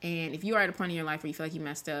 And if you are at a point in your life where you feel like you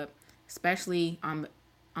messed up, especially on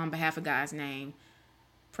behalf of God's name,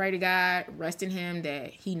 pray to God, rest in him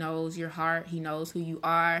that he knows your heart, he knows who you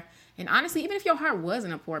are. And honestly, even if your heart was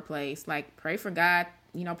in a poor place, like, pray for God,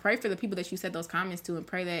 you know, pray for the people that you said those comments to, and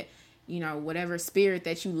pray that, you know, whatever spirit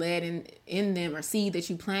that you led in them or seed that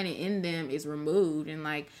you planted in them is removed, and,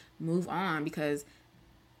 like, move on. Because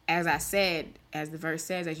as I said, as the verse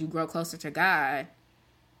says, as you grow closer to God,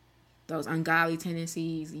 those ungodly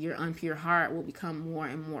tendencies, your unpure heart will become more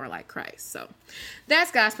and more like Christ. So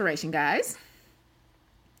that's God's inspiration, guys.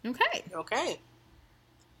 Okay.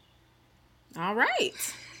 All right.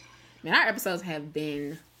 Man, our episodes have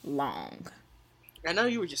been long. I know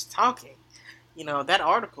you were just talking. You know, that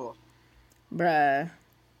article. Bruh.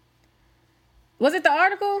 Was it the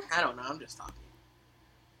article? I don't know. I'm just talking.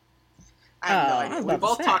 I have no idea. We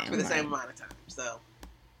both talked for the same amount of time, so.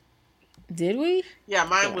 Did we? Yeah,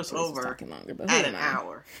 mine was over at an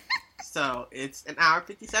hour. So it's an hour,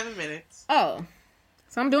 57 minutes. Oh.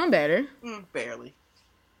 So I'm doing better. Barely.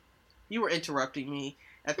 You were interrupting me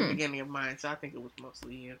at the beginning of mine, so I think it was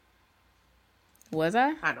mostly you. Was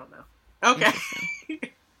I? I don't know. Okay.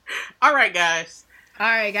 All right, guys.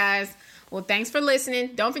 Well, thanks for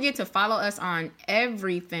listening. Don't forget to follow us on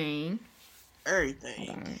everything. Everything.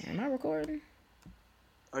 Hold on. Am I recording?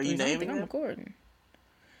 Are you naming it? I'm recording.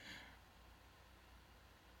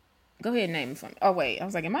 Go ahead and name it for me. Oh, wait. I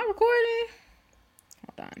was like, am I recording?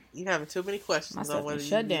 Hold on. You having too many questions on whether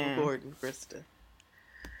you're recording, Krista.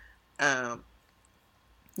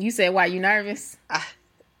 You said, why, you nervous?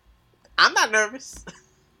 I'm not nervous.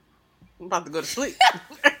 I'm about to go to sleep.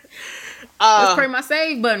 Let's pray my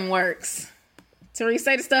save button works. Therese,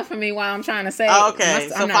 say the stuff for me while I'm trying to say. Okay,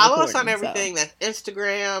 so follow us on everything. So. That's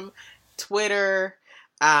Instagram, Twitter.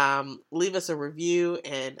 Leave us a review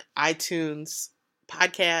in iTunes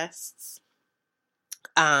podcasts.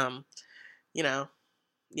 You know,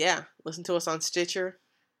 yeah. Listen to us on Stitcher.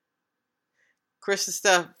 Krista's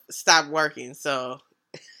stuff stopped working, so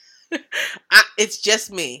it's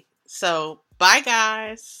just me. So bye,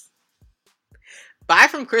 guys. Bye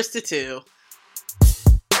from Krista too.